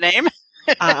Hi, to that name.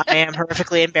 I am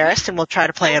horrifically embarrassed, and we'll try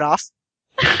to play it off.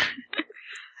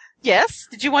 Yes.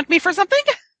 Did you want me for something?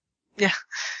 Yeah.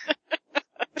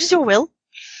 What is your will?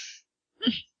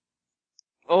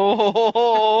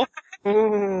 Oh.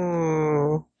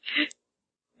 Ooh.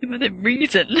 With a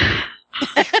reason.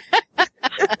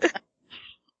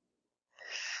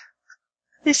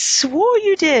 I swore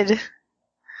you did.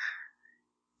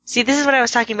 See, this is what I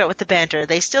was talking about with the banter.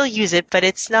 They still use it, but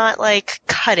it's not, like,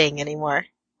 cutting anymore.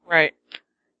 Right.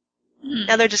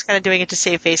 Now they're just kind of doing it to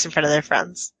save face in front of their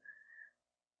friends.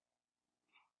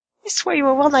 I swear you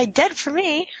were well nigh dead for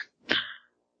me.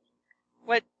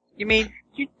 What? You mean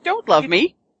you don't love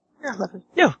me? I love you.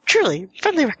 No, truly.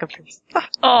 Friendly recompense.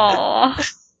 Aww.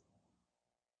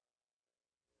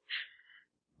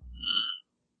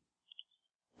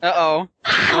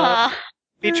 Uh-oh.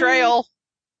 Betrayal.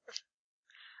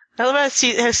 I love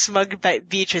how smug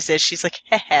Beatrice is. She's like,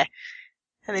 heh heh.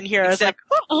 And then Hero's like,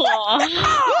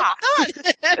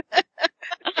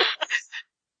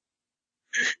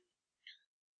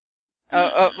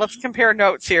 let's compare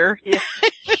notes here. Yeah.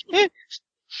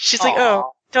 She's like,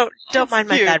 oh, don't mind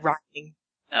my cute. bad rhyming.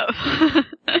 Oh.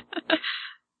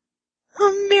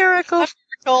 A miracle.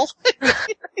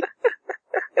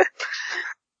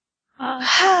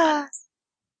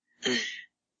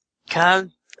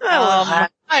 Come. I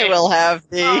will have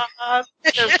thee.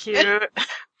 So cute.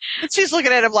 And she's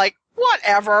looking at him like,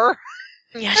 whatever.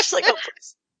 Yeah, she's like, oh,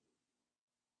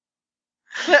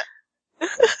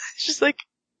 she's like,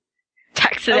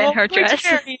 Accident her dress.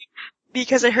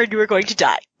 Because I heard you were going to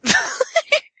die.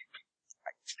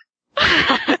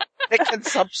 The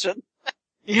consumption.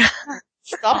 Yeah.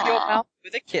 Stop your mouth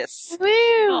with a kiss.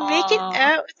 Woo! Make it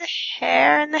out with the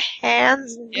hair and the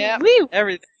hands. Yeah. Woo!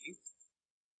 Everything.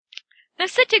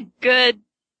 That's such a good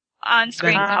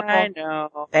on-screen couple. I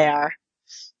know. They are.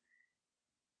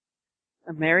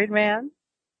 A married man?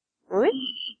 Woo.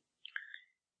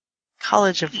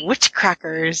 College of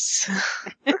Witchcrackers.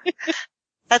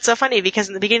 That's so funny because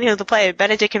in the beginning of the play,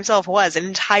 Benedict himself was an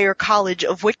entire college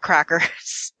of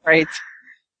Witchcrackers. Right.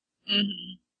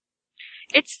 Mm-hmm.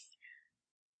 It's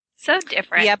so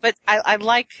different. Yeah, but I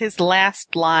liked his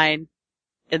last line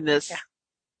in this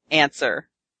answer.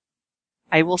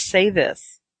 I will say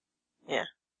this. Yeah.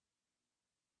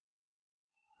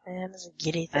 Man, it's a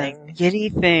giddy thing. A giddy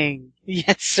thing.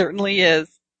 Yes, certainly is.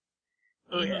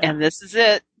 Oh, yeah. And this is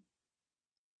it.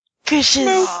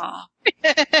 Kisses.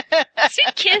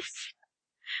 Sweet kiss.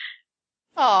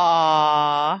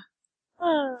 Aww.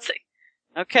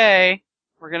 Okay.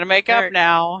 We're gonna make up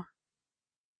now.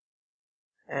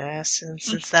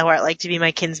 Since thou art like to be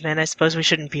my kinsman, I suppose we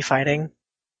shouldn't be fighting.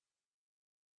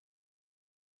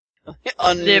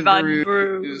 Live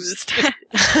unbruised.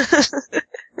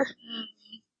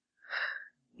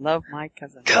 Love my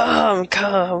cousin.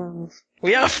 Come.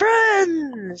 We are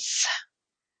friends.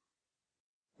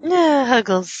 Yeah,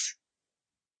 Huggles.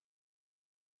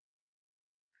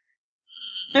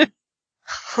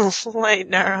 Light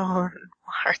in our own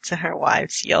hearts and our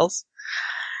wives' heels.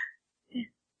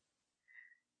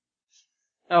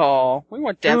 Oh, we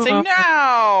want dancing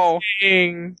now!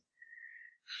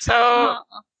 So,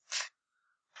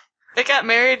 they got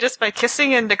married just by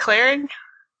kissing and declaring?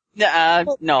 No,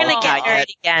 We're gonna not get married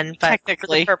yet. again, but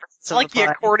Technically. for the purposes I like of the play.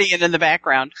 accordion in the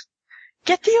background.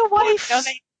 Get thee a wife!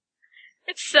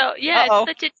 It's so, yeah, Uh-oh.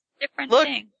 it's such a different Look.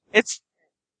 thing. It's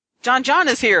John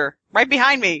is here, right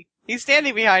behind me. He's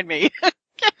standing behind me.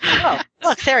 Oh,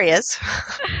 look, there he is.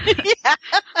 Yeah.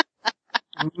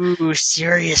 Ooh,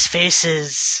 serious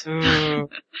faces. Ooh.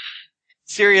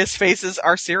 Serious faces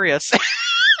are serious.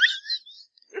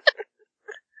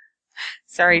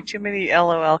 Sorry, too many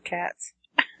LOL cats.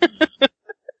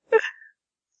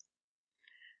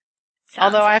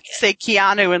 Although I have to say,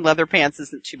 Keanu in leather pants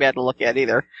isn't too bad to look at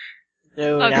either.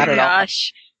 No, not at all.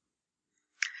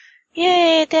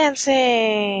 Yay,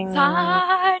 dancing!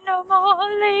 Sigh no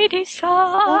more, lady,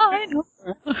 sigh no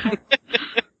more.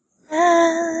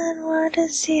 And what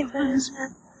is even?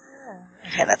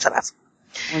 Okay, that's enough.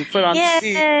 We put on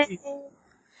Yay!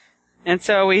 And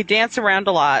so we dance around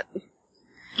a lot.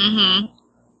 Mm-hmm.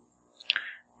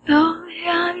 So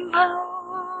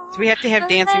we have to have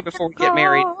dancing before we get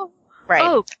married. Right.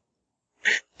 Oh.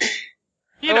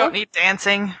 You don't need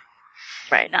dancing.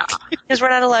 Right. No. Because we're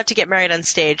not allowed to get married on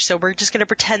stage, so we're just going to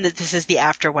pretend that this is the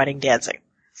after-wedding dancing.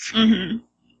 Mm-hmm.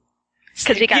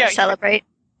 Because we gotta celebrate.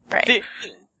 Right.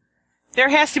 There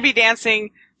has to be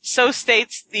dancing, so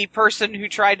states the person who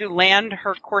tried to land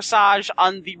her corsage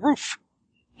on the roof.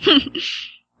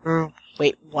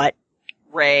 Wait, what?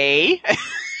 Ray.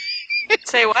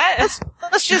 Say what?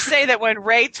 Let's just say that when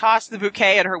Ray tossed the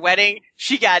bouquet at her wedding,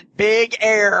 she got big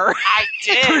air. I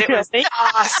did. It was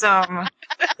awesome.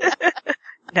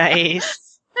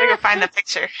 Nice. I can find the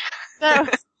picture. So,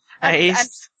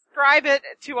 Nice. Describe it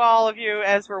to all of you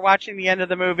as we're watching the end of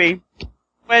the movie.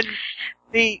 When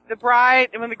the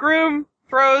groom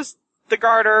throws the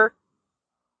garter,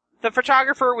 the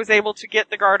photographer was able to get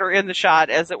the garter in the shot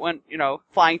as it went,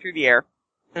 flying through the air.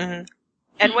 Mm-hmm.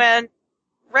 And when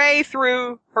Ray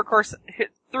threw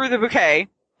the bouquet.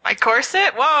 My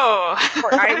corset? Whoa!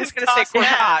 I was going to say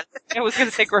corsage. I was going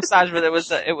to say corsage, but it was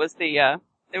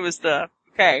the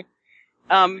bouquet.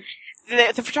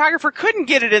 The photographer couldn't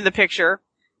get it in the picture,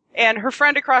 and her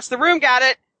friend across the room got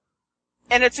it.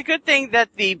 And it's a good thing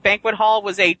that the banquet hall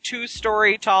was a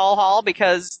 2-story tall hall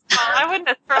because I wouldn't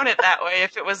have thrown it that way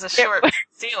if it was a short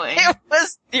ceiling. It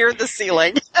was near the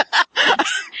ceiling.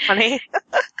 Funny.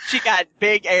 She got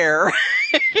big air.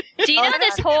 Do you know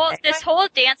this whole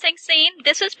dancing scene?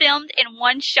 This was filmed in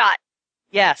one shot.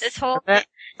 Yes. This whole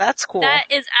that's cool. That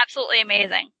is absolutely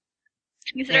amazing.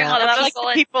 Considering all the people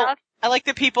and stuff. I like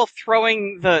the people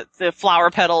throwing the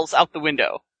flower petals out the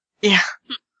window. Yeah.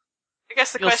 I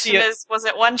guess the question is, was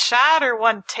it one shot or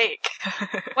one take?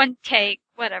 One take,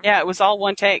 whatever. Yeah, it was all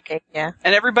one take. Yeah.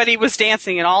 And everybody was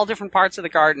dancing in all different parts of the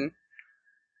garden.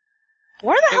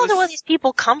 Where the hell do all these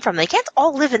people come from? They can't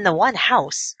all live in the one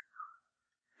house.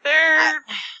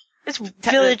 It's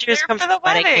villagers come for the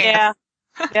wedding. Yeah.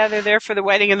 Yeah, they're there for the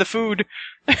wedding and the food.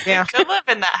 Yeah. They could live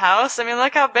in that house. I mean,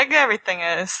 look how big everything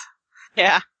is.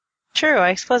 Yeah. True,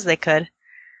 I suppose they could.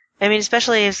 I mean,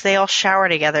 especially if they all shower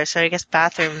together, so I guess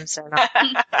bathrooms are not.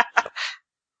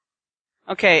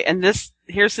 Okay, and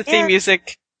here's the theme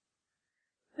music.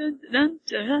 Dun, dun,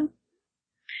 dun.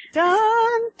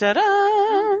 Dun, dun,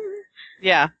 dun.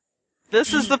 Yeah.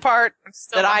 This is the part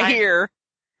that I hear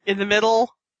in the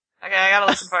middle. Okay, I gotta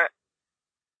listen for it.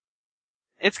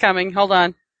 It's coming. Hold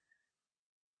on.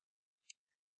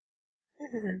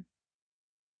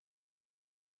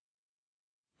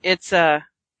 It's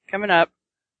coming up.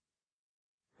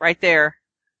 Right there.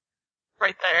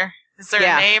 Right there. Is there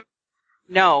a name?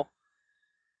 No.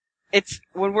 It's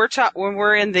when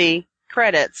we're in the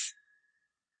credits.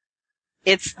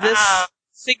 It's this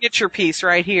signature piece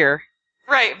right here.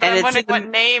 Right, but and I'm wondering what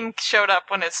name showed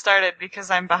up when it started because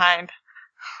I'm behind.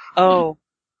 Oh.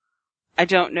 I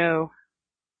don't know.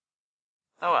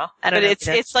 Oh well. But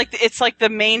it's like the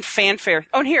main fanfare.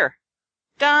 Oh, here.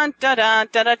 Dun dun dun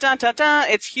dun dun dun dun dun.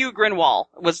 It's Hugh Grinwall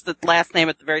was the last name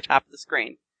at the very top of the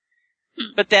screen.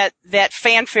 But that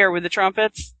fanfare with the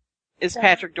trumpets is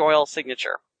Patrick Doyle's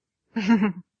signature.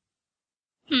 Oh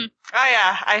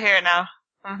yeah, I hear it now.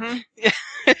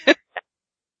 Mm-hmm.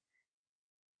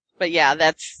 But yeah,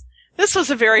 this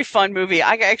was a very fun movie.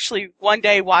 I actually one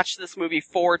day watched this movie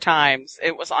 4 times.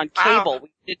 It was on cable. Wow.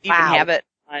 We didn't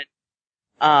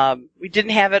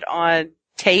even have it on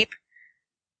tape.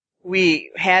 We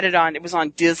had it was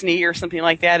on Disney or something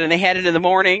like that, and they had it in the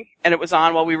morning, and it was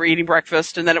on while we were eating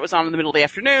breakfast, and then it was on in the middle of the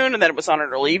afternoon, and then it was on in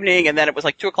early evening, and then it was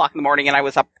like 2:00 in the morning, and I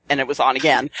was up, and it was on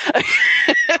again.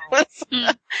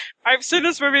 I've seen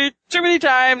this movie too many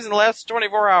times in the last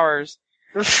 24 hours.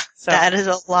 So. That is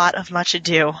a lot of much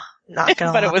ado. Not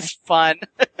gonna but lie. it was fun.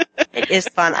 It is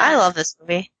fun. I love this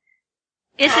movie.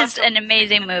 This is an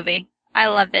amazing movie. I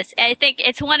love this. I think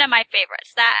it's one of my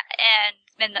favorites. That and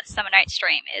Summer Night's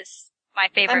Dream is my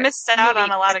favorite. I missed out on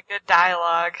a lot of good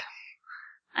dialogue.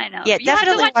 I know. Yeah,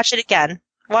 definitely watch it again.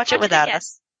 Watch it without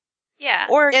us. Yeah.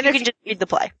 Or you can just read the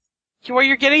play. Well,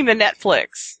 you're getting the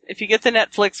Netflix. If you get the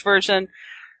Netflix version,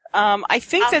 I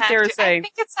think I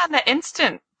think it's on the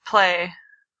instant play.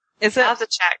 Is it? I'll have to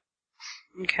check.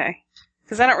 Okay.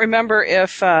 Because I don't remember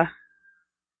if,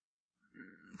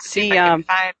 See if I can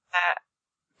find that.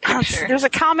 picture. There's a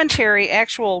commentary,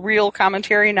 actual real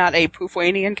commentary, not a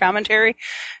Poufwanian commentary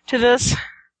to this.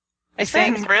 I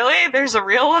think. Really? There's a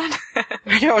real one?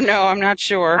 I don't know. I'm not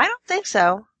sure. I don't think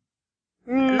so.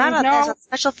 There's on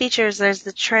special features. There's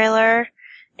the trailer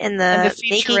and the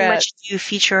Making What You Do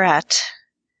featurette.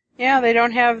 Yeah, they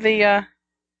don't have the.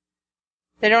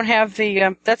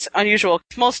 That's unusual.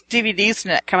 Most DVDs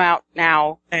that come out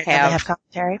now have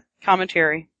commentary.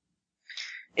 Commentary.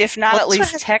 If not, at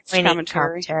least text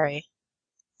commentary.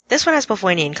 This one has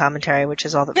Poufwanian commentary, which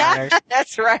is all that matters.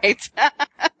 That's right.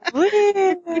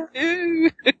 Where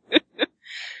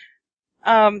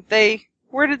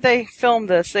did they film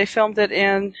this? They filmed it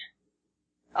in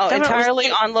entirely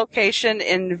on location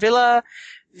in Villa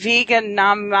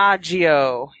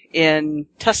Viganamaggio in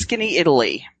Tuscany,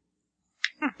 Italy.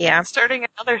 Yeah. Starting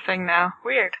another thing now.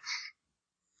 Weird.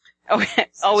 Okay.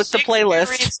 Oh, it's the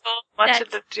playlist. Much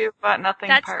to do about nothing.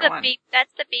 That's part the one.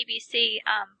 that's the BBC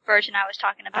version I was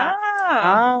talking about.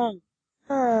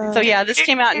 So yeah, this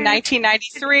came out in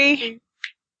 1993,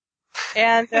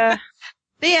 and the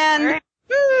end. Right.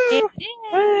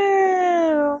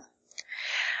 Woo.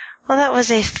 Well, that was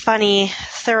a funny,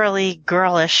 thoroughly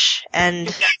girlish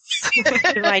end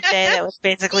to my day. That was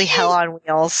basically hell on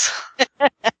wheels.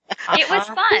 It was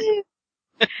fun.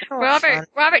 Robert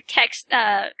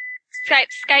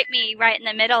Skype me right in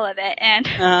the middle of it, and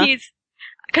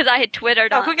because I had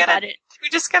Twittered on about it. We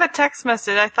just got a text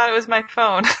message. I thought it was my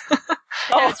phone.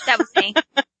 That was me.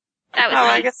 That was me.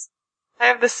 I guess I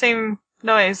have the same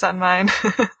noise on mine.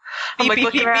 I'm like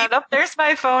looking around. Oh, there's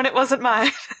my phone. It wasn't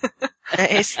mine.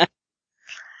 Nice.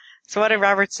 So what did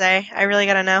Robert say? I really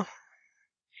gotta know.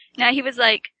 No, he was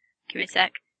like, give me a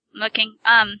sec. I'm looking.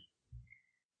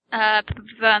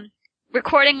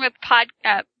 Recording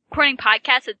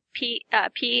podcasts with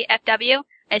PFW.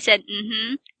 I said,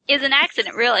 It was an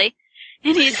accident, really.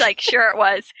 And he's like, sure it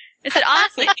was. I said,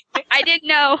 honestly, I didn't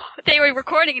know they were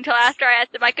recording until after I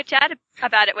asked if I could chat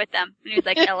about it with them. And he was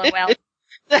like, LOL.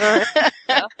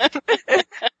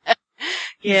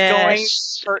 He's going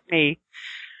to hurt me.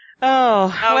 Oh,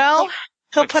 well.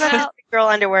 He'll put on his girl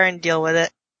underwear and deal with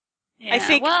it. Yeah,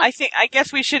 I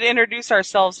guess we should introduce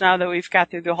ourselves now that we've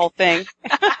got through the whole thing.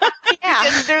 Yeah.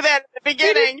 Didn't do that at the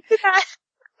beginning.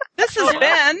 This has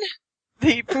been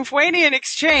the Poufwanian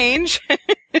Exchange.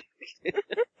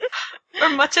 Or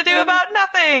Much Ado About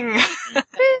Nothing.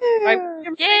 By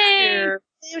William Shakespeare.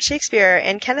 William Shakespeare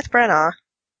and Kenneth Branagh.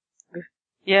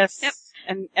 Yes. Yep.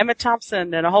 And Emma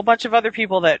Thompson and a whole bunch of other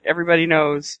people that everybody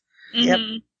knows. Yep.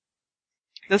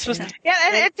 This was, and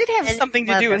it did have something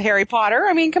to do with Harry Potter.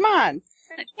 I mean, come on.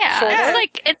 Yeah, it's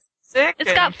like, it's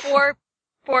got four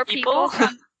people.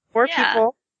 Four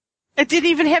people. It didn't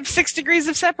even have 6 degrees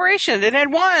of separation. It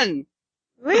had one.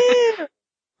 Woo!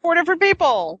 4 different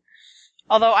people.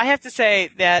 Although I have to say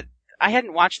that I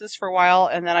hadn't watched this for a while,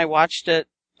 and then I watched it,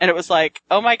 and it was like,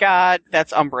 oh my god,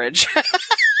 that's Umbridge.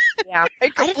 Yeah. I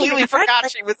completely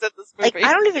forgot she was in this movie. Like,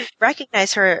 I don't even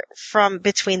recognize her from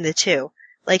between the two.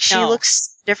 Like, she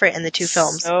looks different in the two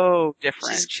films. So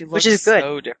different. Which is good.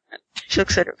 So different. She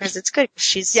looks so different, because it's good.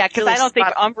 She's because really I don't think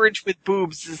Umbridge with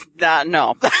boobs is not,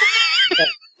 no.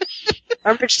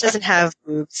 Umbridge doesn't have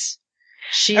boobs.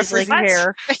 She's like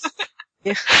hair.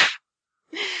 Yeah.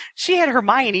 She had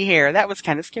Hermione hair. That was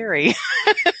kind of scary.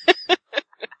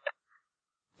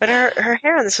 But her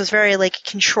hair on this was very, like,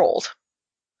 controlled.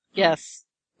 Yes.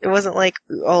 It wasn't, like,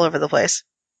 all over the place.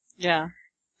 Yeah.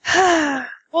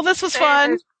 Well, this was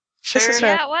fun. Sure. This was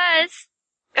fun. Yeah, it was.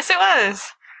 Yes, it was.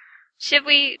 Should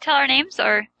we tell our names,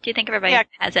 or do you think everybody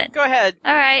has it? Go ahead.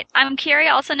 All right. I'm Kiri,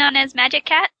 also known as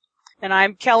MagikCat. And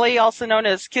I'm Kelly, also known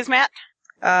as Kismet.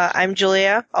 I'm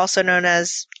Julia, also known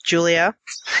as Julia.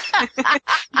 And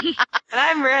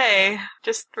I'm Ray.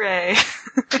 Just Ray.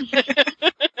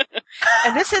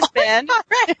 And this has been...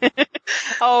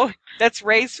 Oh, that's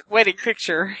Ray's wedding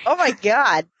picture. Oh my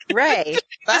god, Ray.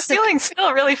 The ceiling's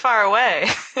still really far away.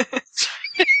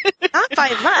 Not by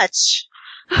much.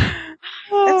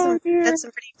 That's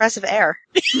some pretty impressive air.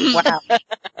 Wow.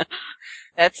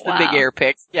 That's the big air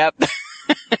pic. Yep.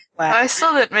 Wow. I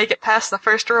still didn't make it past the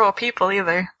first row of people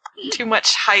either. Too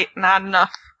much height, not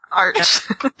enough arch.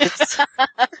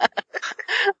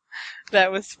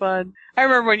 That was fun. I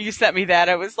remember when you sent me that,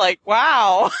 I was like,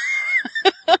 wow.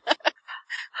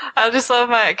 I just love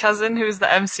my cousin who's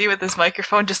the MC with his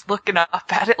microphone just looking up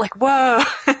at it like, whoa.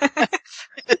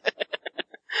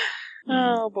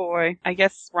 Oh boy. I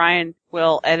guess Ryan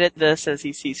will edit this as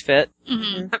he sees fit.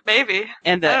 Mm-hmm. Maybe.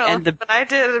 And when I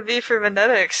did a V for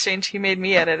Vendetta exchange, he made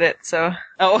me edit it, so.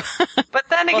 Oh. But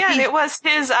then again, it was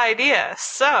his idea,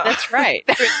 so. That's right.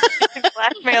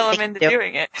 Blackmail him into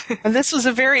doing it. And this was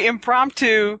a very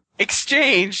impromptu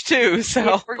exchange, too,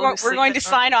 so we're going to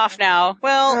sign off now.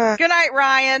 Well, good night,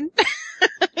 Ryan.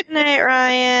 Good night,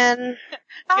 Ryan.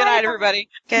 Good night, everybody.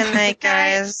 Good night,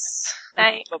 guys.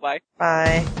 Night. Bye-bye.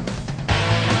 Bye.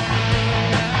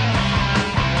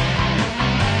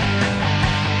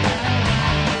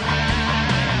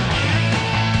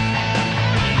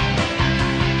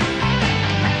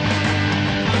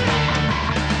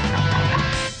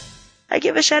 I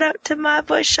give a shout out to my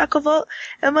boy Shacklebolt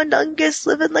and my Nungus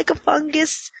living like a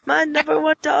fungus. My number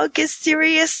one dog is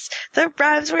serious. The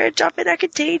rhymes we're dropping are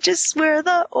contagious. We're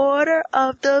the Order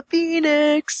of the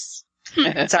Phoenix.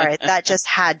 Sorry, that just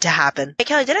had to happen. Hey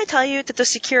Kelly, did I tell you that the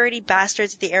security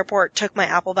bastards at the airport took my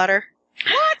apple butter?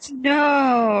 What?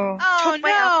 No. Oh, Took my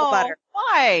apple butter.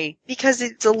 Why? Because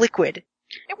it's a liquid.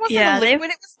 It wasn't a liquid,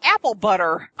 it was apple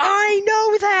butter. I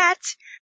know that!